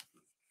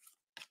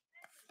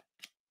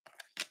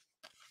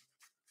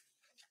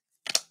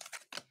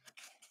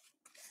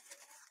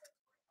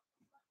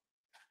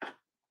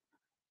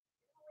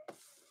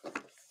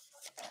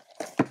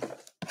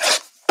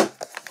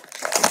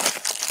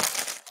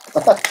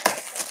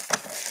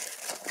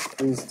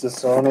 He's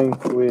disowning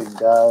Puig,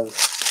 guys.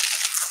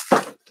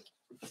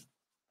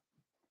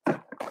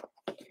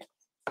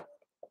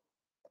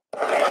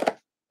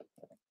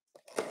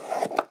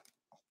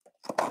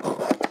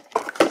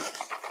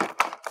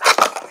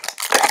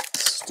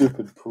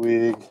 Stupid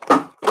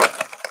Puig.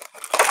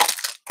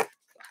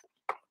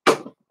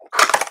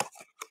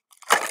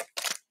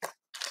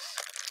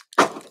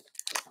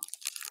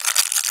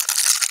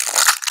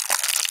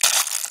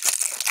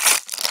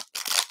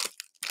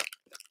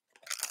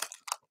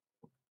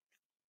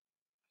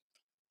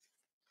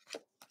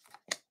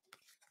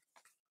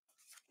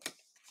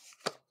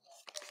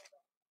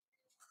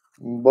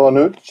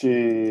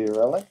 Bonucci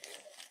relic.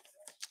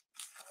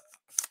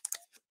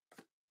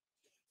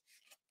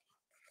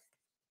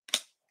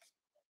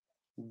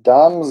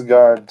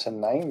 Damsgaard to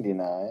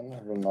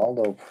 99.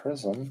 Ronaldo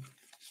Prism.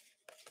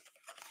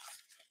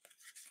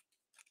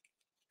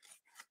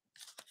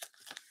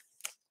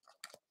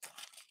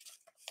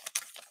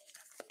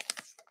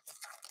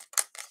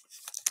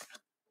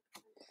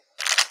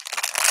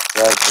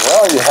 Like,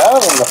 well, you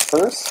have him in the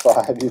first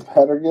 5. You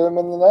better get him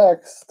in the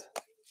next.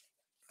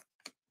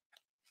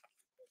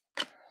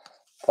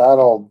 That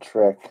old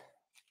trick.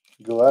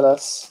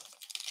 Guedes.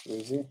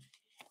 Easy.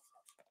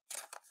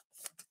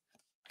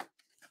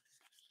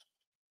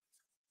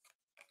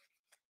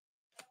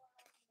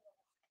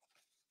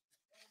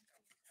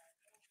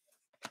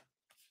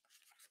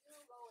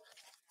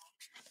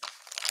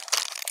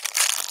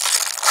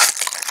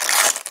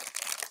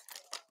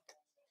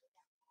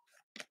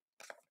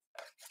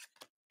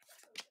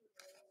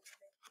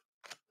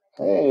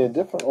 Hey, a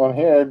different one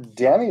here.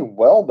 Danny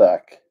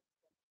Welbeck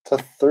to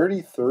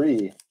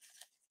 33.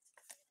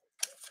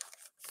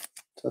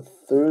 To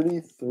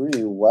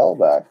 33,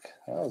 Welbeck.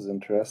 That was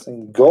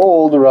interesting.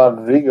 Gold,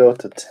 Rodrigo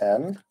to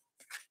 10.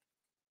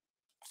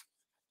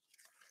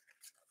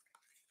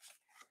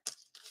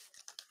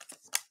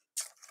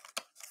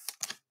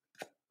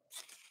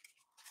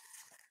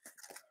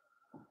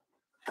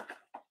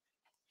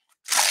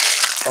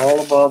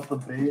 All about the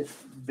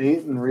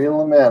bait and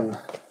reel them in.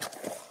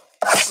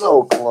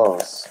 So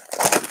close.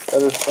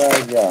 Better try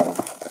again.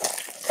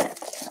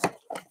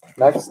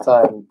 Next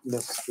time,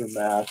 Mr.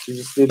 Match, you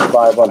just need to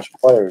buy a bunch of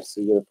players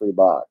so you get a free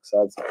box.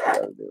 That's what you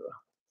gotta do.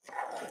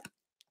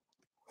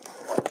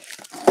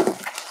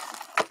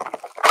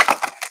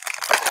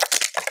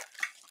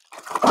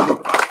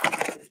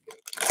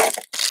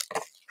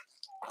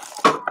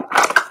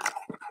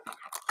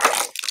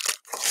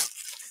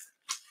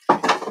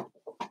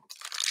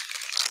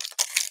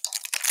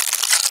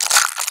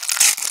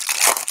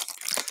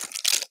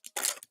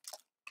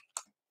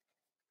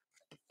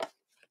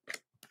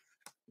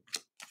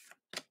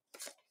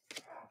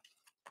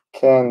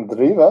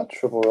 Kandriva,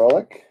 triple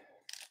relic.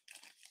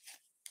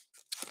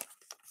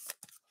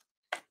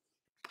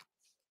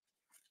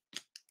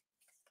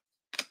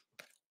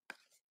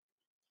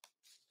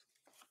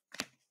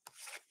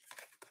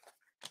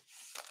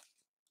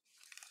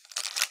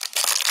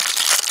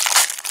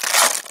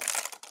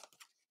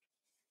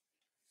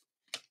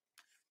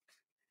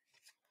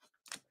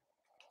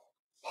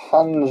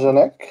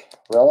 Panjanik,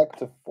 relic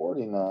to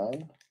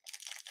 49.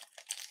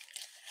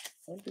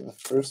 Might be the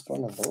first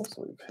one of those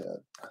we've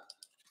hit.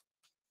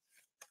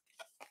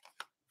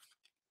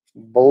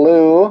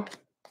 Blue,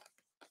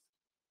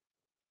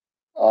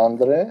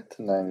 Andre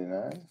to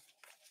 99.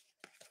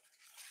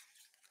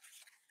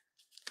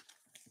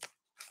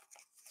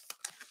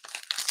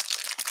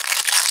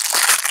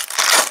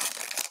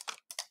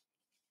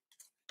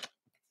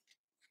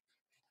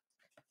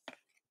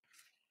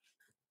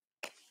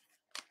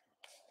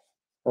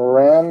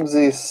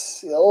 Ramsey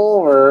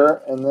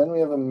silver, and then we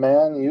have a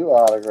Man U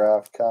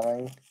autograph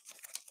coming.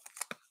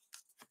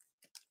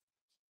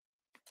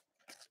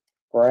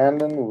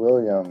 Brandon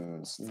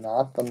Williams,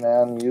 not the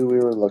Man U we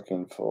were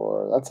looking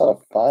for. That's out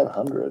of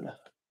 500.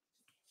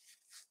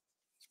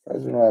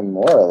 Surprised we don't have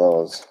more of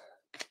those.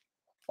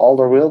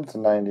 Alderweireld to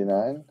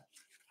 99.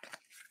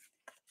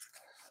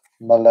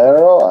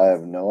 Malero, I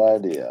have no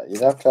idea.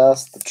 You'd have to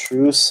ask the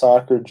true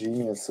soccer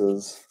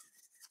geniuses.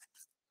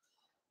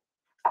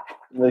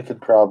 They could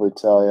probably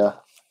tell you.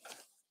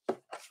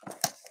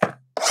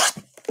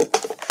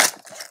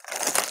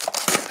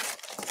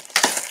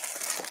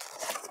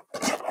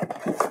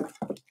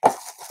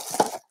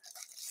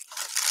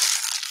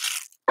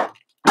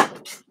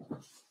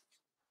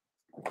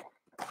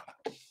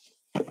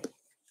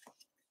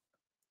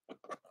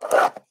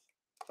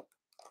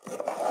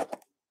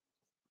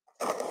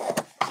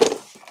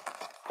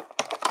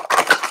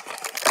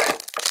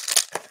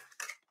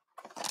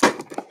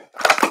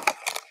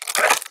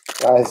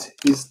 Guys,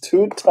 he's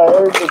too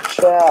tired to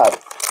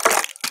chat.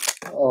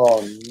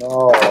 Oh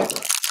no.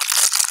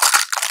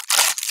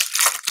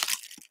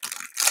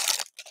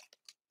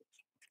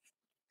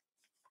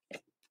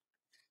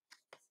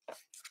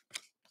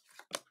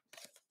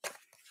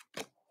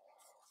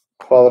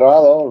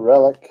 Cuadrado,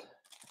 relic.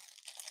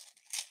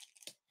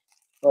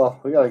 Oh,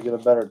 we gotta get a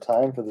better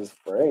time for this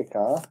break,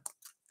 huh?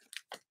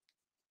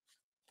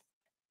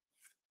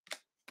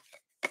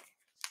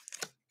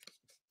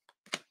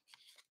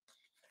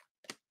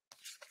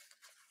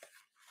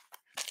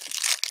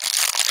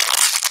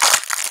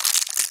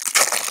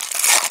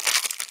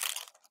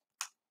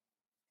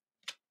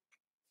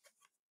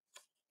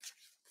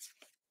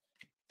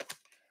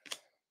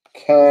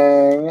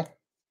 Kang,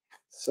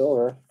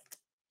 silver.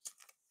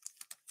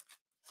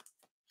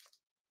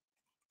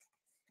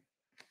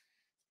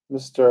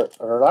 Mr.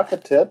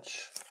 Rakitic,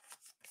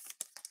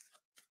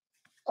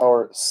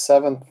 our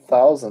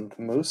 7,000th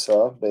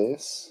Musa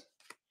base.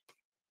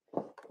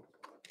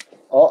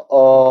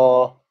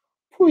 Uh-oh.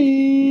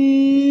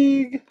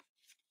 Puig.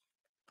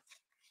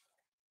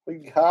 We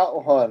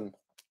got one.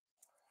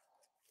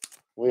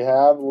 We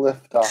have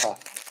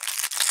liftoff.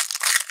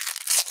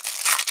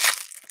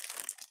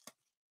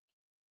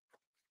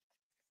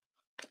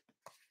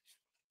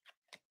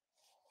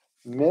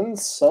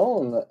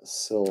 Minson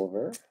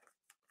silver.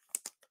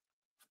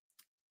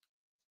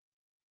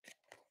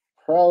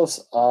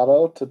 Kraus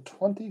auto to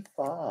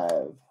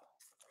 25.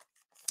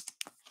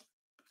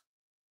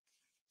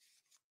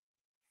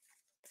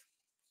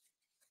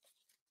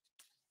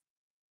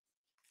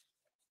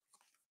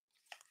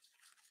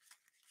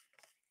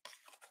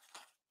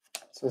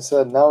 So I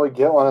said, now we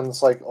get one, and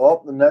it's like,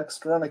 oh, the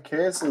next run of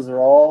cases are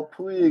all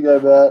Puig, I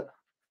bet.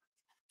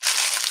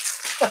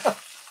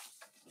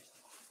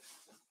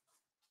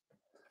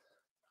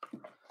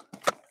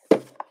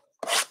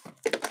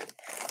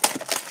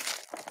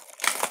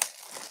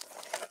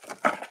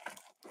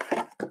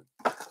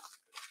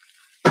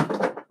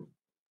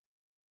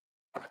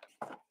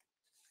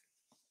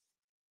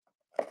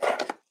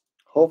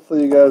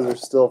 Hopefully you guys are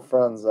still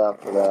friends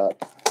after that.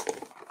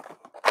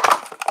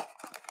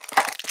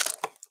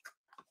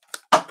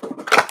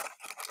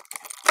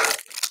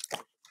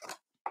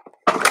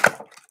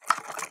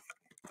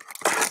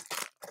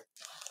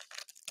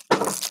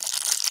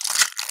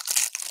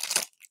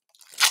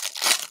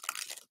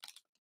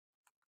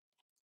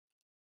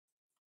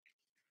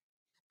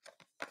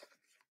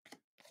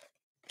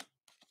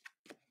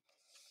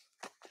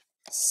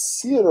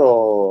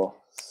 Zero.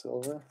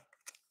 Silver.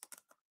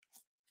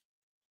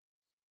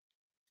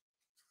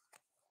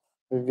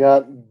 We've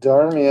got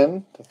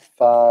Darmian to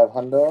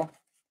 500.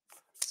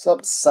 What's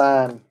up,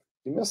 San?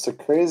 You missed a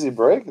crazy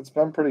break. It's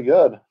been pretty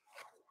good.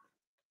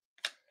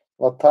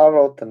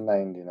 Lautaro to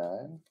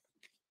 99.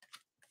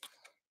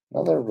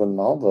 Another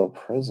Ronaldo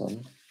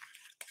Prism.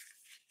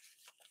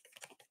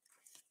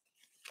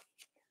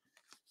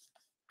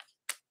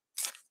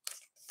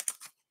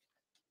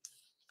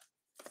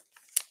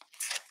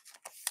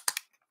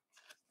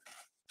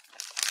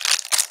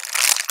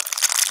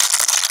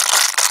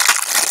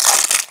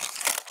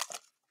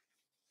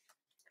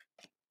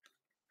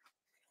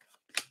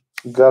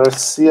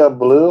 Garcia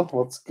Blue.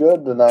 What's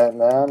good tonight,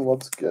 man?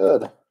 What's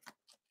good?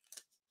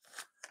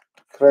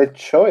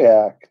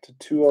 Krychowiak to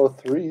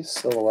 203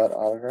 silhouette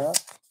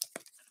autograph.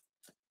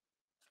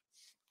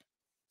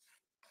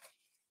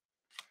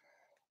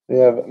 We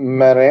have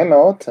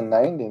Moreno to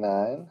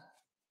 99.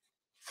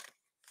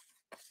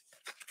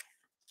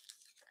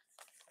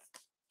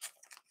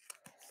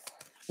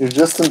 You're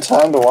just in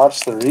time to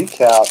watch the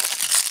recap.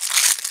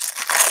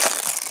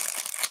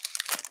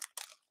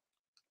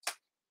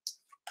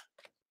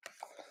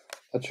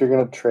 That you're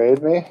gonna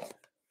trade me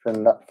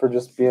for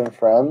just being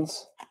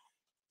friends.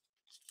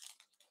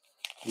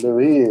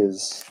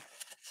 Louise.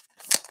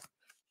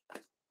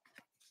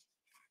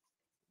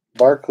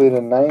 Barkley to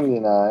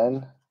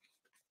 99.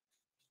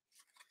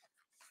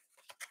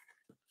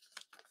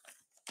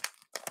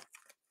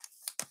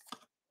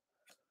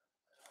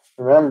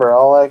 Remember,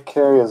 all I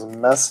carry is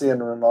Messi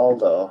and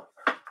Ronaldo,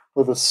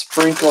 with a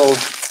sprinkle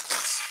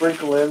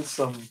in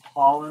some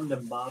Holland,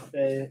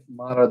 Mbappe,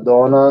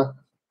 Maradona.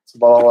 That's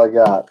about all I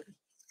got.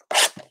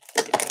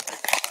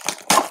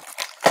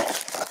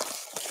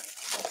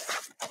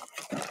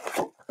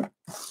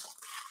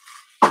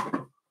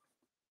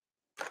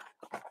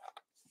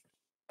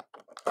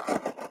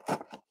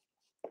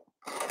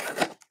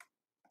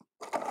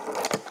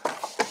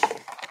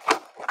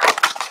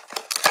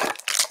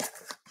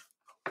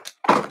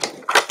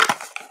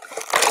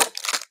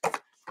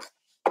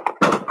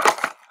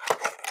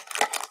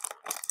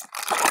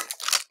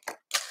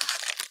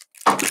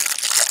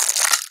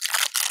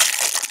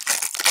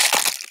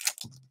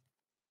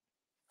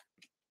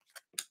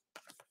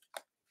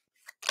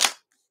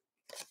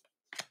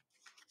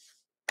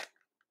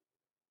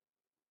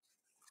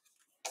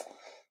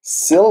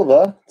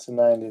 Silva to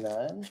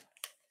 99.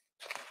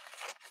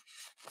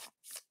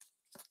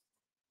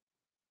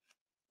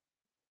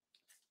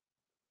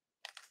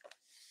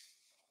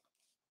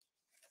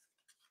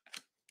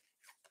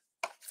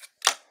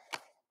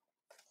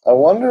 I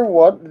wonder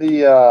what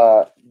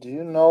the do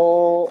you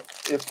know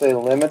if they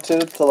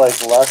limited it to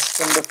like less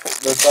than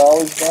that's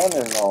always done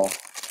or no?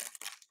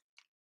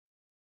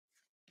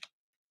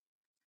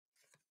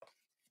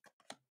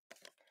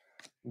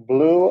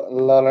 Blue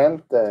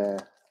Lorente.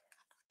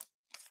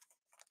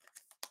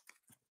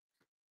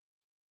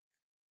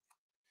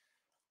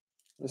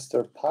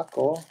 Mr.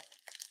 Paco.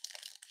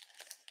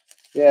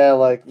 Yeah,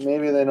 like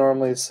maybe they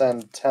normally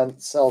sell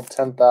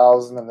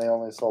 10,000 and they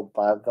only sold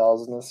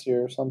 5,000 this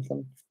year or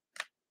something.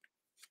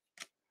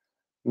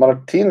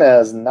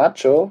 Martinez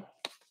Nacho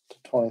to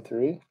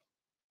 23.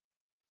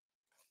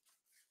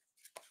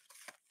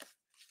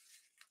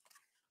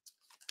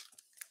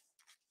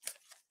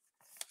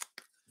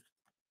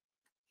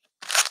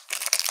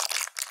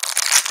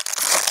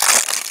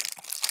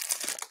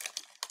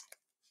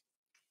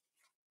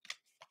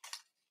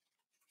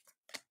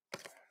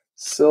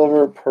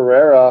 Silver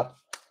Pereira.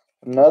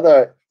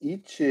 Another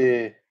Easy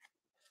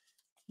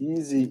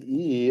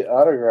E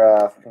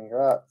autograph.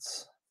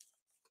 Congrats.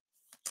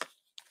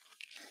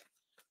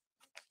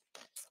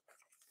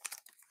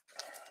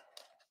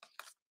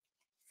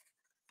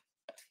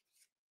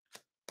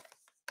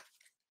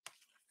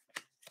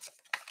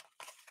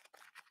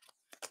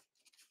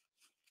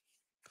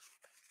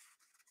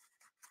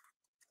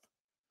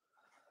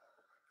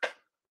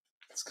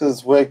 It's because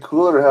it's way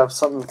cooler to have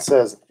something that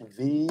says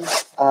VIP.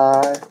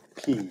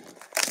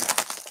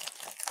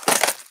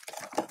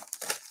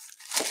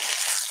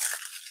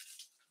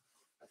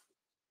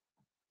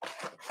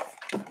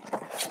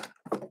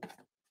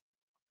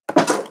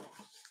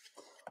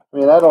 I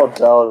mean, I don't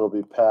doubt it'll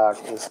be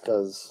packed just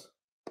because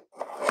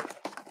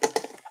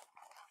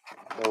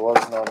there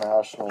was no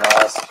national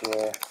last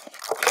year.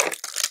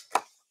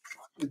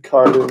 The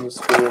card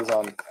industry is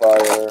on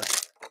fire.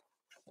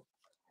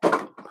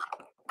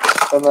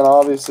 And then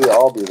obviously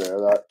I'll be there.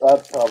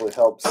 That probably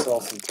helps sell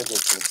some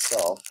tickets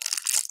itself.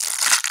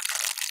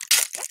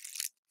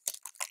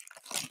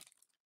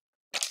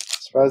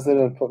 Surprised they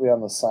didn't put me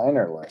on the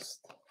signer list.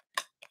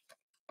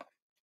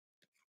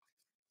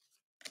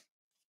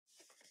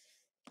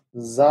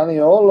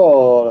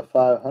 Zaniolo to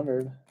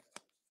 500.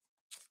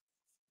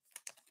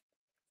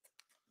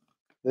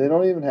 They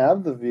don't even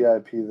have the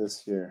VIP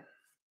this year.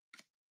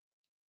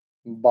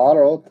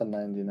 Bottle to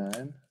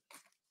 99.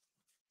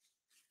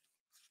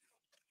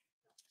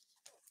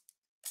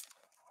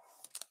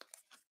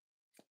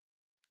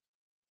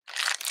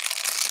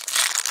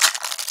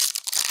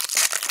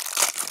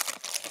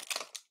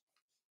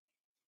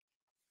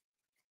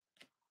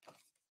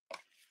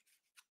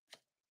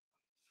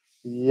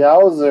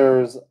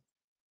 Yowzers.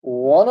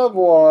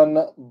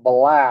 1/1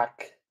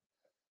 black.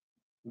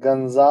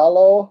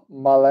 Gonzalo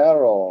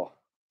Malero.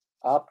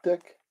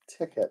 Optic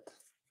ticket.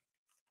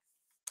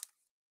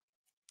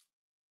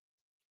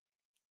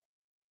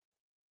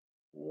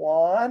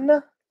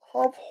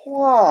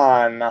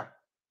 1/1.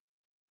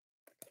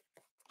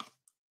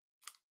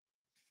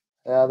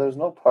 Yeah, there's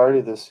no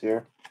party this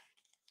year.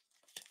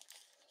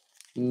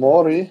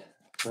 Mori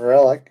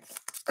relic.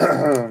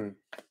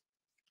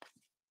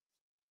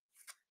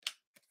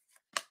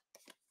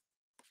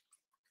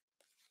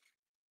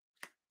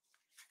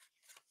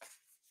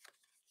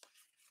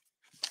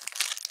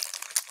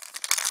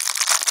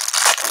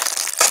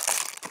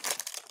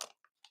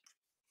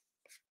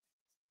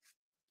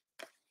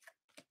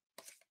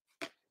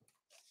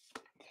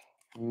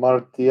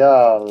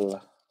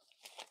 Martial.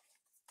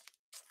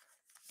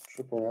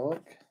 Triple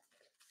relic.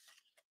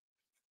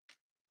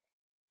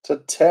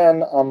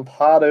 /10,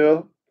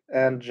 Ampadu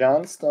and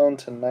Johnstone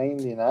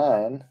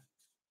 /99.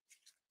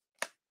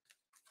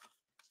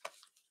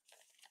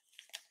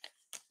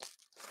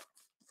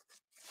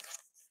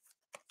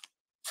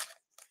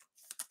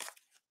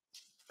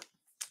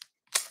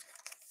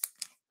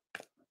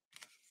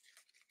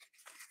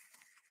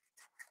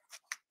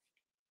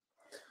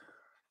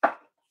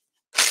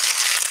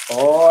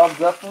 Oh, I'll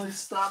definitely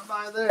stop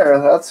by there,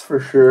 that's for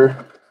sure.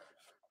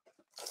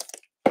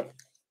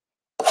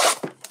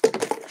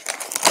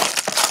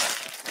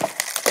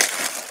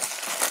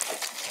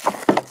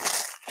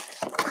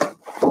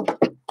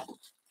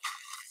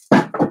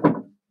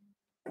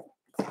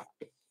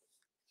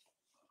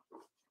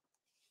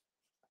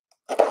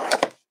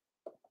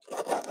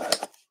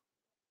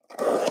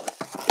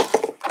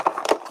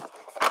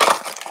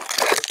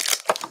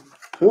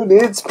 Who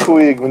needs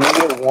Puig when you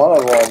get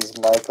 1/1s,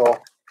 Michael?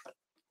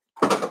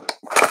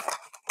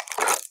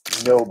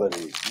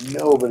 Nobody.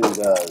 Nobody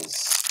does.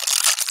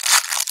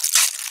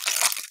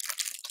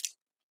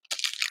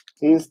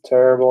 He's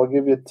terrible. I'll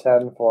give you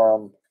 10 for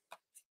him.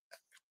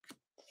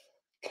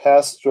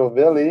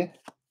 Castrovilli.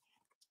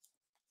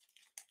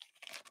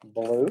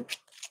 Blue.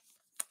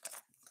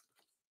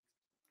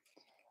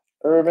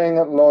 Irving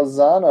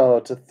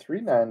Lozano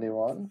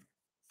 /391.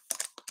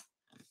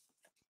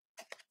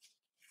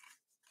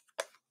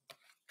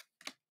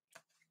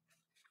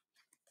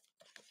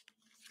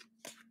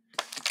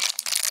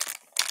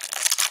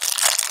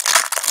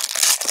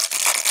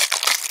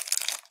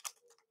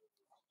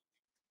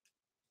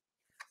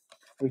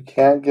 We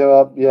can't give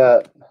up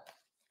yet.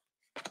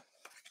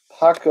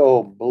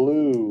 Paco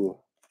blue.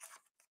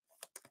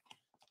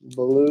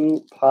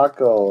 Blue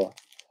Paco.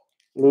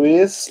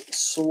 Luis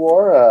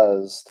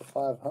Suarez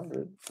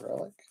 /500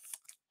 relic.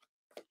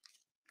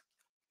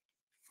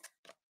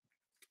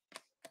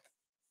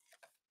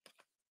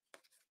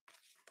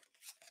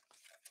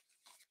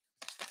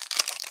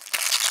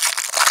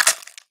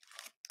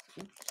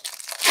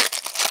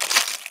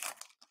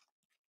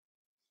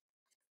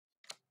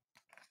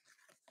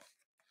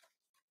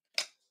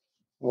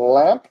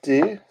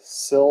 Lamptey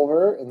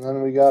silver, and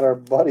then we got our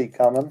buddy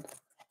coming.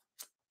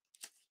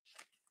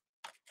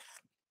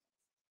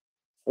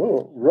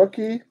 Oh,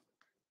 rookie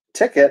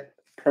ticket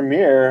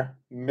premier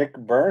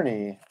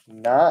McBurney,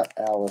 not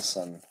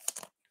Allison.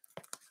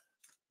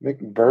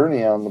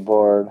 McBurney on the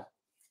board.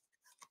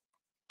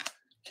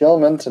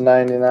 Killman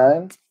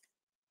 /99.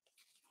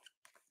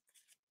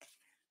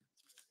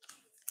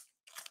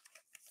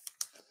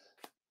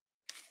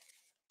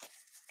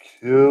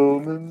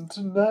 Killman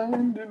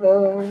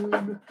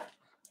 /99.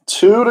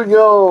 2 to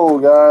go,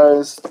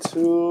 guys.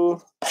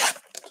 2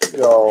 to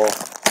go.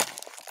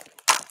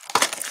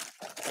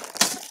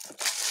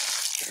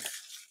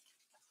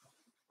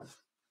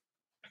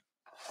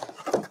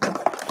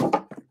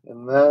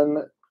 And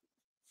then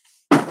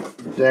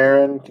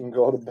Darren can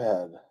go to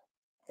bed.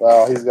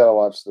 Well, he's got to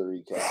watch the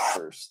recap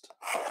first.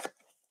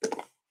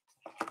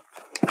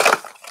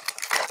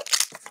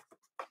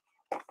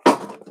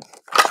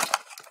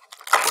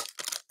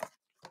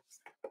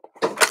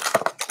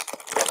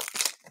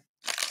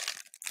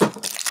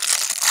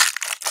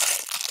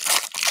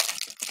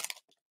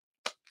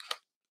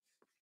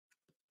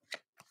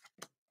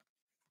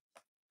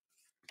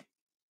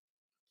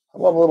 How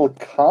about a little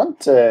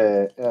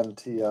Conte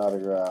NT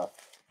autograph?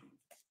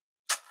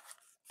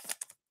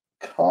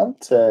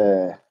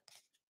 Conte.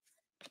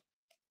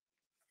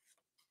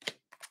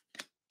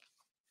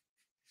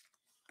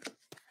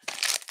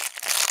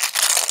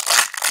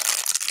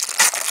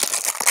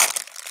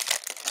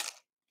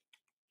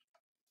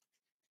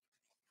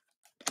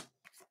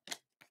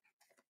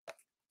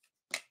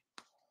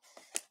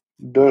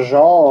 De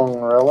Jong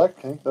relic.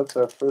 I think that's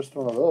our first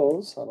one of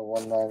those out of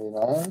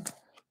 199.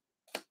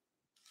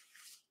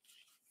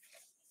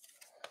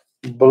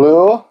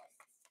 Blue.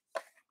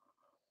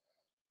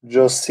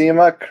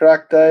 Josima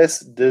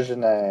Crackdice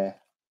Dijonay.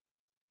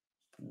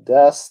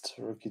 Dest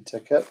rookie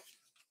ticket.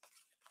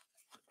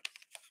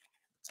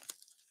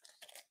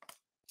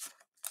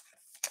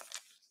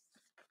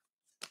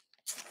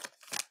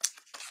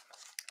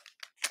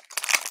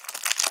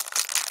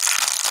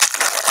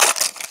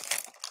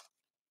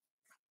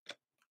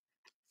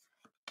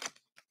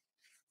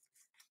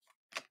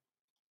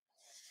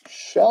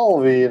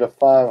 Shelby to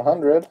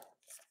 500.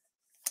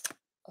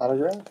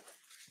 Autograph.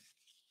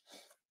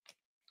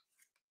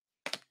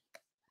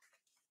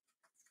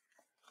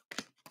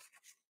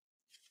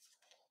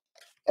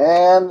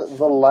 And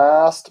the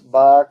last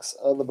box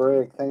of the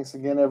break. Thanks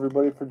again,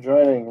 everybody, for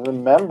joining.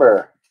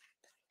 Remember,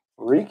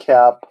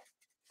 recap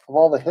of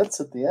all the hits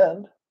at the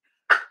end.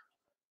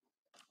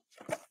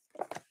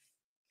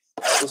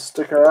 So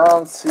stick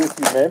around, see if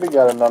you maybe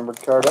got a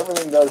numbered card.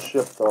 Everything does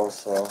ship, though,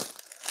 so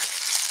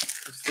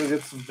you still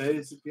get some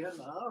base again.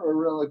 Or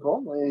relic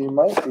only. You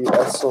might be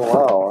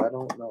SOL. I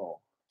don't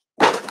know.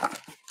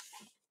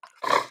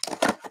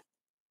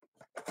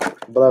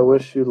 But I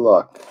wish you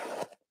luck.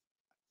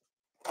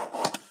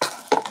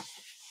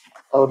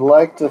 I would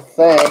like to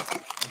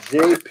thank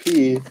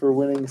JP for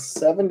winning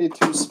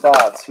 72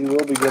 spots. He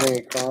will be getting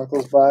a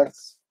Chronicles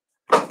box.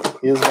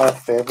 He is my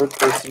favorite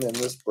person in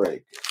this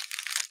break.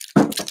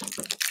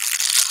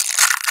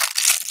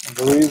 I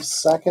believe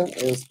second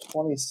is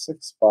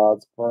 26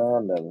 spots,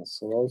 Brandon.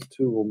 So those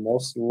two will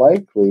most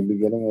likely be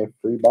getting a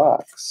free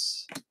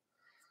box.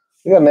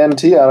 We got an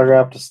NT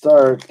autograph to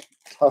start.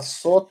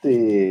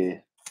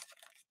 Tassotti.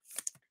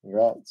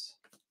 Congrats.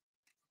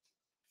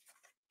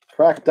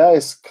 Cracked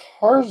Dice,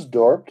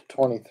 Karsdorp to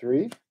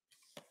 23.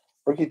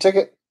 Rookie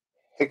ticket,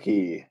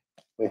 Hickey.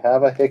 We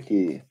have a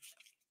Hickey.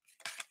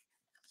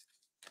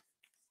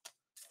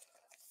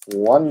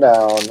 1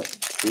 down,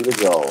 2 to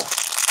go.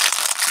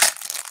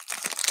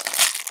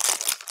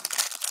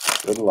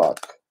 Good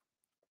luck.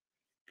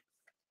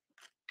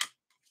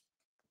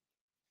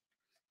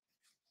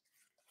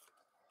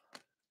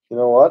 You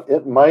know what?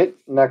 It might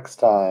next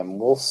time.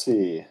 We'll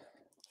see.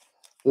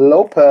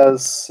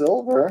 Lopez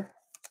Silver.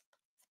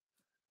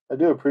 I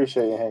do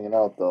appreciate you hanging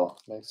out, though.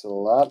 Makes it a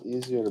lot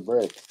easier to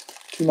break.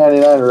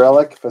 $2.99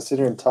 relic. If I sit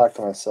here and talk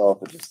to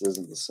myself, it just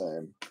isn't the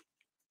same.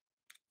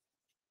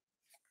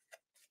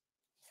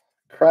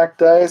 Cracked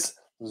Dice,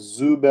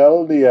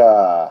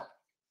 Zubeldia.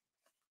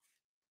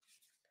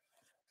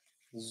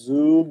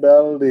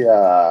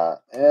 Zubeldia.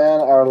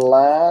 And our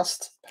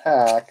last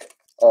pack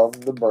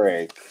of the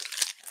break.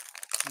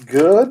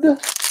 Good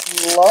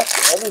luck,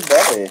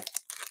 everybody.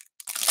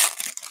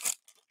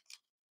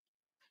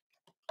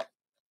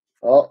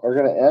 Well, we're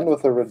going to end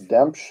with a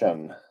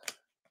redemption.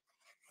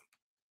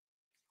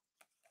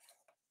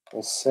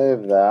 We'll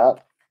save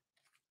that.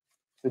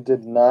 We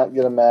did not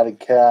get a Matty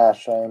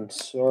Cash. I am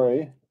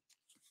sorry.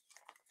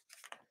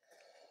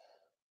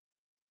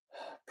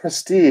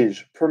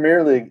 Prestige,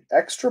 Premier League,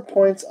 Extra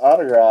Points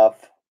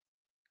autograph,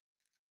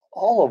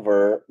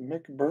 Oliver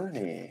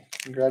McBurney.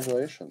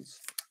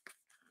 Congratulations.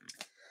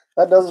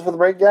 That does it for the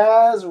break,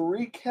 guys.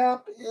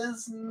 Recap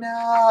is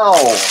now.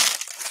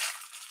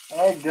 All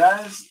right,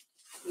 guys.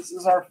 This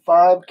is our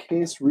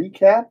 5-case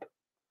recap.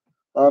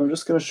 I'm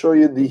just going to show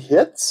you the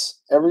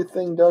hits.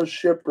 Everything does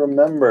ship,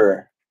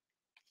 remember.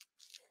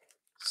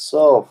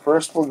 So,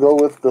 first we'll go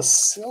with the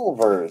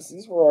silvers.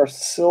 These were our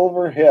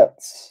silver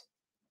hits.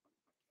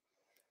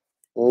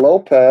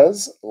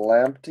 Lopez,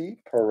 Lamptey,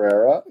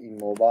 Pereira,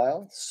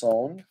 Immobile,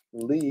 Son,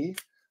 Lee,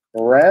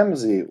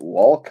 Ramsey,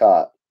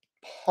 Walcott,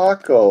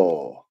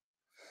 Paco,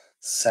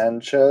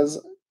 Sanchez,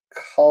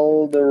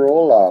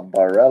 Calderola,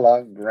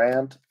 Barella,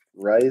 Grant,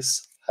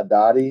 Rice,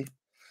 Haddadi,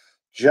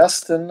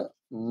 Justin,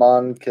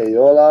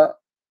 Moncayola,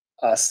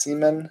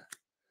 Asiman,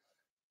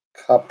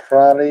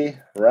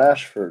 Caprari,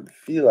 Rashford,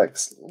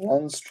 Felix,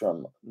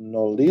 Lundstrom,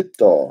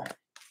 Nolito,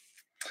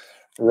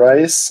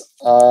 Rice,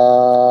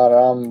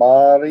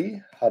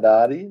 Arambari,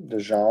 Haddadi, De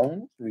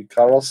Jong,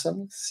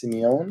 Ricarlson,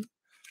 Simeone,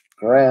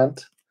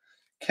 Grant,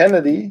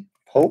 Kennedy,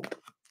 Pope,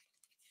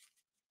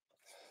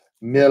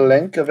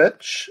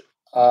 Milenkovic,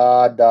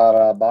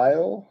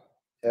 Adarabayo,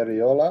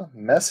 Ariola,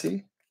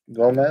 Messi,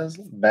 Gomez,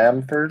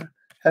 Bamford,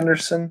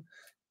 Henderson,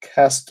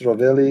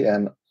 Castrovilli,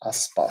 and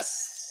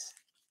Aspas.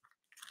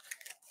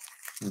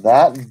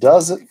 That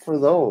does it for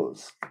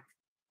those.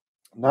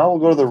 Now we'll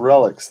go to the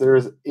relics.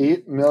 There's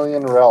 8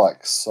 million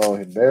relics,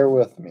 so bear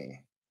with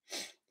me.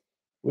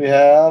 We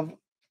have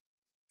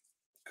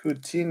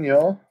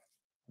Coutinho,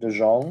 De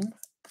Jong,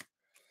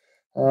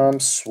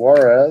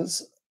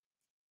 Suarez,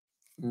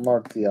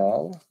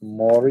 Martial,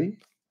 Mori,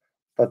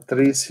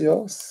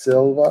 Patricio,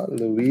 Silva,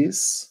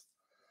 Luis,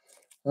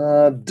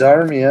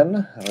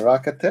 Darmian,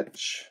 Rakitic,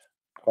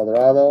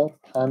 Cuadrado,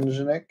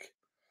 Panjnik,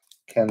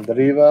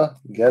 Kandriva,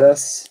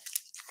 Geddes,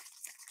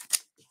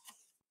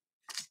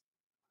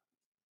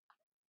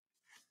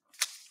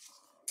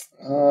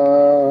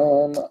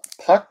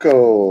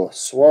 Paco,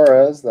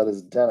 Suarez, that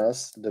is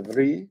Dennis, De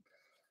Vries,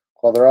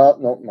 Cuadrado,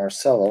 no,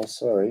 Marcelo,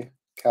 sorry,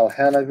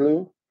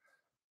 Calhanoglu,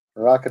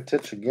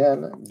 Rakitic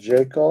again,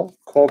 Jaco,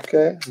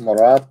 Koke,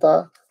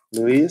 Morata,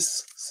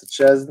 Luis,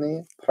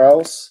 Szczesny,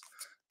 Praus,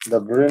 De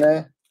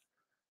Bruyne,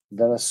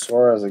 Dennis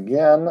Suarez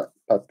again,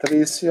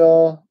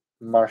 Patricio,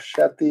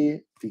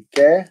 Marchetti,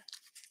 Piqué,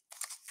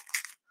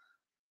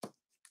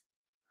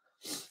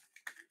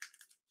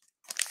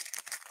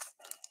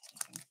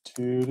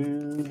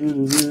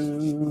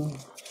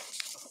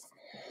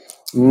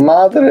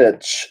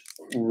 Modric,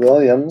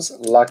 Williams,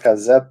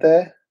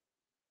 Lacazette,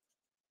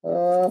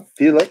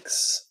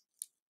 Felix,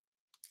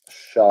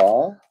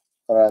 Shaw,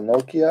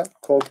 Ranocchia,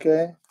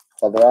 Koke,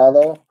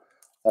 Cuadrado,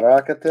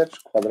 Rakitic,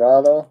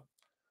 Cuadrado,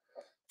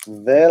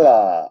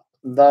 Vela,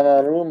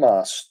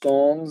 Donnarumma,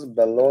 Stones,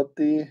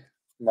 Belotti,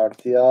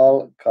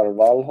 Martial,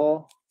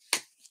 Carvalho,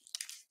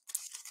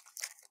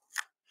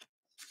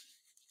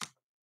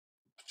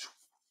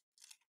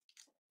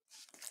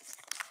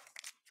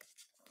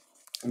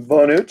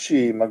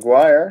 Bonucci,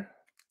 Maguire,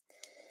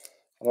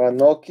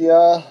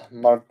 Ranocchia,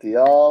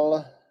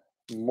 Martial,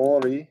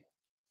 Mori,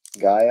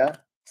 Gaia,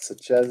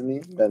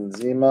 Szczesny,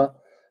 Benzema,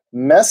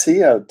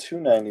 Messi at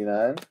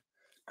 $2.99,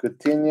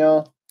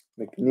 Coutinho,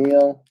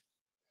 McNeil,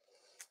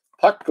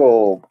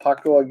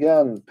 Paco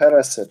again,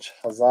 Perisic,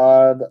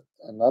 Hazard,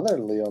 another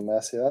Leo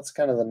Messi. That's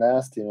kind of the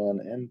nasty one.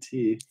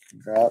 NT,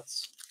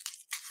 congrats.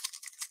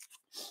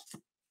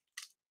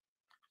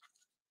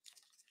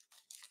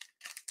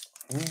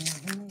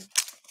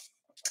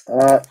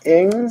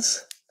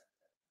 Ings,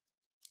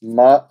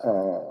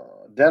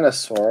 Dennis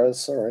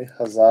Suarez,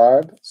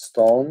 Hazard,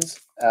 Stones,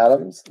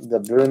 Adams, De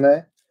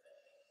Bruyne,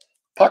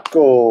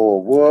 Paco,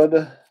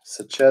 Wood,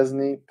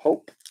 Szczesny,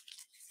 Pope.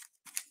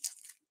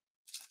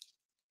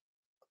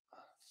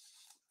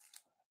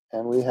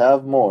 And we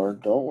have more,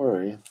 don't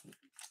worry.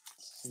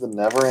 This is the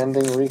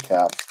never-ending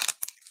recap.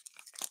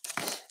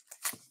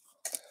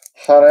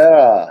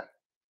 Herrera,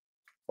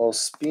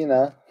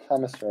 Ospina,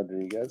 James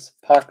Rodriguez,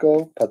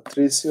 Paco,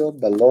 Patricio,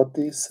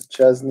 Belotti,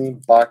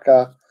 Szczesny,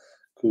 Baca,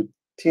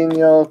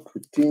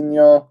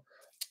 Coutinho,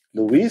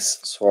 Luis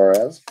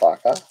Suarez,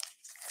 Baca.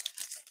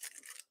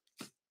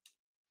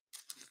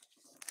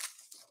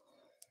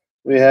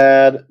 We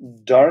had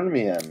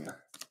Darmian,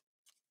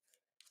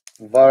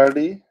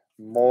 Vardy,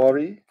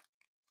 Mori,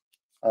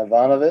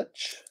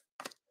 Ivanovic,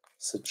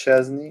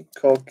 Szczesny,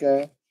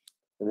 Koke,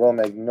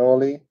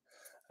 Romagnoli,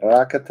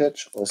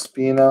 Rakitic,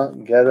 Ospina,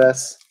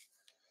 Guedes,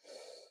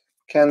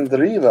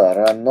 Candriva,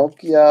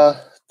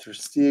 Ranocchia, Ter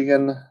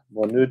Stegen,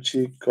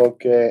 Bonucci,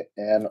 Koke,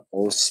 and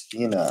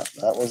Ospina.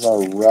 That was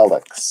our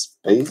relics.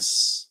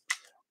 Base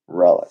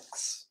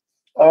relics.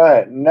 All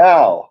right,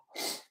 now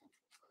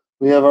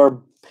we have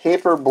our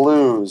paper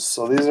blues.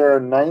 So these are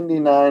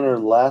 99 or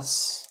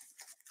less.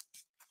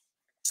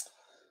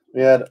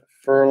 We had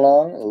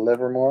Furlong,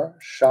 Livermore,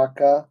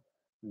 Shaka,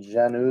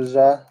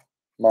 Januza,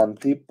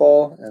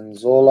 Montipo,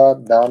 Enzola,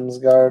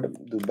 Damsgaard,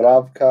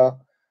 Dubravka,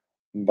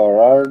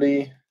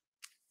 Berardi,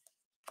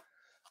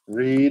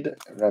 Reed,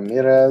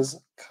 Ramirez,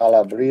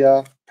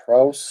 Calabria,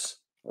 Prouse,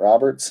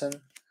 Robertson,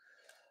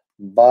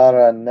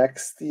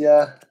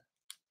 Baranextia,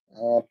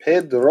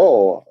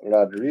 Pedro,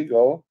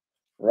 Rodrigo,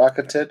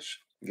 Rakitic,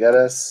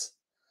 Guedes,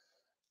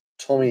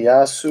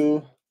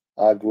 Tomiyasu,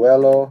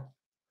 Aguelo,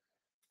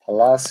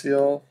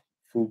 Palacio,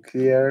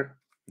 Fouquier,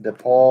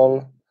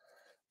 DePaul,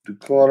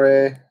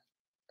 Ducore,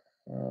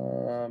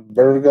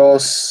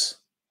 Burgos,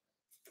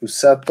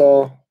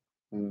 Pusetto,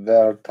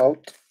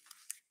 Vertout,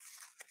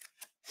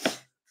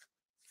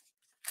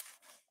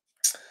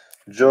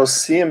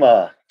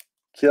 Josima,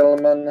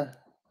 Kilman,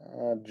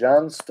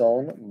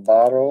 Johnstone,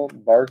 Barrow,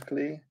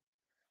 Barkley,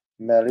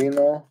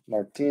 Merino,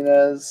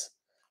 Martinez,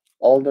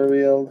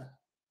 Alderweireld,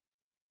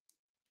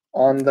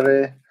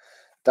 Andre,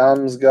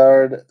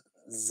 Damsgaard,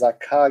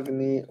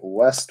 Zakagni,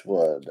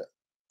 Westwood,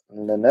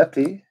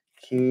 Linetti,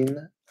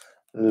 Keane,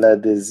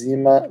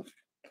 Ledesma,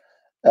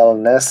 El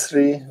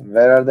Nesri,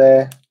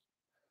 Verde,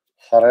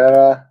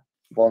 Herrera,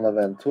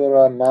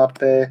 Bonaventura,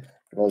 Mape,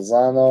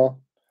 Lozano,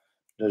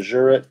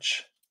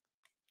 Juric,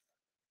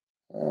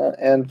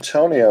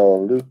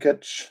 Antonio,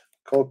 Lukic,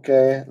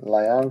 Koke,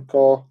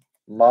 Lyanco,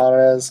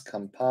 Mares,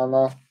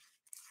 Campana,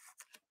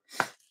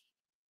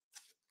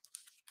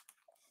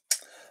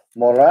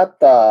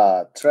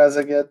 Morata,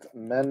 Trezeguet,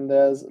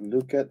 Mendez,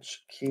 Lukic,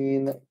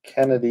 Keane,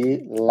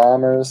 Kennedy,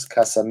 Lammers,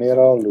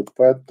 Casemiro,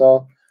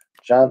 Luperto,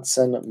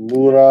 Johnson,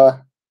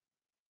 Mura,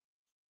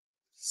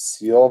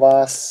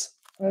 Siovas,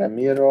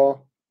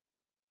 Ramiro,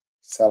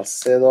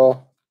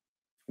 Salcedo,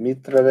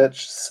 Mitrovic,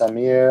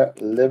 Samir,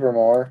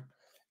 Livermore,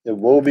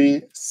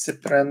 Iwobi,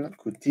 Ciprin,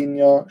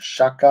 Coutinho,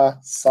 Shaka,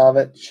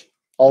 Savic,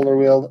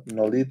 Alderweireld,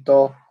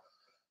 Nolito,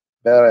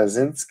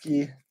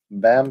 Berezinski,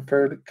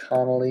 Bamford,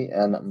 Connolly,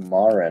 and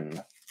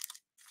Marin.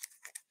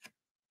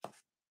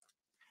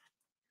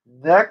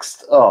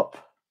 Next up,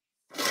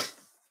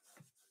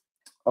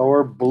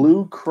 our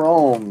blue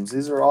chromes.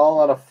 These are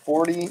all out of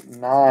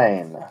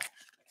 49.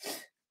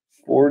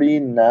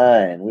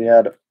 49. We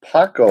had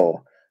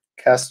Paco,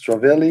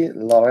 Castrovilli,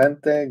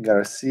 Lorente,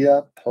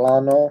 Garcia,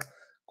 Plano,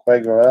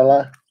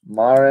 Quagliarella,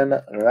 Marin,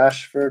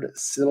 Rashford,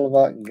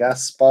 Silva,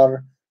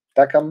 Gaspar,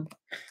 Beckham,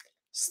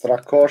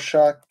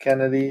 Strakosha,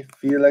 Kennedy,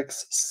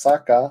 Felix,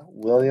 Saka,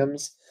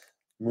 Williams,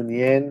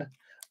 Munien,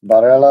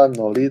 Barella,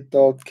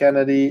 Nolito,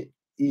 Kennedy,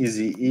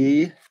 Easy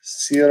E,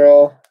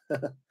 Ciro,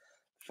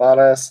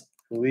 Fares,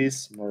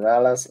 Luis,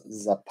 Morales,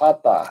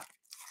 Zapata.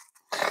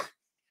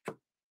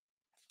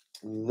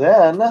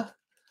 Then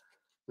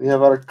we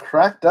have our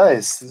cracked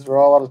ice. These are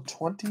all out of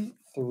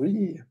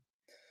 23.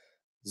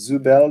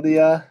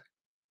 Zubeldia,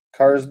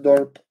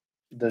 Karsdorp,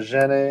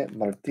 Dejene,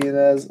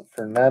 Martinez,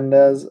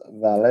 Fernandez,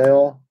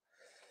 Valeo,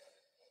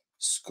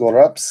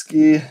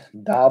 Skorupski,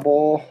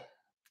 Dabo,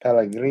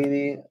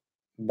 Pellegrini,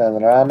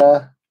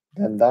 Benrama,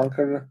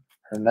 Dendoncker,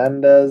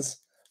 Hernandez,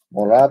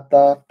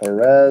 Morata,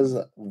 Perez,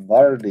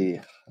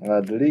 Vardy,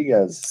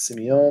 Rodriguez,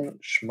 Simeon,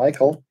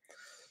 Schmeichel,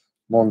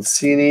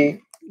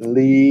 Monsini,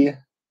 Lee,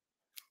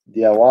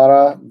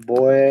 Diawara,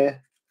 Boye,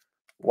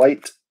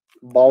 White,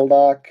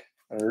 Baldock,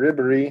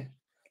 Ribery,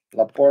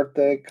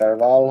 Laporte,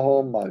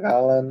 Carvalho,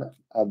 Magallan,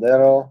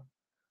 Adero,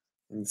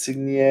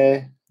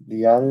 Insigne,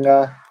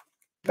 Dianga,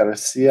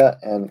 Garcia,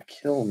 and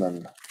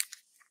Kilman.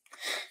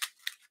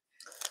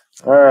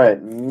 All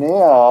right,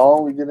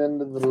 now we get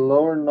into the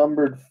lower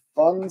numbered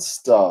fun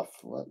stuff.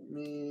 Let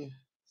me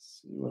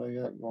see what I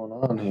got going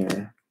on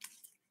here.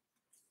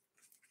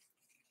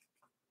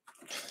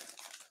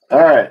 All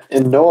right,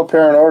 in no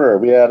apparent order,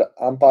 we had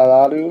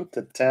Ampaladu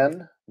to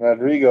 10,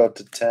 Rodrigo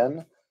to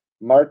 10,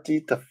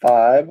 Marti to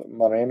 5,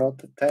 Moreno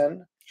to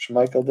 10,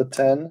 Schmeichel to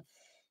 10,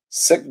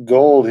 sick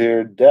gold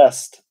here,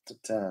 Dest to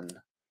 10.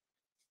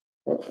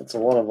 Well, it's a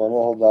one of one.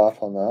 We'll hold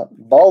off on that.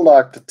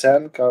 Baldock to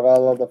 10,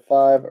 Carvalho to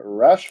 5,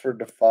 Rashford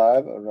to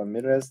 5,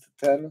 Ramirez to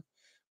 10,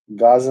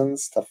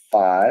 Gozens to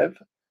 5,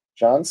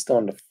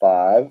 Johnstone to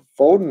 5,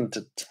 Foden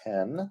to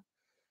 10,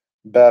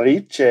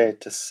 Bariche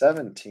to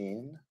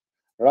 17,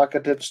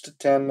 Rakitic to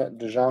 10,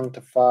 De Jong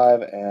to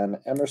 5, and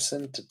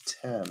Emerson to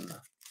 10.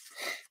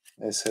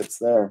 Nice hits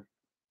there.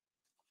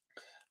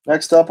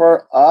 Next up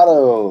are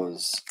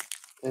autos.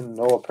 In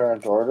no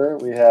apparent order,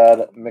 we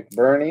had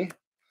McBurney,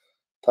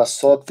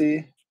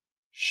 Tassotti,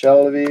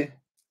 Shelby,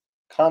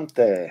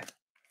 Conte,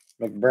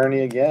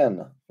 McBurney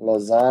again,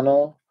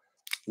 Lozano,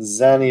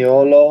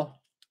 Zaniolo,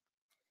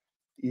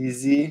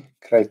 Easy,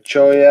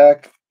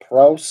 Krejcioyak,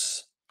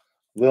 Prowse,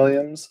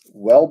 Williams,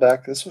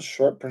 Welbeck. This was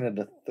short printed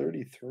to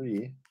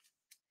 33.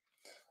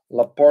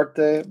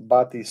 Laporte,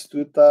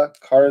 Batistuta,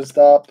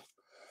 Karsdorp,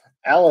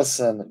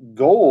 Allison,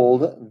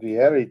 Gold,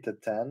 Vieri to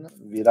 10,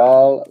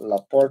 Vidal,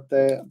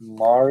 Laporte,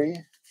 Mari.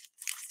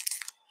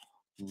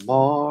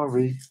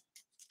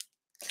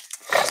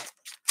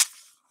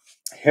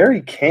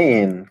 Harry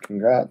Kane,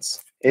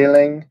 congrats.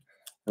 Ailing,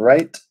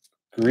 Wright,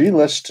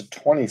 Grealish to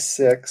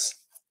 26,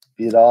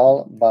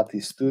 Vidal,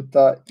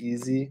 Batistuta,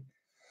 Easy.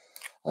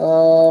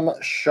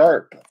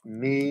 Sharp,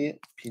 me,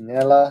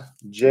 Pinella,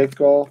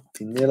 Jaco,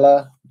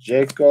 Pinilla,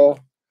 Jaco,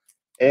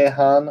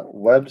 Ehan,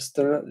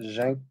 Webster,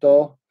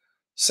 Jenkto.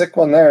 Sick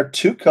one there.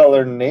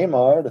 Two-color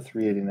Neymar to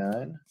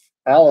 389.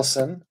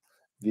 Allison,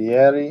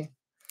 Vieri,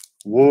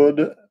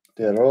 Wood,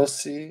 De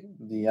Rossi,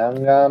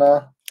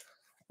 Diangana,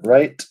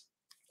 Wright,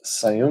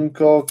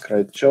 Sayunko,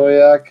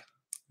 Krejcioyak,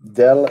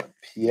 Del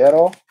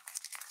Piero.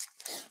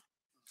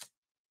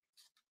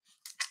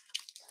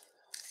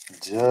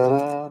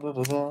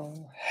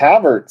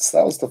 Havertz,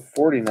 that was the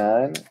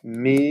 49.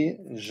 Me,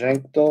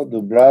 Jenkto,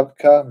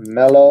 Dubravka,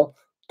 Mello,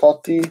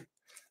 Totti,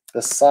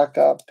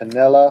 Bisaka,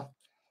 Pinella,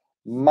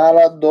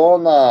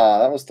 Maradona,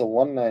 that was the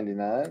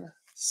 199.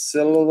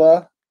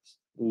 Silva,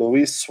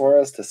 Luis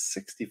Suarez to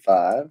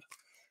 65.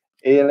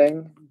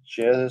 Ailing,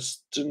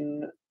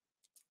 Justin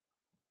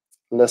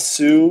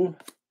Lassou,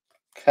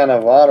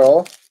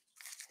 Cannavaro.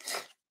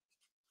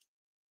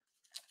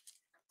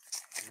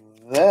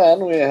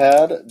 Then we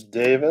had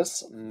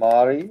Davis,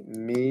 Mari,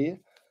 me,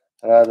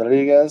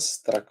 Rodriguez,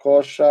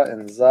 Strakosha,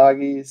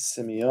 Inzaghi,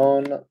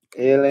 Simeone,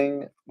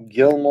 Ailing,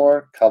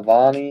 Gilmore,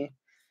 Cavani.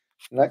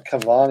 And that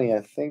Cavani,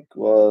 I think,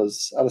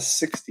 was out of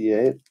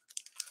 68.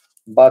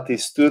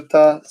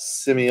 Batistuta,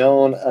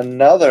 Simeone,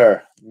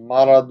 another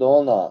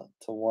Maradona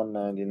to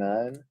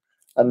 199.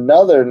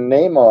 Another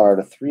Neymar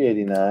to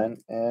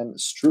 389. And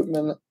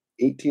Strootman,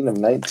 18 of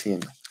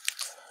 19.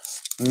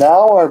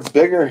 Now our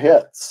bigger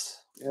hits.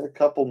 We had a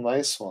couple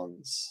nice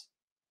ones.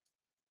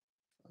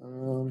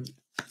 We'll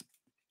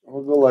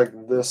go like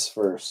this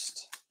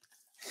first.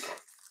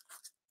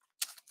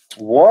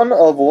 1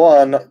 of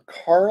 1,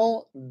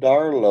 Carl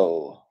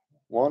Darlow.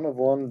 1 of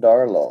 1,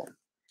 Darlow.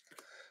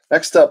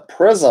 Next up,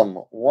 Prism.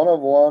 1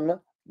 of 1,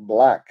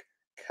 Black,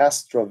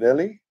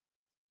 Castrovilli.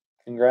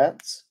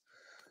 Congrats.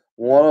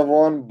 1 of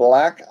 1,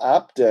 Black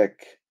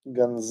Optic,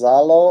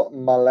 Gonzalo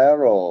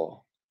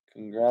Malero.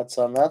 Congrats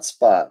on that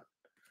spot.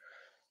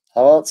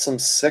 How about some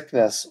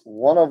sickness?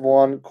 1 of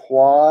 1,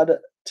 Quad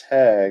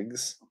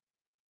Tags,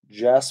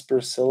 Jasper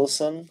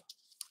Sillison.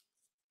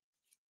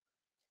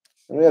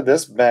 We have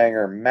this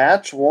banger.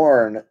 Match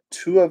worn,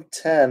 2 of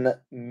 10,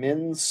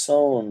 Min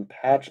Son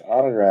patch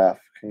autograph.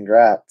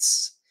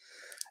 Congrats.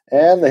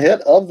 And the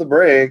hit of the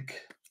break,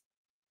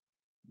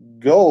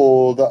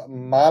 gold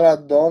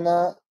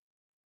Maradona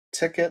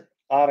ticket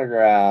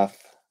autograph.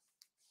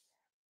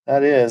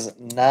 That is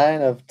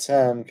 9 of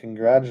 10.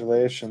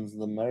 Congratulations.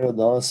 The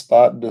Maradona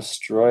spot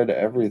destroyed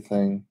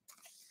everything.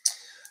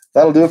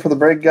 That'll do it for the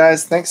break,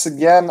 guys. Thanks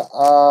again.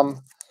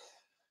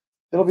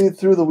 It'll be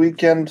through the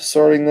weekend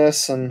sorting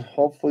this and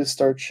hopefully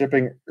start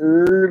shipping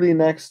early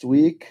next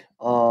week.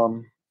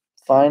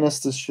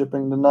 Finest is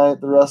shipping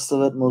tonight. The rest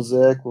of it,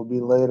 Mosaic, will be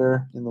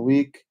later in the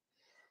week.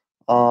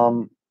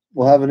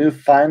 we'll have a new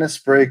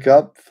finest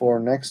breakup for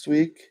next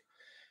week.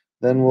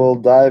 Then we'll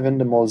dive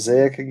into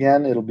Mosaic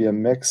again. It'll be a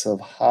mix of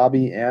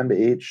Hobby and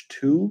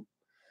H2.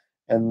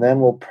 And then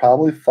we'll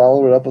probably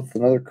follow it up with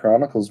another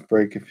Chronicles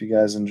break if you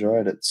guys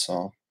enjoyed it.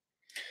 So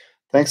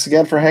thanks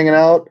again for hanging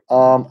out.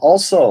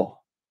 Also,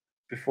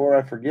 before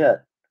I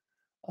forget,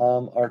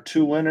 our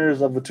two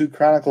winners of the two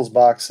Chronicles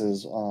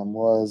boxes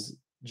was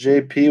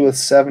JP with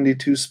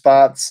 72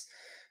 spots,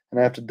 and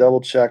I have to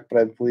double check,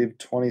 but I believe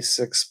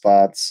 26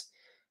 spots.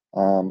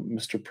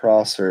 Mr.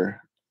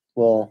 Prosser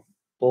will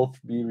both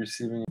be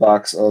receiving a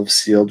box of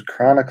sealed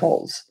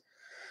Chronicles.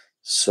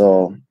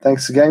 So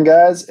thanks again,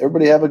 guys.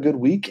 Everybody have a good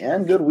week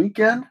and good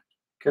weekend.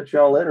 Catch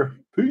y'all later.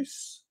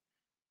 Peace.